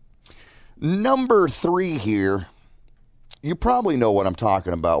 Number 3 here. You probably know what I'm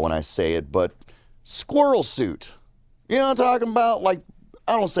talking about when I say it, but squirrel suit. You know what I'm talking about? Like,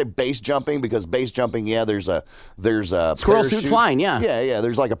 I don't say base jumping, because base jumping, there's a squirrel parachute. suit flying, yeah. Yeah,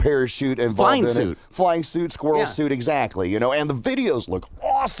 there's like a parachute involved Flying in suit. it. Flying suit, squirrel suit, exactly. And the videos look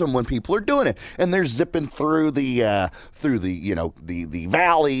awesome when people are doing it, and they're zipping through the the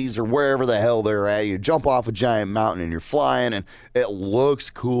valleys or wherever the hell they're at. You jump off a giant mountain and you're flying, and it looks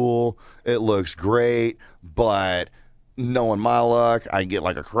cool. It looks great, but knowing my luck, I get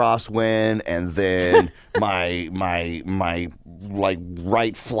like a crosswind, and then my like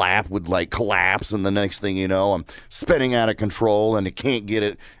right flap would like collapse, and the next thing you know, I'm spinning out of control, and it can't get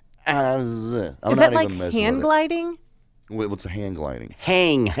it. Is that like hand gliding? What's a hang gliding?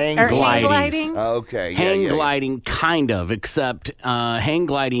 Hang gliding. Okay. Hang gliding, kind of, except hang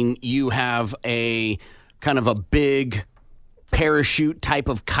gliding, you have a kind of a big parachute type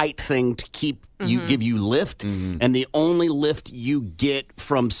of kite thing to keep give you lift, and the only lift you get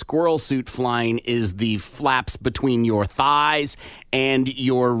from squirrel suit flying is the flaps between your thighs and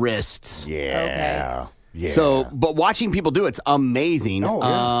your wrists. Yeah. Yeah. So, but watching people do it's amazing. Oh,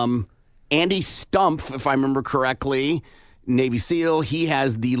 yeah. Andy Stumpf, if I remember correctly, Navy SEAL, he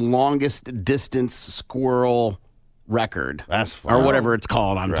has the longest distance squirrel record. That's fun. Or whatever it's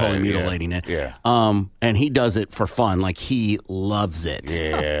called. I'm totally Right, mutilating it. Yeah. And he does it for fun. Like, he loves it.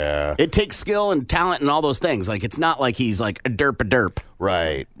 Yeah. It takes skill and talent and all those things. Like, it's not like he's like a derp.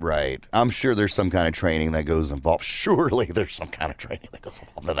 Right. I'm sure there's some kind of training that goes involved. Surely there's some kind of training that goes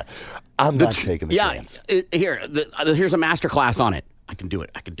involved in that. I'm not taking the chance. Here's a master class on it. I can do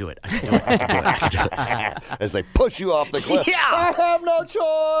it. As they push you off the cliff. Yeah. I have no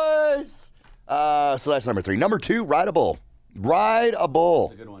choice. So that's number 3. Number 2, ride a bull. Ride a bull.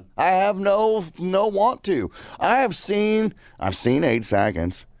 That's a good one. I have no want to. I've seen 8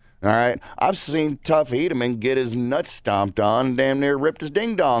 seconds. All right. I've seen Tuff Hedeman get his nuts stomped on and damn near ripped his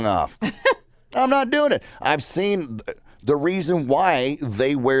ding dong off. I'm not doing it. I've seen the reason why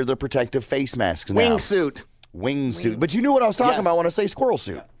they wear the protective face masks now. Wingsuit. But you knew what I was talking about when I say squirrel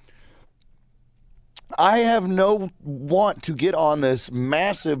suit. Yeah. I have no want to get on this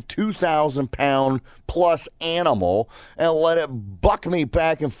massive 2,000-pound plus animal and let it buck me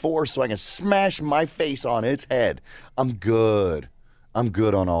back and forth so I can smash my face on its head. I'm good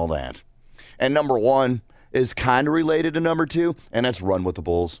on all that. And number 1 is kind of related to number 2, and that's run with the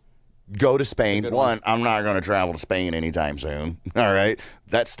bulls. Go to Spain. One, I'm not going to travel to Spain anytime soon. All right?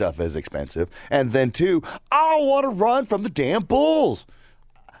 That stuff is expensive. And then 2, I don't want to run from the damn bulls.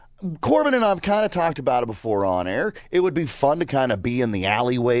 Corbin and I have kind of talked about it before on air. It would be fun to kind of be in the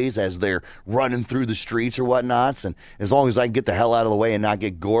alleyways as they're running through the streets or whatnots. And as long as I can get the hell out of the way and not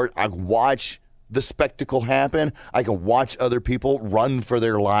get gored, I watch the spectacle happen. I can watch other people run for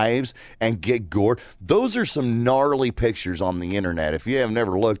their lives and get gored. Those are some gnarly pictures on the internet. If you have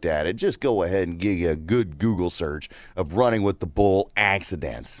never looked at it, just go ahead and give you a good Google search of running with the bull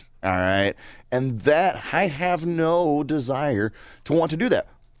accidents. All right? And that, I have no desire to want to do that.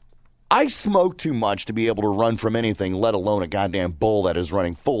 I smoke too much to be able to run from anything, let alone a goddamn bull that is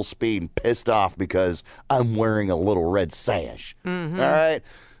running full speed and pissed off because I'm wearing a little red sash. Mm-hmm. All right?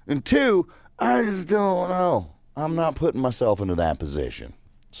 And 2, I just don't know. I'm not putting myself into that position.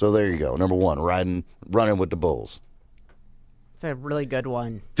 So there you go. Number 1, running with the bulls. It's a really good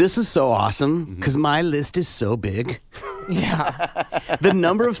one. This is so awesome because my list is so big. Yeah. The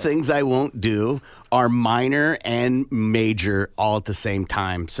number of things I won't do are minor and major all at the same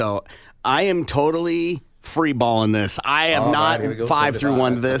time. So I am totally freeballing this. I am not 5 through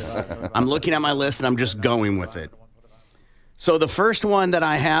 1 to this. I'm looking at my list and I'm just going with it. So the first one that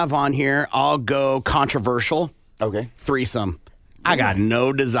I have on here, I'll go controversial. Okay. Threesome. I got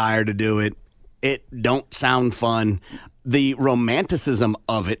no desire to do it. It don't sound fun. The romanticism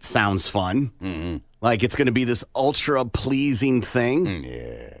of it sounds fun. Mm-hmm. Like it's going to be this ultra pleasing thing.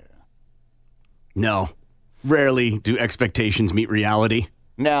 Yeah. No. Rarely do expectations meet reality.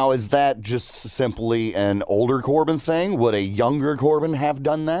 Now, is that just simply an older Corbin thing? Would a younger Corbin have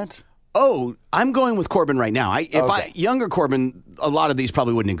done that? Oh, I'm going with Corbin right now. Younger Corbin, a lot of these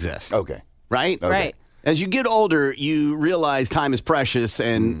probably wouldn't exist. Okay. Right? Okay. Right. As you get older, you realize time is precious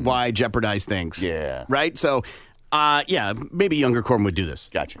and why jeopardize things. Yeah. Right? So, maybe younger Corbin would do this.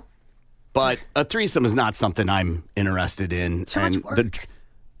 Gotcha. But a threesome is not something I'm interested in. Too much work.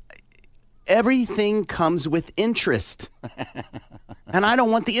 Everything comes with interest. And I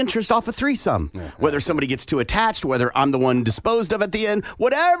don't want the interest off a threesome. Whether somebody gets too attached, whether I'm the one disposed of at the end,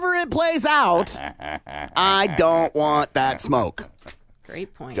 whatever it plays out, I don't want that smoke.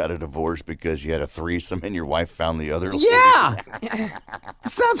 Great point. Got a divorce because you had a threesome and your wife found the other. Yeah.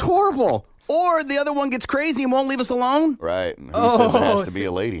 Sounds horrible. Or the other one gets crazy and won't leave us alone. Right. Who says it has to be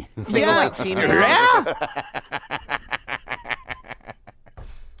a lady? Single white female. Yeah.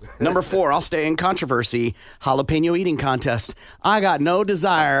 Number 4, I'll stay in controversy. Jalapeno eating contest. I got no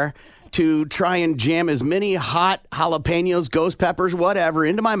desire to try and jam as many hot jalapenos, ghost peppers, whatever,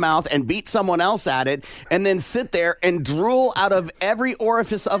 into my mouth and beat someone else at it and then sit there and drool out of every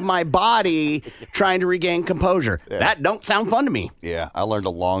orifice of my body trying to regain composure. Yeah. That don't sound fun to me. Yeah, I learned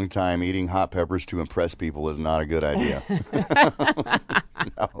a long time eating hot peppers to impress people is not a good idea.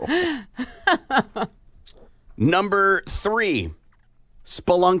 No. Number 3,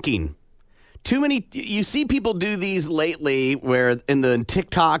 spelunking. Too many. You see people do these lately where in the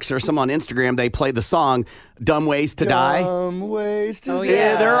TikToks or some on Instagram, they play the song Dumb Ways to Die. Dumb Ways to Die.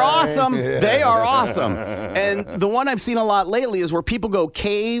 Yeah, they're awesome. They are awesome. And the one I've seen a lot lately is where people go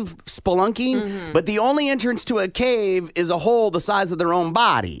cave spelunking, but the only entrance to a cave is a hole the size of their own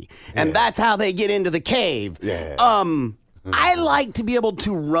body. And that's how they get into the cave. Yeah. I like to be able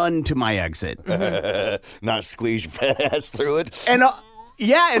to run to my exit. Not squeeze your fat ass through it. And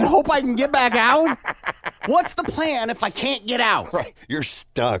and hope I can get back out. What's the plan if I can't get out? Right, you're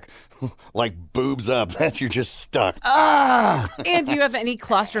stuck. Like boobs up. That you're just stuck. And do you have any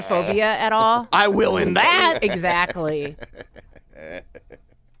claustrophobia at all? I will in that. Exactly.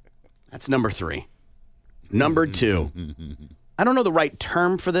 That's number 3. Number 2. I don't know the right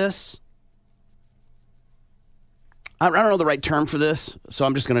term for this. I don't know the right term for this, so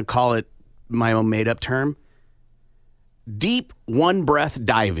I'm just going to call it my own made-up term. Deep one-breath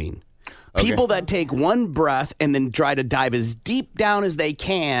diving. Okay. People that take one breath and then try to dive as deep down as they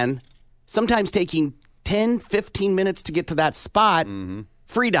can, sometimes taking 10, 15 minutes to get to that spot,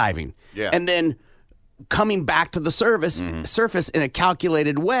 free diving. Yeah. And then coming back to the surface in a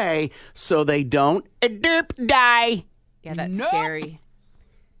calculated way so they don't die. Yeah, that's scary.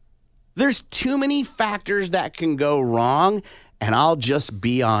 There's too many factors that can go wrong, and I'll just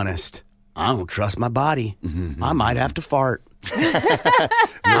be honest. I don't trust my body. I might have to fart. There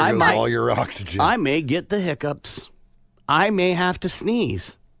goes all your oxygen. I may get the hiccups. I may have to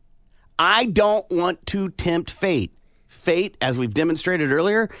sneeze. I don't want to tempt fate. Fate, as we've demonstrated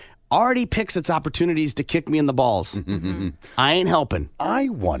earlier, already picks its opportunities to kick me in the balls. I ain't helping. I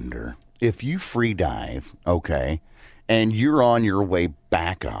wonder if you free dive, okay, and you're on your way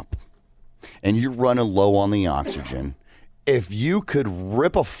back up, and you're running low on the oxygen, if you could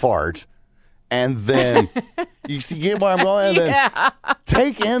rip a fart and then you see get where I'm going, and then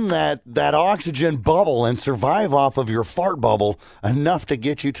take in that oxygen bubble and survive off of your fart bubble enough to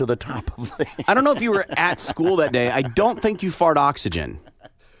get you to the top of the. I don't know if you were at school that day. I don't think you fart oxygen.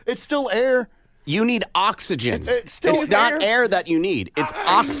 It's still air. You need oxygen. It's still It's not air that you need. It's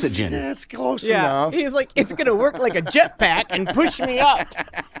oxygen. It's close enough. He's like, it's going to work like a jetpack and push me up.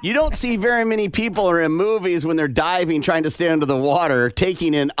 You don't see very many people or in movies when they're diving, trying to stay under the water,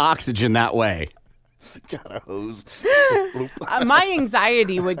 taking in oxygen that way. Got a hose. My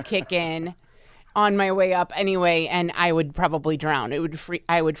anxiety would kick in on my way up anyway, and I would probably drown.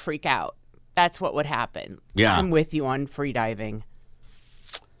 I would freak out. That's what would happen. Yeah. I'm with you on free diving.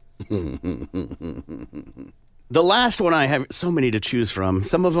 The last one, I have so many to choose from.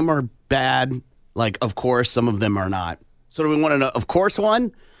 Some of them are bad, like, of course, some of them are not. So do we want an of course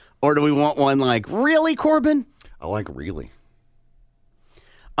one? Or do we want one like, really, Corbin? I like really.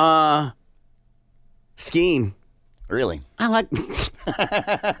 Skiing. Really? I like...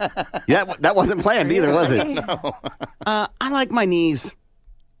 that wasn't planned either, was it? No. I like my knees.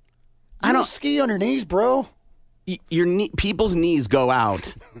 I don't ski on your knees, bro. People's knees go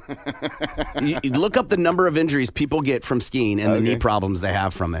out. you look up the number of injuries people get from skiing and the knee problems they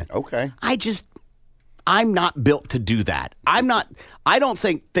have from it. Okay. I'm not built to do that. I don't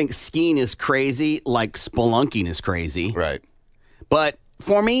think skiing is crazy like spelunking is crazy. Right. But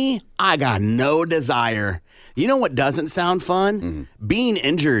for me, I got no desire. You know what doesn't sound fun? Being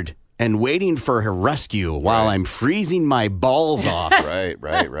injured and waiting for a rescue while I'm freezing my balls off.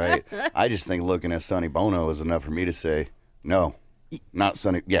 Right. I just think looking at Sonny Bono is enough for me to say, no, not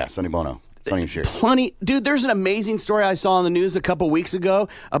Sonny. Yeah, Sonny Bono. Sonny and Cher. Dude, there's an amazing story I saw on the news a couple weeks ago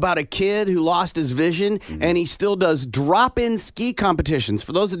about a kid who lost his vision, and he still does drop-in ski competitions.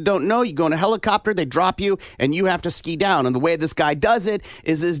 For those that don't know, you go in a helicopter, they drop you, and you have to ski down. And the way this guy does it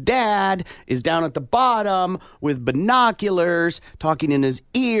is his dad is down at the bottom with binoculars, talking in his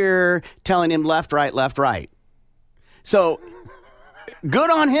ear, telling him left, right, left, right. So,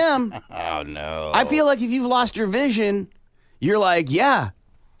 good on him. Oh, no. I feel like if you've lost your vision, you're like, yeah,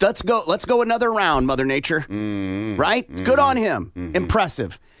 let's go another round, Mother Nature. Right? Good on him.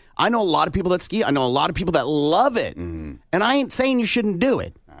 Impressive. I know a lot of people that ski. I know a lot of people that love it. And I ain't saying you shouldn't do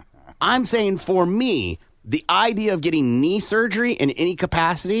it. I'm saying for me, the idea of getting knee surgery in any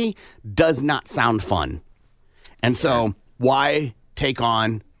capacity does not sound fun. And so why take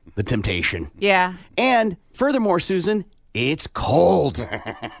on the temptation? Yeah. And furthermore, Susan, it's cold.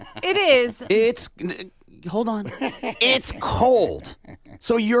 It is. Hold on. It's cold.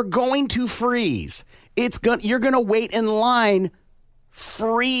 So you're going to freeze. You're going to wait in line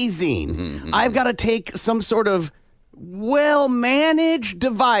freezing. I've got to take some sort of well-managed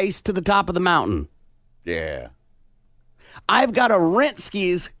device to the top of the mountain. Yeah. I've got to rent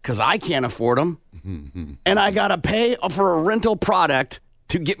skis because I can't afford them. And I got to pay for a rental product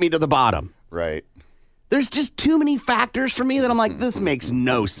to get me to the bottom. Right. There's just too many factors for me that I'm like, this makes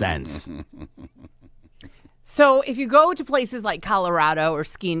no sense. So if you go to places like Colorado or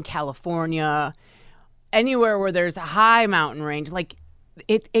ski in California, anywhere where there's a high mountain range, like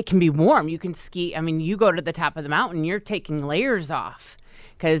it can be warm. You can ski. I mean, you go to the top of the mountain, you're taking layers off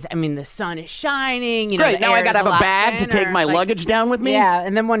because, I mean, the sun is shining. You know, Great. Now I got to have a bag to take my luggage down with me? Yeah,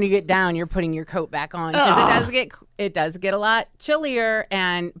 and then when you get down, you're putting your coat back on because it does get a lot chillier,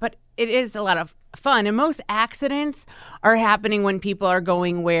 but it is a lot of fun. And most accidents are happening when people are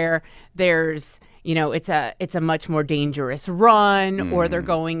going where there's, you know, it's a much more dangerous run, or they're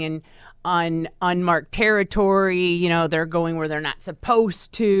going in on unmarked territory. You know, they're going where they're not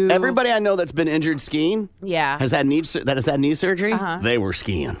supposed to. Everybody I know that's been injured skiing, Yeah. has had knee surgery. Uh-huh. They were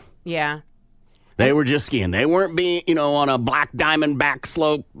skiing. Yeah. They were just skiing. They weren't being, on a black diamond back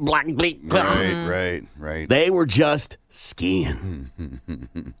slope, black bleak. Right. They were just skiing.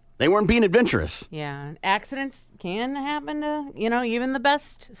 They weren't being adventurous. Yeah. Accidents can happen to, even the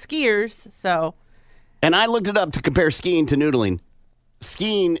best skiers. So. And I looked it up to compare skiing to noodling.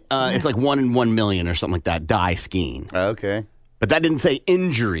 Skiing, it's like 1 in 1 million or something like that die skiing. Okay. But that didn't say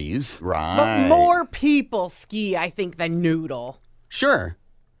injuries. Right. But more people ski, I think, than noodle. Sure.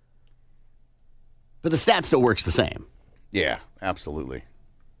 But the stat still works the same. Yeah, absolutely.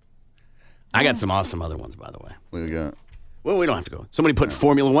 I got some awesome other ones, by the way. What do we got? Well, we don't have to go. Somebody put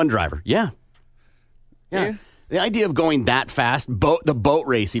Formula One driver. Yeah. The idea of going that fast, the boat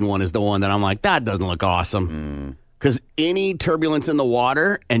racing one is the one that I'm like, that doesn't look awesome. Because any turbulence in the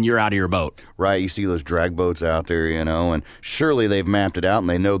water and you're out of your boat. Right, you see those drag boats out there, and surely they've mapped it out and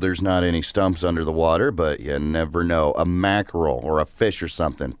they know there's not any stumps under the water, but you never know. A mackerel or a fish or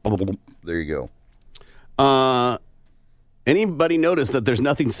something. There you go. Anybody notice that there's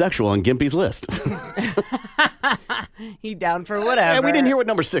nothing sexual on Gimpy's list? He down for whatever. And we didn't hear what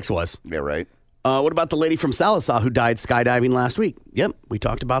number 6 was. Yeah, right. What about the lady from Sallisaw who died skydiving last week? Yep, we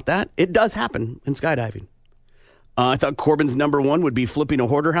talked about that. It does happen in skydiving. I thought Corbin's number 1 would be flipping a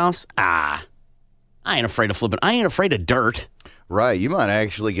hoarder house. I ain't afraid of flipping. I ain't afraid of dirt. Right, you might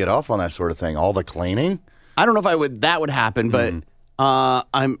actually get off on that sort of thing. All the cleaning. I don't know if that would happen, but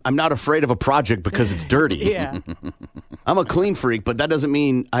I'm not afraid of a project because it's dirty. Yeah. I'm a clean freak, but that doesn't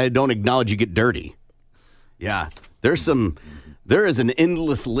mean I don't acknowledge you get dirty. Yeah. There is an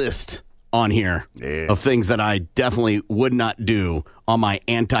endless list on here of things that I definitely would not do on my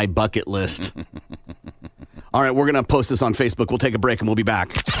anti-bucket list. All right, we're going to post this on Facebook. We'll take a break and we'll be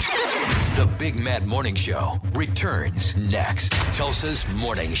back. The Big Mad Morning Show returns next. Tulsa's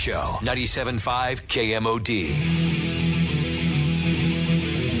Morning Show, 97.5 KMOD.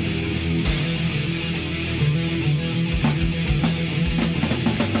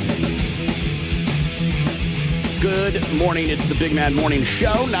 Good morning. It's the Big Mad Morning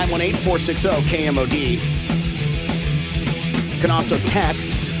Show, 918-460-KMOD. You can also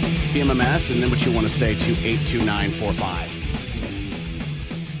text BMMS and then what you want to say to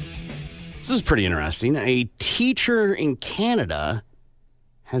 82945. This is pretty interesting. A teacher in Canada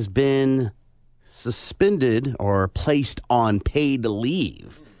has been suspended or placed on paid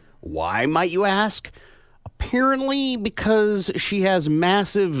leave. Why, might you ask? Apparently because she has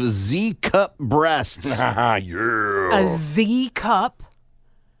massive Z-cup breasts. Yeah. A Z-cup?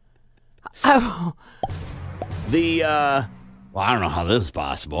 Oh. I don't know how this is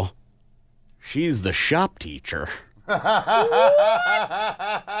possible. She's the shop teacher. That's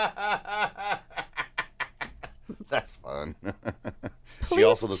fun. She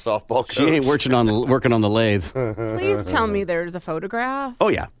also the softball coach. She ain't working on the lathe. Please tell me there's a photograph. Oh,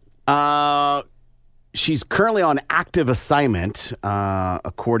 yeah. She's currently on active assignment,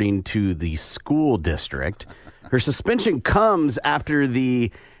 according to the school district. Her suspension comes after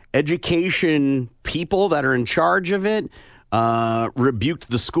the education people that are in charge of it rebuked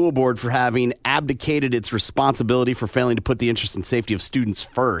the school board for having abdicated its responsibility for failing to put the interest and safety of students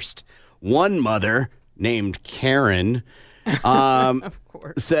first. One mother, named Karen,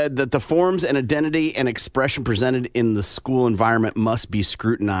 said that the forms and identity and expression presented in the school environment must be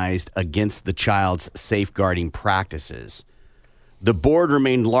scrutinized against the child's safeguarding practices. The board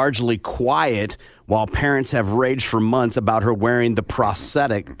remained largely quiet while parents have raged for months about her wearing the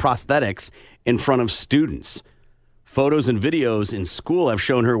prosthetics in front of students. Photos and videos in school have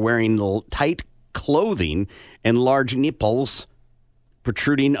shown her wearing tight clothing and large nipples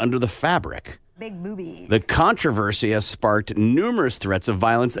protruding under the fabric. Big boobies. The controversy has sparked numerous threats of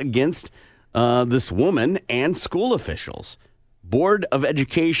violence against this woman and school officials. Board of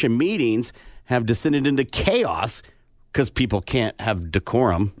Education meetings have descended into chaos because people can't have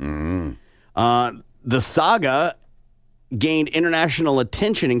decorum. The saga gained international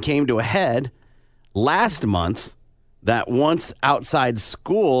attention and came to a head last month that once outside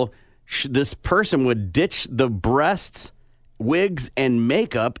school, this person would ditch the breasts, wigs, and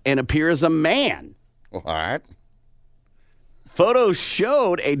makeup and appear as a man. What? Photos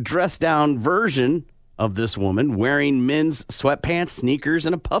showed a dressed-down version of this woman wearing men's sweatpants, sneakers,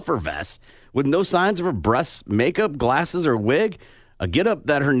 and a puffer vest with no signs of her breasts, makeup, glasses, or wig. A getup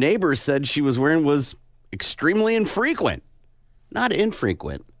that her neighbors said she was wearing was extremely infrequent. Not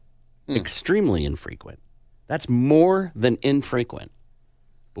infrequent. Extremely infrequent. That's more than infrequent,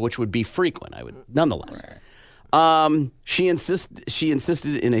 which would be frequent, I would nonetheless. She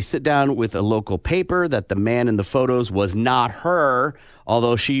insisted in a sit-down with a local paper that the man in the photos was not her,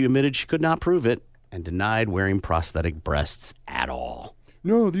 although she admitted she could not prove it and denied wearing prosthetic breasts at all.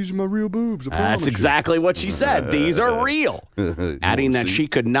 No, these are my real boobs. That's exactly what she said. These are real. Adding that she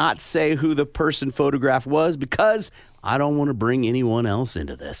could not say who the person photographed was because I don't want to bring anyone else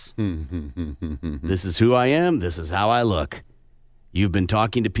into this. This is who I am. This is how I look. You've been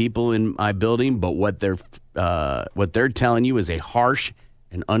talking to people in my building, but what they're telling you is a harsh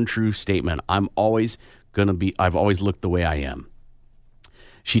and untrue statement. I've always looked the way I am.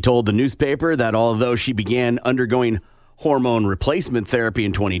 She told the newspaper that although she began undergoing hormone replacement therapy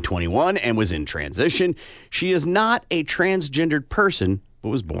in 2021 and was in transition, she is not a transgendered person, but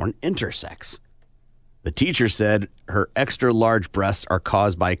was born intersex. The teacher said her extra large breasts are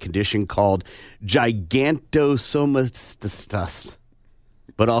caused by a condition called gigantosomastis,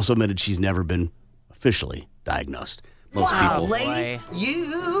 but also admitted she's never been officially diagnosed. Most people, lady,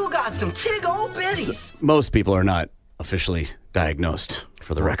 you got some tig old bitties. Most people are not officially diagnosed,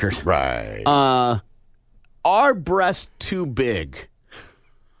 for the record. Right. Are breasts too big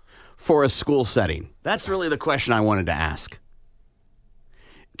for a school setting? That's really the question I wanted to ask.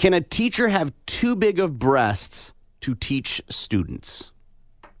 Can a teacher have too big of breasts to teach students?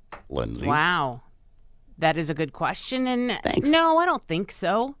 Lindsay? Wow. That is a good question. And Thanks. No, I don't think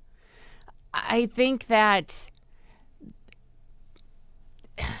so. I think that,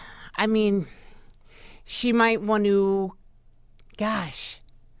 I mean, she might want to,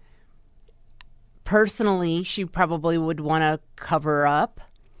 personally, she probably would want to cover up.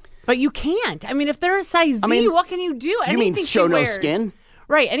 But you can't. I mean, if they're a size Z, what can you do? You mean show no skin?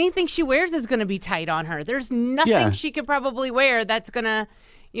 Right. Anything she wears is going to be tight on her. There's nothing she could probably wear that's going to,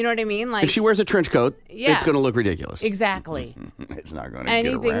 you know what I mean? Like, if she wears a trench coat, it's going to look ridiculous. Exactly. It's not going to get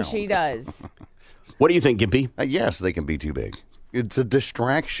around. Anything she does. What do you think, Gimpy? Yes, they can be too big. It's a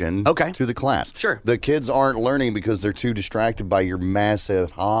distraction to the class. Sure. The kids aren't learning because they're too distracted by your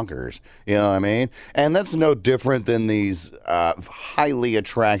massive honkers. You know what I mean? And that's no different than these highly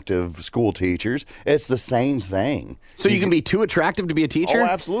attractive school teachers. It's the same thing. So you can be too attractive to be a teacher? Oh,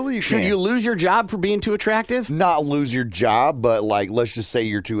 absolutely you Should can. you lose your job for being too attractive? Not lose your job, but like, let's just say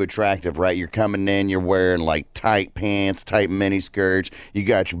you're too attractive, right? You're coming in, you're wearing like tight pants, tight mini skirts. You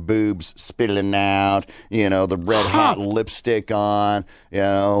got your boobs spilling out, you know, the red hot lipstick on, you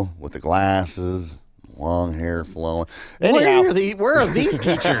know, with the glasses, long hair flowing. Where are these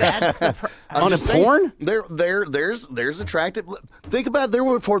teachers? On a porn? There's attractive. Think about it, there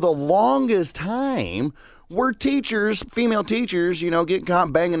were for the longest time. We're teachers, female teachers, you know, get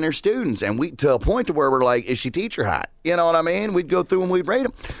caught banging their students, and we to a point to where we're like, is she teacher hot? You know what I mean? We'd go through and we'd rate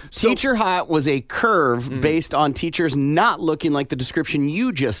them. Teacher hot was a curve based on teachers not looking like the description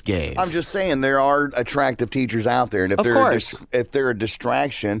you just gave. I'm just saying there are attractive teachers out there, and if they're a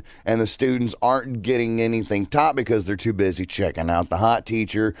distraction and the students aren't getting anything taught because they're too busy checking out the hot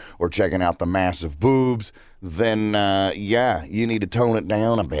teacher or checking out the massive boobs, then you need to tone it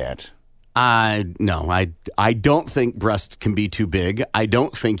down a bit. No, I don't think breasts can be too big. I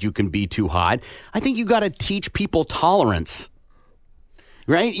don't think you can be too hot. I think you got to teach people tolerance,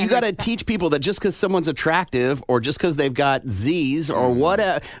 right? You got to teach people that just because someone's attractive or just because they've got Z's or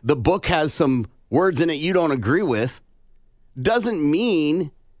what the book has some words in it you don't agree with doesn't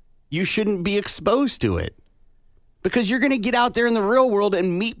mean you shouldn't be exposed to it, because you're going to get out there in the real world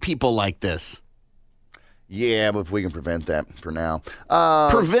and meet people like this. Yeah, but if we can prevent that for now.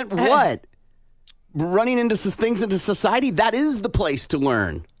 Prevent what? Running into things into society? That is the place to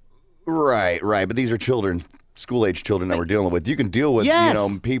learn. Right. But these are children, school-age children that we're dealing with. You can deal with,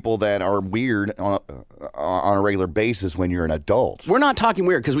 people that are weird on a regular basis when you're an adult. We're not talking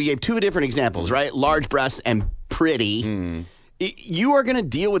weird because we gave two different examples, right? Large breasts and pretty. You are going to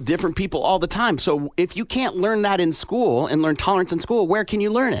deal with different people all the time. So if you can't learn that in school and learn tolerance in school, where can you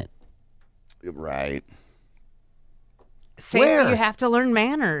learn it? Right. You have to learn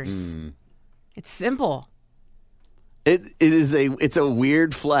manners. It's simple. It's a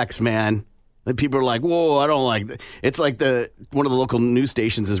weird flex, man. And people are like, whoa, I don't like that. It's like one of the local news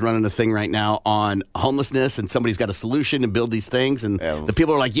stations is running a thing right now on homelessness, and somebody's got a solution to build these things. And the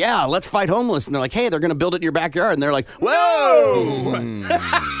people are like, yeah, let's fight homeless. And they're like, hey, they're going to build it in your backyard. And they're like, whoa.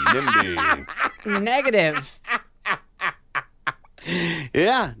 Negative.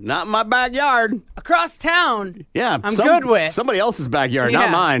 Yeah, not in my backyard. Across town. Yeah. I'm good with. Somebody else's backyard,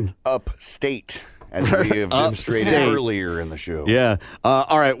 not mine. Upstate, as we have demonstrated earlier in the show. Yeah.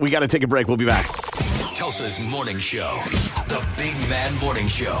 All right, we got to take a break. We'll be back. Tulsa's Morning Show. The Big Man Morning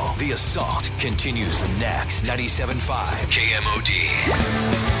Show. The assault continues next. 97.5 KMOD.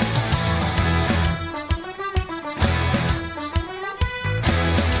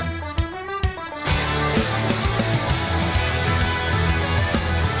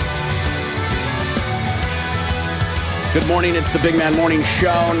 Good morning. It's the Big Man Morning Show,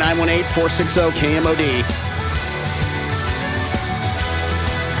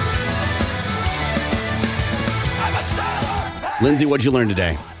 918-460-KMOD. Lindsay, what'd you learn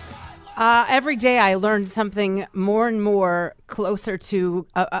today? Every day I learned something more and more closer to...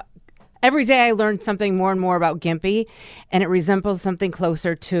 every day I learned something more and more about Gimpy, and it resembles something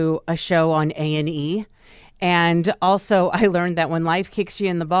closer to a show on A&E. And also I learned that when life kicks you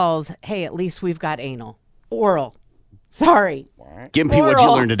in the balls, hey, at least we've got oral. Sorry. Gimpy, what'd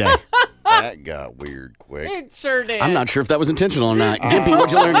you learn today? That got weird quick. It sure did. I'm not sure if that was intentional or not. Gimpy,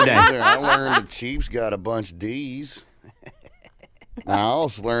 what'd you learn today? I learned the Chiefs got a bunch of D's. I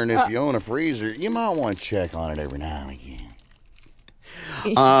also learned if you own a freezer, you might want to check on it every now and again.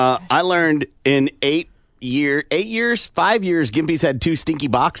 I learned in 5 years, Gimpy's had 2 stinky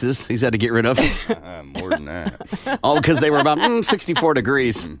boxes he's had to get rid of. More than that. All because they were about 64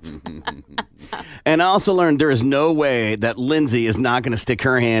 degrees. And I also learned there is no way that Lindsay is not going to stick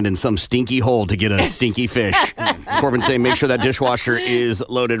her hand in some stinky hole to get a stinky fish. As Corbin saying, make sure that dishwasher is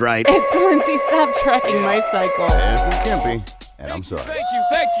loaded right. It's Lindsay, stop tracking my cycle. This is Gimpy, and I'm sorry. Thank you,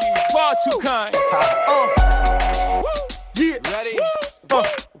 far too kind. Yeah. Ready?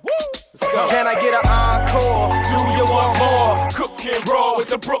 Let's go. Can I get an encore? Do you want more? Cook and roll with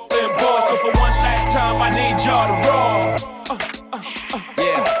the Brooklyn boys. So for one last time, I need y'all to roll.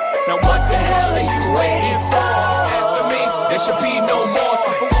 Yeah. Now what the hell are you waiting for? And with me, there should be no more.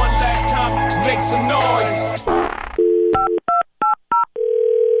 So for one last time, make some noise.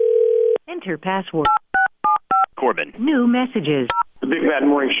 Enter password. Corbin. New messages. The Big Bad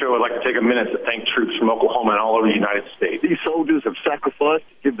Morning Show would like to take a minute to thank troops from Oklahoma and all over the United States. These soldiers have sacrificed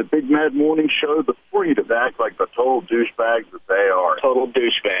to give the Big Mad Morning Show the freedom to act like the total douchebags that they are. Total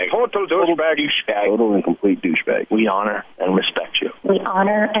douchebag. Total douchebag. Total and complete douchebag. We honor and respect you. We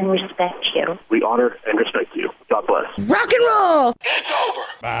honor and respect you. We honor and respect you. God bless. Rock and roll! It's over.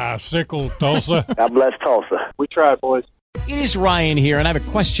 Bicycle, Tulsa. God bless Tulsa. We tried, boys. It is Ryan here, and I have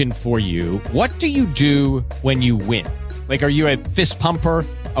a question for you. What do you do when you win? Like, are you a fist pumper,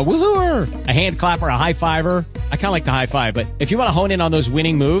 a woohooer, a hand clapper, a high fiver? I kind of like the high five, but if you want to hone in on those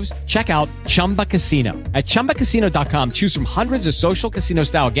winning moves, check out Chumba Casino. At ChumbaCasino.com, choose from hundreds of social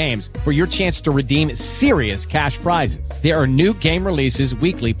casino-style games for your chance to redeem serious cash prizes. There are new game releases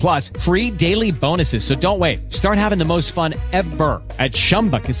weekly, plus free daily bonuses. So don't wait. Start having the most fun ever at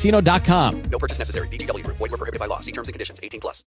ChumbaCasino.com. No purchase necessary. VGW Group. Void where prohibited by law. See terms and conditions. 18+.